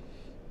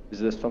is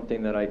this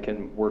something that I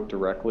can work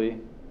directly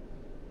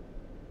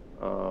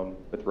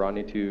with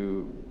Rodney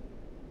to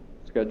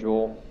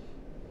schedule,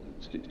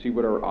 see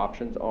what our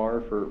options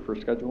are for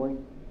scheduling?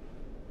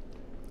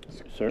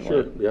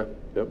 Certainly. Sure, yeah,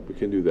 yep, we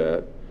can do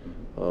that.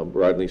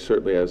 Rodney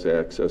certainly has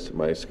access to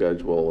my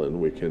schedule,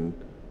 and we can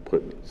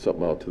put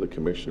something out to the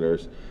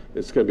commissioners.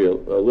 It's going to be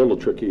a little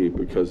tricky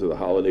because of the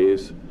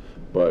holidays,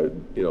 but,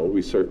 you know,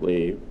 we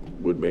certainly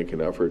would make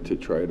an effort to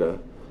try to,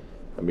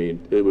 I mean,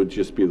 it would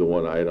just be the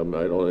one item.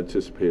 I don't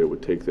anticipate it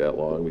would take that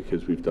long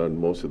because we've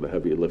done most of the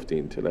heavy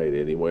lifting tonight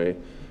anyway.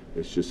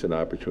 It's just an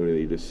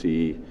opportunity to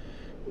see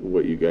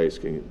what you guys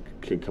can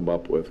come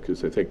up with,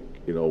 because I think,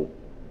 you know,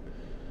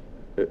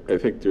 I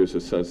think there's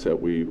a sense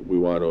that we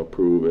want to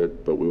approve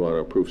it, but we want to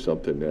approve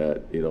something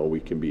that, you know, we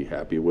can be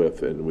happy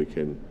with, and we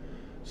can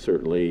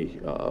certainly,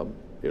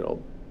 you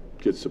know,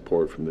 get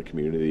support from the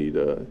community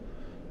to,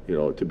 you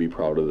know, to be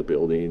proud of the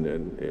building.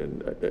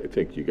 And I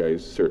think you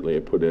guys certainly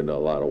have put in a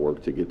lot of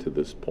work to get to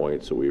this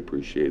point, so we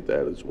appreciate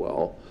that as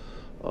well.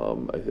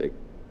 I think,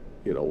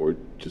 you know, we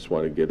just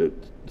want to get it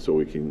so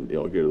we can, you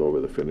know, get it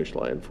over the finish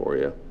line for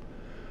you.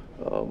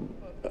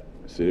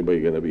 Is anybody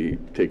going to be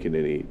taking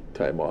any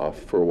time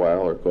off for a while,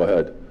 or go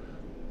ahead?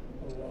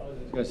 I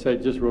was going to say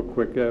just real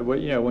quick,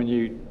 when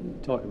you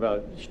talk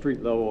about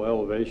street level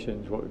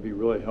elevations, what would be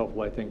really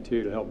helpful, I think,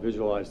 too, to help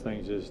visualize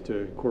things is to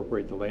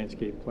incorporate the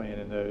landscape plan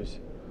in those.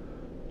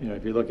 You know,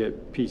 if you look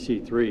at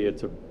PC3,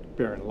 it's a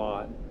barren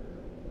lot,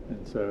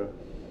 and so,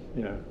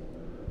 you know,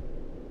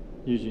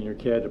 using your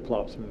CAD to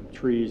plot some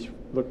trees,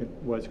 look at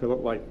what it's going to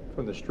look like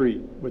from the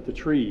street with the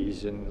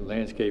trees, and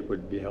landscape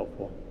would be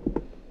helpful.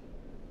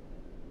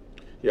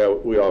 Yeah,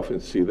 we often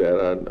see that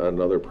on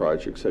other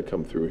projects that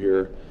come through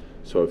here.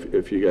 So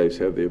if you guys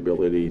have the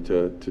ability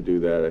to do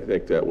that, I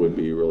think that would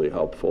be really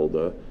helpful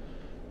to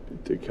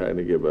kind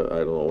of give a, I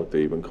don't know what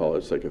they even call it,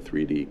 it's like a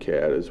 3D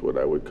CAD is what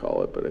I would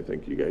call it, but I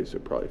think you guys are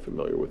probably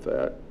familiar with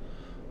that.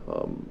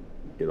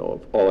 You know,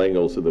 of all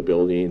angles of the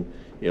building,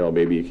 you know,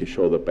 maybe you can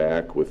show the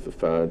back with the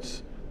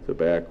fence, the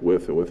back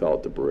with and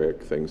without the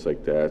brick, things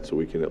like that, so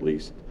we can at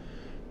least,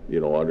 you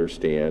know,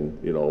 understand,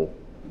 you know,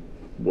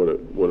 what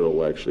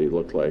it'll actually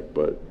look like.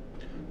 But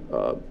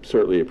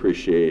certainly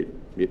appreciate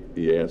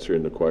you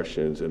answering the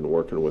questions and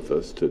working with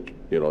us to,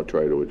 you know,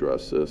 try to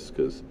address this,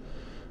 because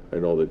I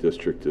know the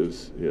district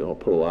is, you know,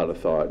 put a lot of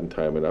thought and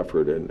time and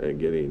effort in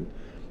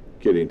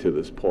getting to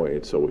this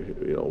point. So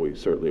you know, we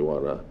certainly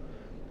want to,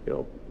 you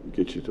know,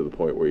 get you to the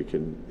point where you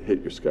can hit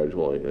your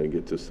schedule and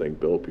get this thing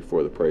built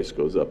before the price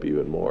goes up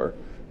even more.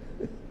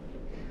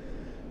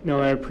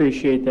 No, I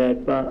appreciate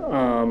that, but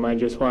I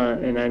just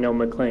want, and I know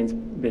McLean's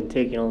been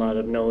taking a lot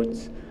of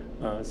notes,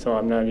 so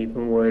I'm not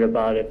even worried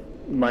about if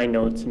my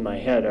notes in my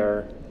head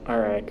are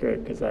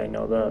accurate, because I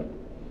know that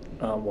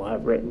we'll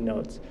have written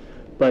notes.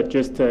 But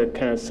just to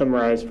kind of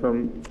summarize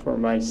for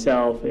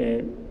myself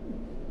and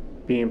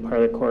being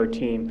part of the core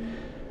team,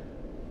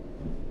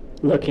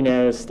 looking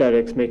at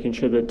aesthetics, making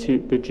sure the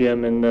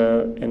gym and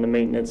the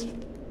maintenance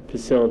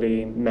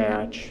facility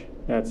match.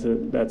 That's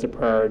a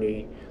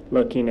priority.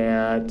 Looking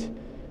at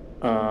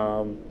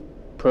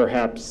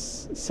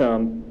perhaps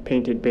some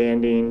painted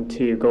banding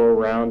to go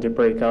around to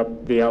break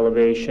up the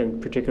elevation,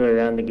 particularly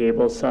on the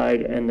gable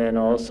side, and then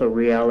also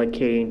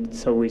reallocating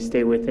so we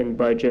stay within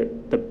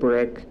budget the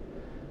brick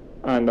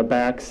on the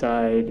back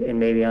side and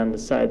maybe on the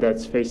side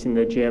that's facing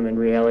the gym, and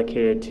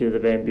reallocated to the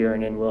Van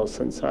Buren and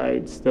Wilson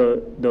sides.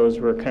 Those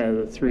were kind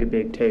of the three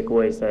big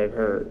takeaways that I've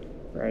heard,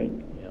 right?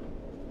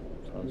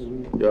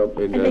 Yep.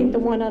 And I think the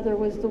one other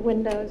was the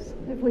windows.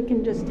 If we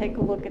can just take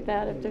a look at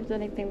that, if there's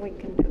anything we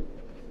can do.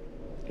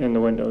 And the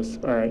windows,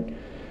 all right.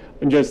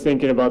 I'm just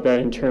thinking about that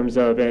in terms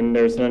of, and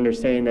there's an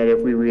understanding that if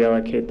we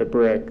reallocate the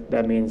brick,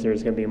 that means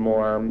there's going to be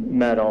more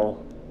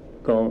metal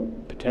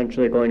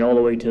potentially going all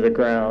the way to the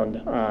ground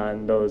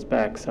on those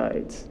back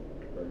sides.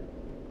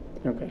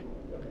 Okay.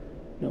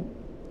 No,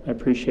 I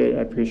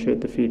appreciate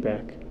the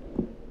feedback.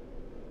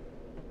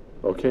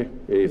 Okay,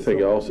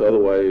 anything else?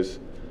 Otherwise,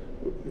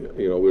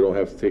 you know, we don't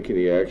have to take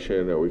any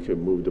action, or we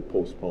can move to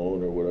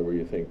postpone, or whatever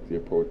you think the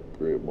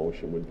appropriate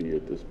motion would be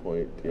at this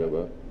point. Do you have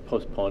a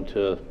Postpone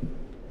to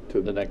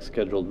the next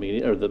scheduled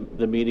meeting, or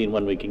the meeting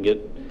when we can get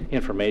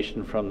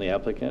information from the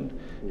applicant.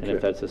 And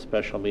if that's a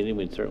special meeting,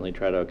 we'd certainly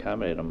try to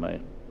accommodate them,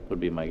 would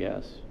be my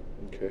guess.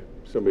 Okay,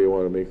 somebody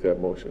want to make that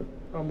motion?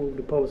 I'll move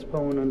to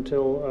postpone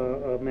until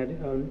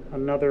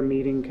another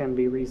meeting can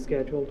be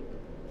rescheduled.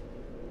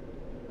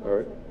 All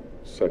right,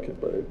 second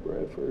by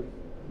Bradford.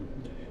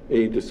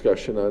 Any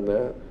discussion on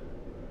that?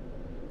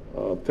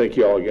 Thank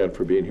you all again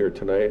for being here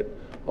tonight.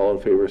 All in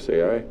favor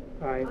say aye.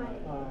 Aye.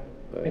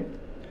 Aye.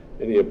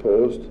 Any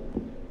opposed?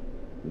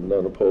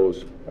 None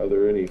opposed. Are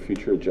there any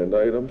future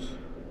agenda items?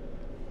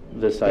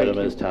 This item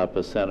is top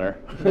of center,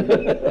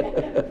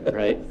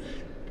 right?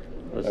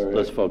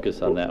 Let's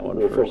focus on that one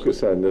We'll first.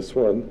 focus on this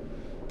one,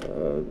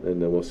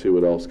 and then we'll see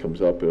what else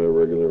comes up in a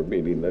regular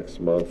meeting next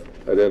month.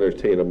 I'd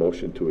entertain a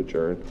motion to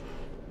adjourn.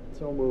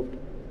 So moved.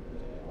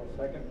 I'll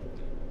second.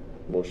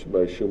 Motion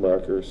by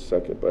Schumacher,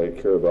 second by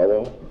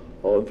Caravello.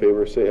 All in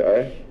favor say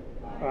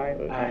aye.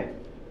 Aye.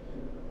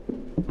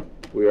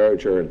 We are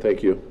adjourned.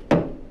 Thank you.